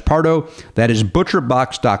butcherbox.com/Pardo. That is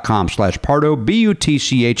butcherbox.com/Pardo,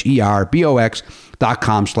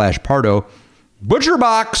 BUTCHERBOX.com/Pardo.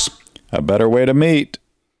 ButcherBox. A better way to meet.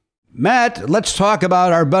 Matt, let's talk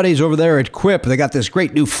about our buddies over there at Quip. They got this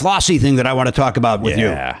great new flossy thing that I want to talk about with you.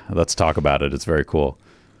 Yeah, let's talk about it. It's very cool.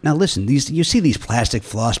 Now, listen, you see these plastic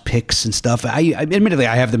floss picks and stuff. Admittedly,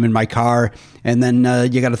 I have them in my car, and then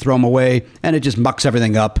you got to throw them away, and it just mucks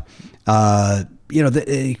everything up.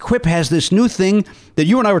 Quip has this new thing that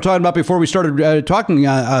you and I were talking about before we started talking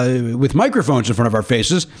with microphones in front of our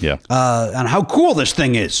faces. Yeah. On how cool this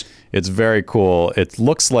thing is. It's very cool. It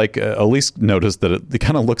looks like, Elise noticed that it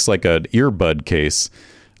kind of looks like an earbud case,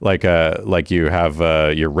 like you have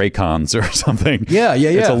your Raycons or something. Yeah.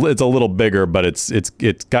 It's a little bigger, but it's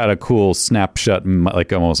got a cool snapshot,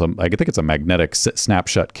 like almost I think it's a magnetic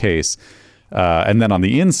snapshot case. And then on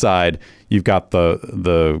the inside, you've got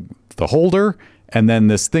the holder. And then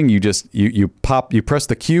this thing, you press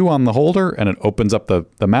the Q on the holder, and it opens up the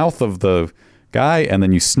mouth of the guy, and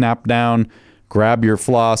then you snap down, grab your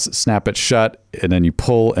floss, snap it shut, and then you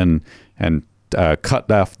pull and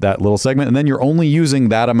cut off that little segment, and then you're only using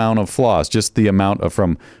that amount of floss, just the amount of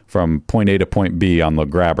from point A to point B on the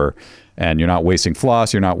grabber, and you're not wasting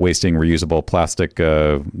floss, you're not wasting reusable plastic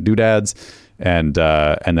doodads. And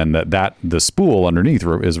then the spool underneath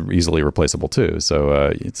is easily replaceable too.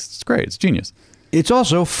 So it's great. It's genius. It's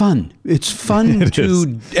also fun. It's fun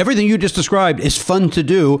everything you just described is fun to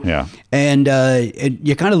do. Yeah. And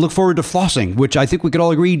you kind of look forward to flossing, which I think we could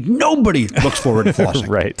all agree nobody looks forward to flossing.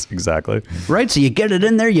 Right. Exactly. Right. So you get it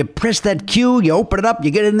in there, you press that cue, you open it up,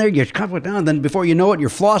 you get in there, you cover it down, then before you know it, you're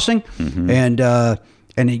flossing. Mm-hmm.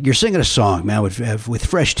 And you're singing a song, man, with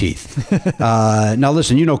fresh teeth. Now,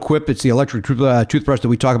 listen, you know Quip. It's the electric toothbrush that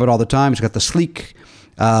we talk about all the time. It's got the sleek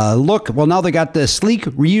look. Well, now they got the sleek,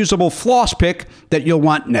 reusable floss pick that you'll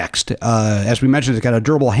want next. As we mentioned, it's got a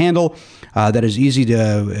durable handle that is easy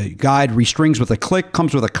to guide, restrings with a click,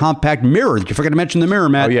 comes with a compact mirror. You forgot to mention the mirror,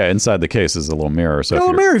 Matt. Oh, yeah. Inside the case is a little mirror. So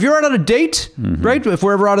if you're out on a date, right? If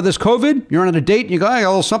we're ever out of this COVID, you're on a date and you go, I got a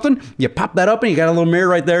little something. You pop that up and you got a little mirror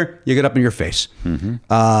right there. You get up in your face. Mm-hmm.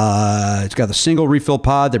 It's got the single refill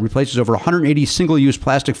pod that replaces over 180 single-use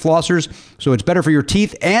plastic flossers. So it's better for your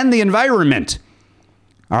teeth and the environment.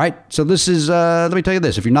 All right, so this is, let me tell you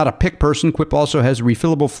this. If you're not a pick person, Quip also has a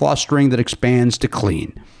refillable floss string that expands to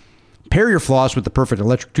clean. Pair your floss with the perfect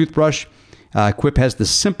electric toothbrush. Quip has the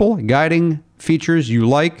simple guiding features you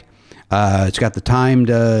like. It's got the timed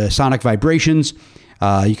sonic vibrations.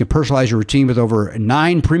 You can personalize your routine with over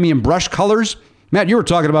 9 premium brush colors. Matt, you were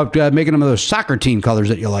talking about making them those soccer team colors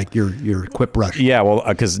that you like, your Quip brush. Yeah, well,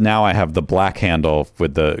 because now I have the black handle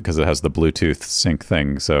because it has the Bluetooth sync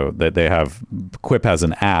thing. So Quip has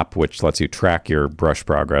an app which lets you track your brush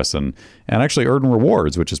progress and actually earn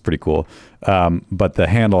rewards, which is pretty cool. But the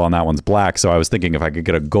handle on that one's black. So I was thinking if I could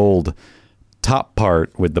get a gold top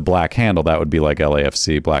part with the black handle, that would be like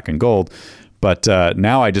LAFC black and gold. But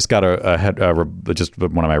now I just got just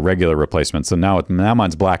one of my regular replacements. So now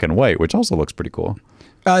mine's black and white, which also looks pretty cool.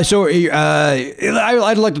 I'd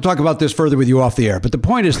like to talk about this further with you off the air, but the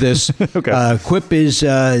point is this. Okay. Quip is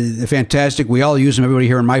fantastic. We all use them. Everybody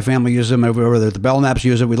here in my family uses them. Whether the Belknaps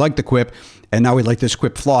use it. We like the Quip, and now we like this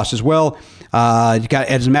Quip floss as well. You got,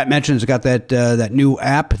 as Matt mentioned, it's got that new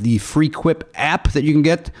app, the free Quip app that you can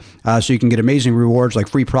get, so you can get amazing rewards like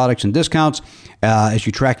free products and discounts as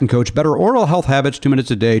you track and coach better oral health habits 2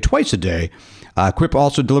 minutes a day, twice a day. Quip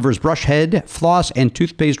also delivers brush head, floss, and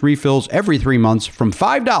toothpaste refills every 3 months from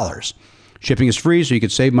 $5. Shipping is free, so you can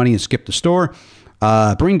save money and skip the store.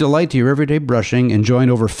 Bring delight to your everyday brushing and join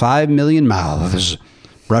over 5 million mouths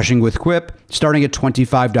brushing with Quip, starting at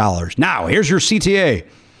 $25. Now, here's your CTA.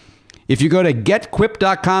 If you go to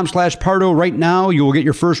getquip.com/Pardo right now, you will get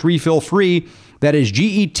your first refill free. That is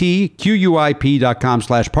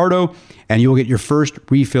GETQUIP.com/Pardo, and you will get your first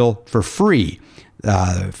refill for free.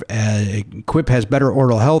 Quip has better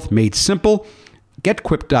oral health made simple.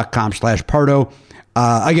 Getquip.com/Pardo.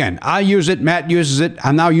 Again, I use it. Matt uses it.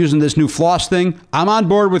 I'm now using this new floss thing. I'm on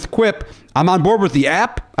board with Quip. I'm on board with the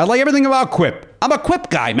app. I like everything about Quip. I'm a Quip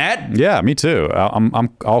guy, Matt. Yeah, me too.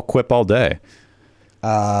 I'll Quip all day.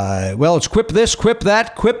 Well, it's Quip this, Quip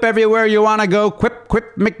that, Quip everywhere you want to go.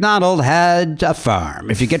 Quip McDonald had a farm.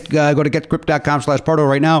 If you go to getquip.com/Pardo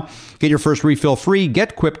right now, get your first refill free.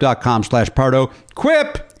 Getquip.com/Pardo.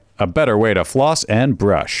 Quip! A better way to floss and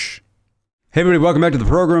brush. Hey, everybody, welcome back to the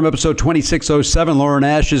program, episode 2607. Lauren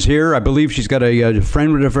Ash is here. I believe she's got a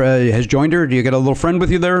friend has joined her. Do you got a little friend with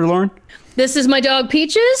you there, Lauren? This is my dog,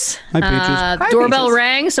 Peaches. Hi, Peaches. Doorbell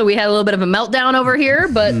rang, so we had a little bit of a meltdown over here,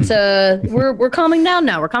 but we're calming down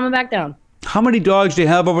now. We're calming back down. How many dogs do you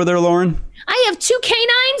have over there, Lauren? I have 2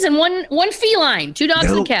 canines and one feline. 2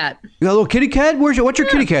 dogs and a cat. You got a little kitty cat? What's your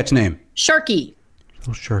kitty cat's name? Sharky.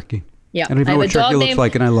 Little Sharky. Yeah. I don't even know what Sharky looks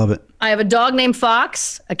like, and I love it. I have a dog named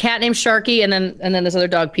Fox, a cat named Sharky, and then this other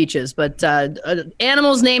dog, Peaches. But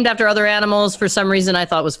animals named after other animals, for some reason, I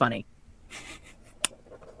thought was funny.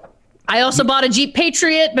 I also bought a Jeep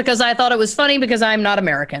Patriot because I thought it was funny because I'm not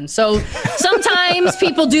American. So sometimes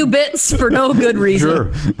people do bits for no good reason.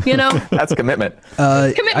 Sure. You know? That's commitment.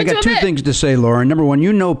 I got 2 things to say, Lauren. Number one,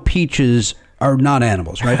 you know peaches are not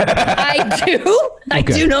animals, right? I do. I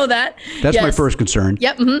do know that. That's my first concern.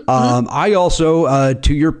 Yep. I also,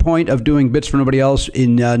 to your point of doing bits for nobody else,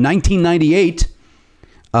 in 1998,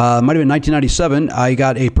 might have been 1997, I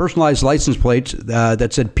got a personalized license plate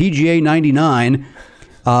that said PGA 99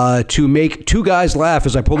 to make 2 guys laugh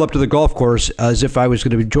as I pulled up to the golf course as if I was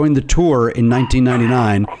going to join the tour in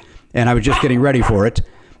 1999, and I was just getting ready for it.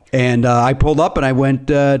 And I pulled up and I went,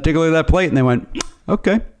 take a look at that plate, and they went,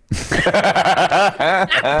 okay. So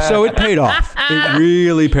it paid off. It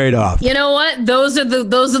really paid off. You know what? Those are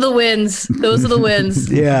the wins. Those are the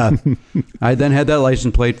wins. Yeah. I then had that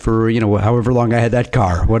license plate for, however long I had that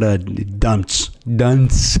car. What a dunce.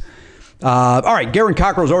 All right. Garen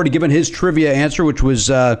Cockrell's already given his trivia answer, which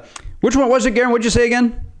was, which one was it, Garen? What'd you say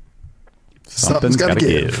again? Something's gotta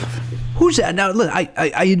give. Who's that? Now, look,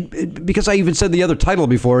 I because I even said the other title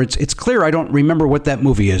before, it's clear I don't remember what that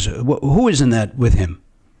movie is. Who is in that with him?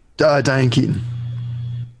 Diane Keaton.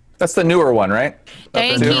 That's the newer one, right?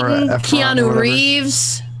 Diane Keaton, Keanu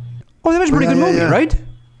Reeves. Oh, that was a pretty good movie, right?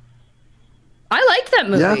 I liked that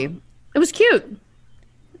movie. Yeah. It was cute.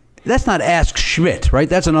 That's not Ask Schmidt, right?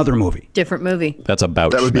 That's another movie. Different movie. That's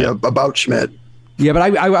about That would Schmidt. be about Schmidt. Yeah, but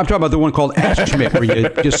I'm talking about the one called Ask Schmidt, where you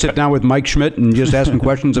just sit down with Mike Schmidt and just ask him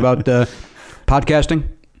questions about podcasting.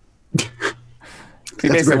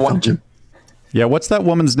 That's great fun, Jim. Yeah, what's that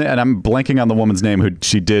woman's name? And I'm blanking on the woman's name who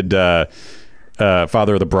she did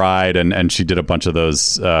Father of the Bride, and she did a bunch of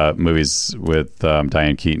those movies with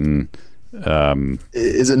Diane Keaton.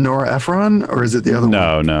 Is it Nora Ephron or is it the other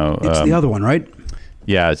one? No. It's the other one, right?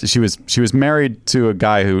 Yeah, she was married to a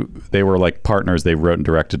guy who they were like partners. They wrote and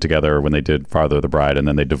directed together when they did Father of the Bride, and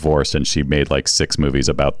then they divorced, and she made like 6 movies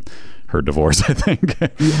about her divorce, I think.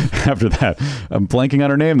 After that, I'm blanking on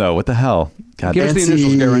her name though. What the hell? God, Give us the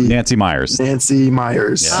initials, Garen. Nancy Myers. Nancy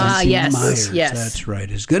Myers. Ah, yes, Myers, yes. That's right.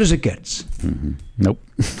 As good as it gets. Mm-hmm. Nope.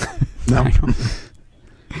 No.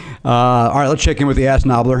 All right, let's check in with the Ass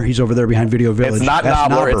Nobbler. He's over there behind Video Village. It's not Ass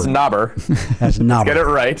Nobbler, it's Knobber. That's Nobbler. Get it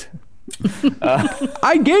right.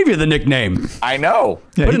 I gave you the nickname. I know.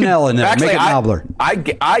 Yeah, Put an L in there. Actually, Make it Nobbler.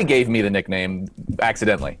 I gave me the nickname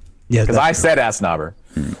accidentally. Yeah, because I said Ass Knobber.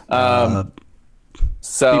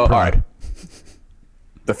 So, all right.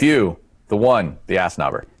 The few, the one, the Ass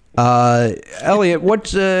Knobber. Elliot,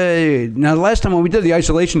 what's now? The last time when we did the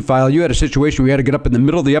isolation file, you had a situation where you had to get up in the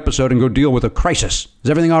middle of the episode and go deal with a crisis. Is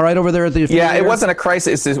everything all right over there at the? Yeah, it wasn't a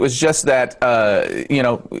crisis. It was just that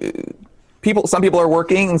some people are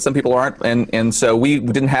working and some people aren't, and so we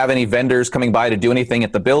didn't have any vendors coming by to do anything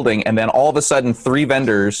at the building, and then all of a sudden 3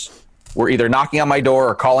 vendors were either knocking on my door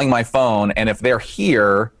or calling my phone, and if they're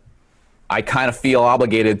here, I kind of feel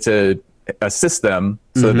obligated to assist them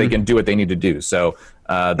so that they can do what they need to do. So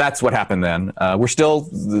that's what happened then. We're still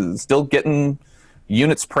getting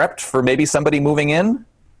units prepped for maybe somebody moving in.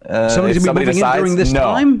 Somebody's going to be moving in during this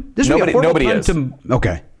time? This nobody is.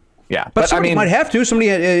 Okay. Yeah, but somebody might have to.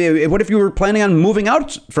 Somebody. What if you were planning on moving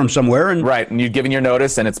out from somewhere? And right, and you've given your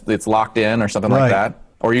notice, and it's locked in or something like that,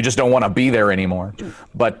 or you just don't want to be there anymore.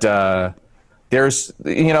 But there's,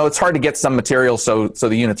 it's hard to get some material, so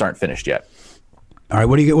the units aren't finished yet. All right,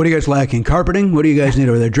 what do you guys lacking? Carpeting? What do you guys need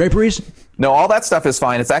over there? Draperies? No, all that stuff is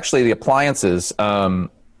fine. It's actually the appliances. The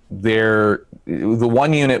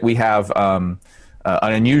one unit we have an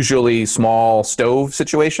unusually small stove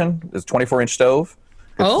situation. It's a 24-inch stove.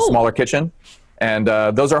 It's a smaller kitchen, and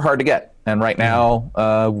those are hard to get. And right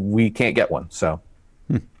now, we can't get one. So,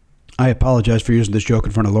 I apologize for using this joke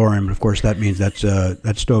in front of Lauren, but of course that means that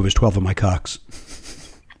stove is 12 of my cocks.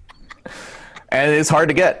 And it's hard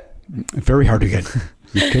to get. Very hard to get.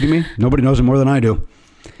 You kidding me? Nobody knows it more than I do.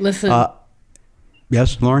 Listen.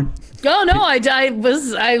 Yes, Lauren? Oh, no, I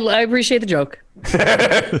appreciate the joke.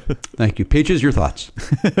 Thank you. Peaches, your thoughts?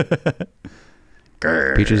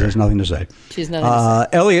 Peaches has nothing to say. She's nothing to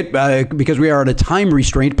say. Elliot, because we are at a time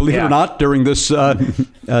restraint, believe it or not, during this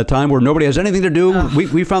time where nobody has anything to do,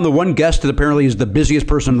 we found the one guest that apparently is the busiest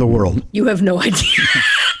person in the world. You have no idea.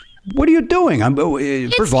 What are you doing?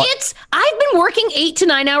 First of all, I've been working 8 to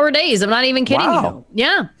 9 hour days. I'm not even kidding you.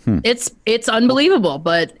 Yeah, it's unbelievable,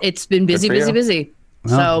 but it's been busy.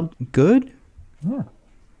 Well, so good. Yeah.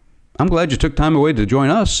 I'm glad you took time away to join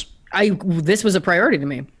us. This was a priority to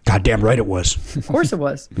me. Goddamn right it was. Of course it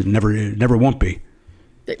was. It never won't be.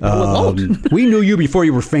 It won't. We knew you before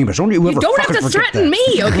you were famous. You don't have to threaten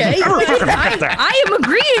me, okay? I am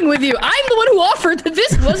agreeing with you. I'm the one who offered that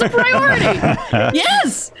this was a priority.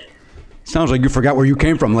 Yes. Sounds like you forgot where you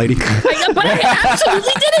came from, lady. But I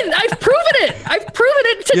absolutely didn't. I've proven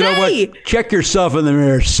it today. You know what? Check yourself in the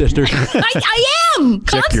mirror, sister. I am.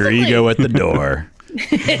 Check constantly. your ego at the door.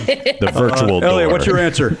 The virtual door. Elliot, what's your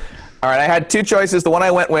answer? All right, I had 2 choices. The one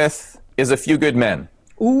I went with is A Few Good Men.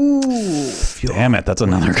 Ooh. Damn it. That's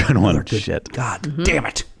another good one. Shit. God damn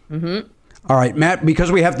it. Mm-hmm. All right, Matt,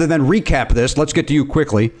 because we have to then recap this, let's get to you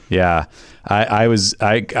quickly. Yeah. I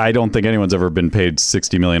don't think anyone's ever been paid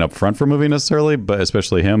 $60 million up front for a movie necessarily, but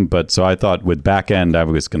especially him. But so I thought with back end, I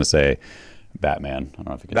was going to say Batman. I don't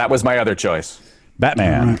know if you can. That was my other choice.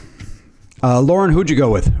 Batman. Right. Lauren, who'd you go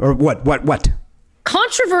with? Or what?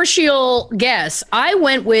 Controversial guess. I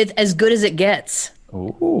went with As Good as It Gets.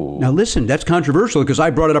 Ooh. Now listen, that's controversial because I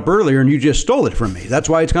brought it up earlier and you just stole it from me. That's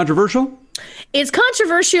why it's controversial? It's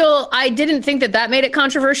controversial. I didn't think that made it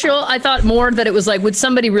controversial. I thought more that it was like, would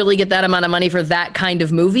somebody really get that amount of money for that kind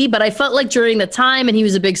of movie? But I felt like during the time and he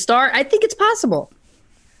was a big star, I think it's possible.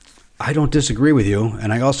 I don't disagree with you,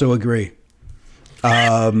 and I also agree.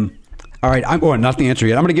 All right, not the answer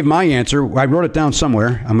yet. I'm going to give my answer. I wrote it down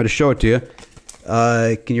somewhere. I'm going to show it to you.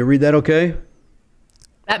 Can you read that okay?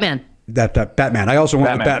 Batman. That Batman. I also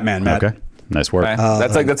went with Batman, Matt. Okay. Nice work.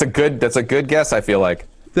 Okay. That's a good guess, I feel like.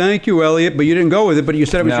 Thank you, Elliot, but you didn't go with it, but you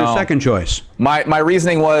said it was your second choice. My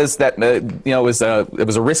reasoning was that it was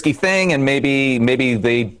a risky thing, and maybe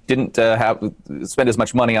they didn't spend as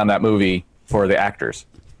much money on that movie for the actors.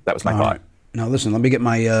 That was my thought. Right. Now listen, let me get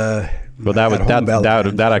my well,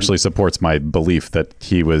 that actually supports my belief that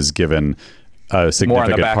he was given a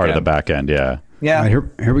significant part of the back end. Yeah. Yeah. All right,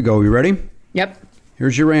 here we go. You ready? Yep.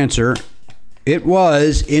 Here's your answer. It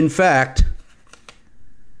was, in fact,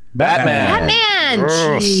 Batman.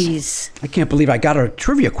 Jeez. I can't believe I got a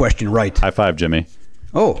trivia question right. High five, Jimmy.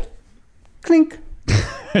 Oh. Clink.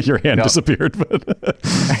 Your hand disappeared. But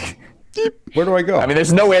where do I go? I mean,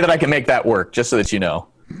 there's no way that I can make that work, just so that you know.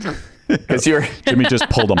 Because Jimmy just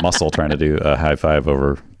pulled a muscle trying to do a high five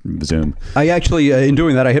over Zoom. I actually, in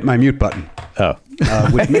doing that, I hit my mute button. Oh.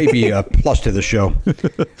 Which may be a plus to the show.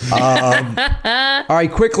 All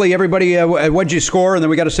right, quickly, everybody, what'd you score? And then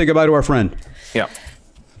we got to say goodbye to our friend. Yeah.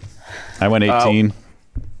 I went 18.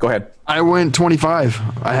 Go ahead. I went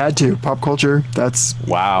 25. I had to. Pop culture. That's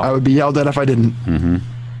wow. I would be yelled at if I didn't. Mm-hmm.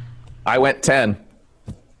 I went 10.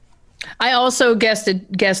 I also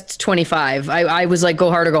guessed 25. I was like,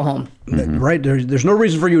 go hard or go home. Mm-hmm. Right. There's no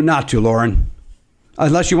reason for you not to, Lauren.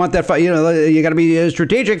 Unless you want that, you got to be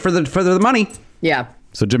strategic for the money. Yeah.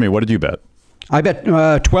 So, Jimmy, what did you bet? I bet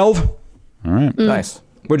 12. All right. Nice.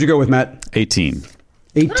 What'd you go with, Matt? 18.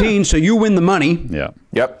 18. So you win the money. Yeah.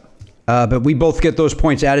 Yep. But we both get those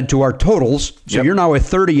points added to our totals. So Yep. you're now at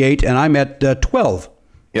 38, and I'm at 12.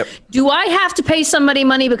 Yep. Do I have to pay somebody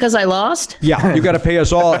money because I lost? Yeah, you got to pay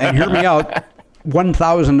us all. And hear me out,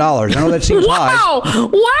 $1,000. I know that seems high.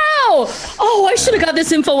 Wow! Oh, I should have got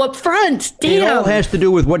this info up front. It all Damn. has to do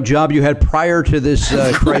with what job you had prior to this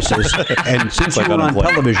crisis. And since like you were on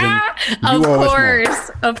unemployment. television, Of you owe us more.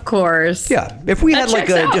 course. Of course. Yeah, if we That had like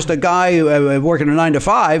checks out. just a guy working a 9 to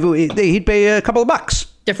 5, he'd pay a couple of bucks,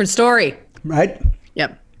 Different story. right?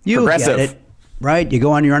 Yep. You Progressive. get it, right? You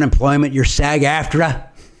go on your unemployment, your SAG-AFTRA.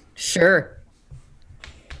 Sure.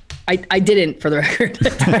 I didn't, for the record.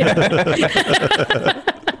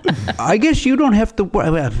 I guess you don't have to.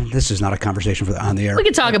 Well, this is not a conversation for on the air, We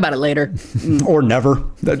can talk about it later. or never.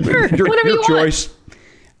 That's your whatever you want. choice.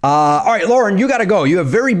 All right, Lauren, you got to go. You have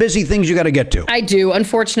very busy things you got to get to. I do,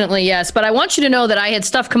 unfortunately, yes. But I want you to know that I had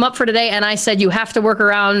stuff come up for today, and I said you have to work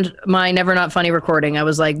around my Never Not Funny recording. I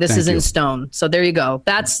was like, this is you. in stone. So there you go.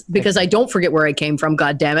 That's because I don't forget where I came from,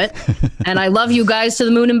 God damn it. And I love you guys to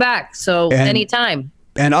the moon and back. So anytime.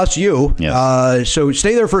 And us, you. Yes. So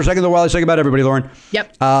stay there for a second, though, while I say goodbye to everybody, Lauren.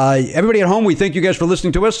 Yep. Everybody at home, we thank you guys for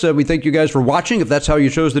listening to us. We thank you guys for watching, if that's how you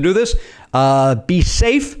chose to do this. Be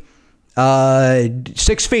safe.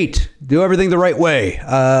 6 feet. Do everything the right way.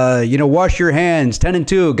 Wash your hands. 10 and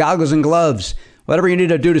 2. Goggles and gloves. Whatever you need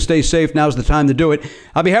to do to stay safe, now's the time to do it.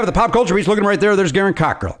 On behalf of the Pop Culture Beast, looking right there, there's Garen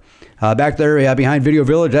Cockrell. Back there behind Video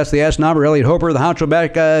Village, that's the Ass Knobber, Elliot Hoper, the honcho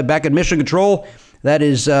back at Mission Control. That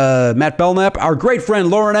is Matt Belknap. Our great friend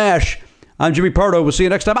Lauren Ash. I'm Jimmy Pardo. We'll see you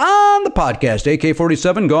next time on the podcast.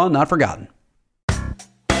 AK-47, gone, not forgotten.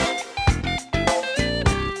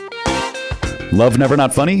 Love Never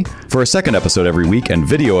Not Funny? For a second episode every week and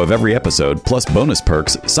video of every episode, plus bonus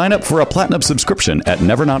perks, sign up for a platinum subscription at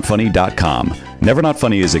nevernotfunny.com. Never Not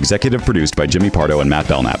Funny is executive produced by Jimmy Pardo and Matt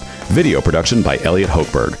Belknap. Video production by Elliot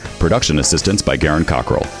Hochberg. Production assistance by Garen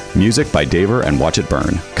Cockrell. Music by Daver and Watch It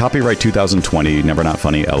Burn. Copyright 2020, Never Not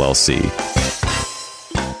Funny, LLC.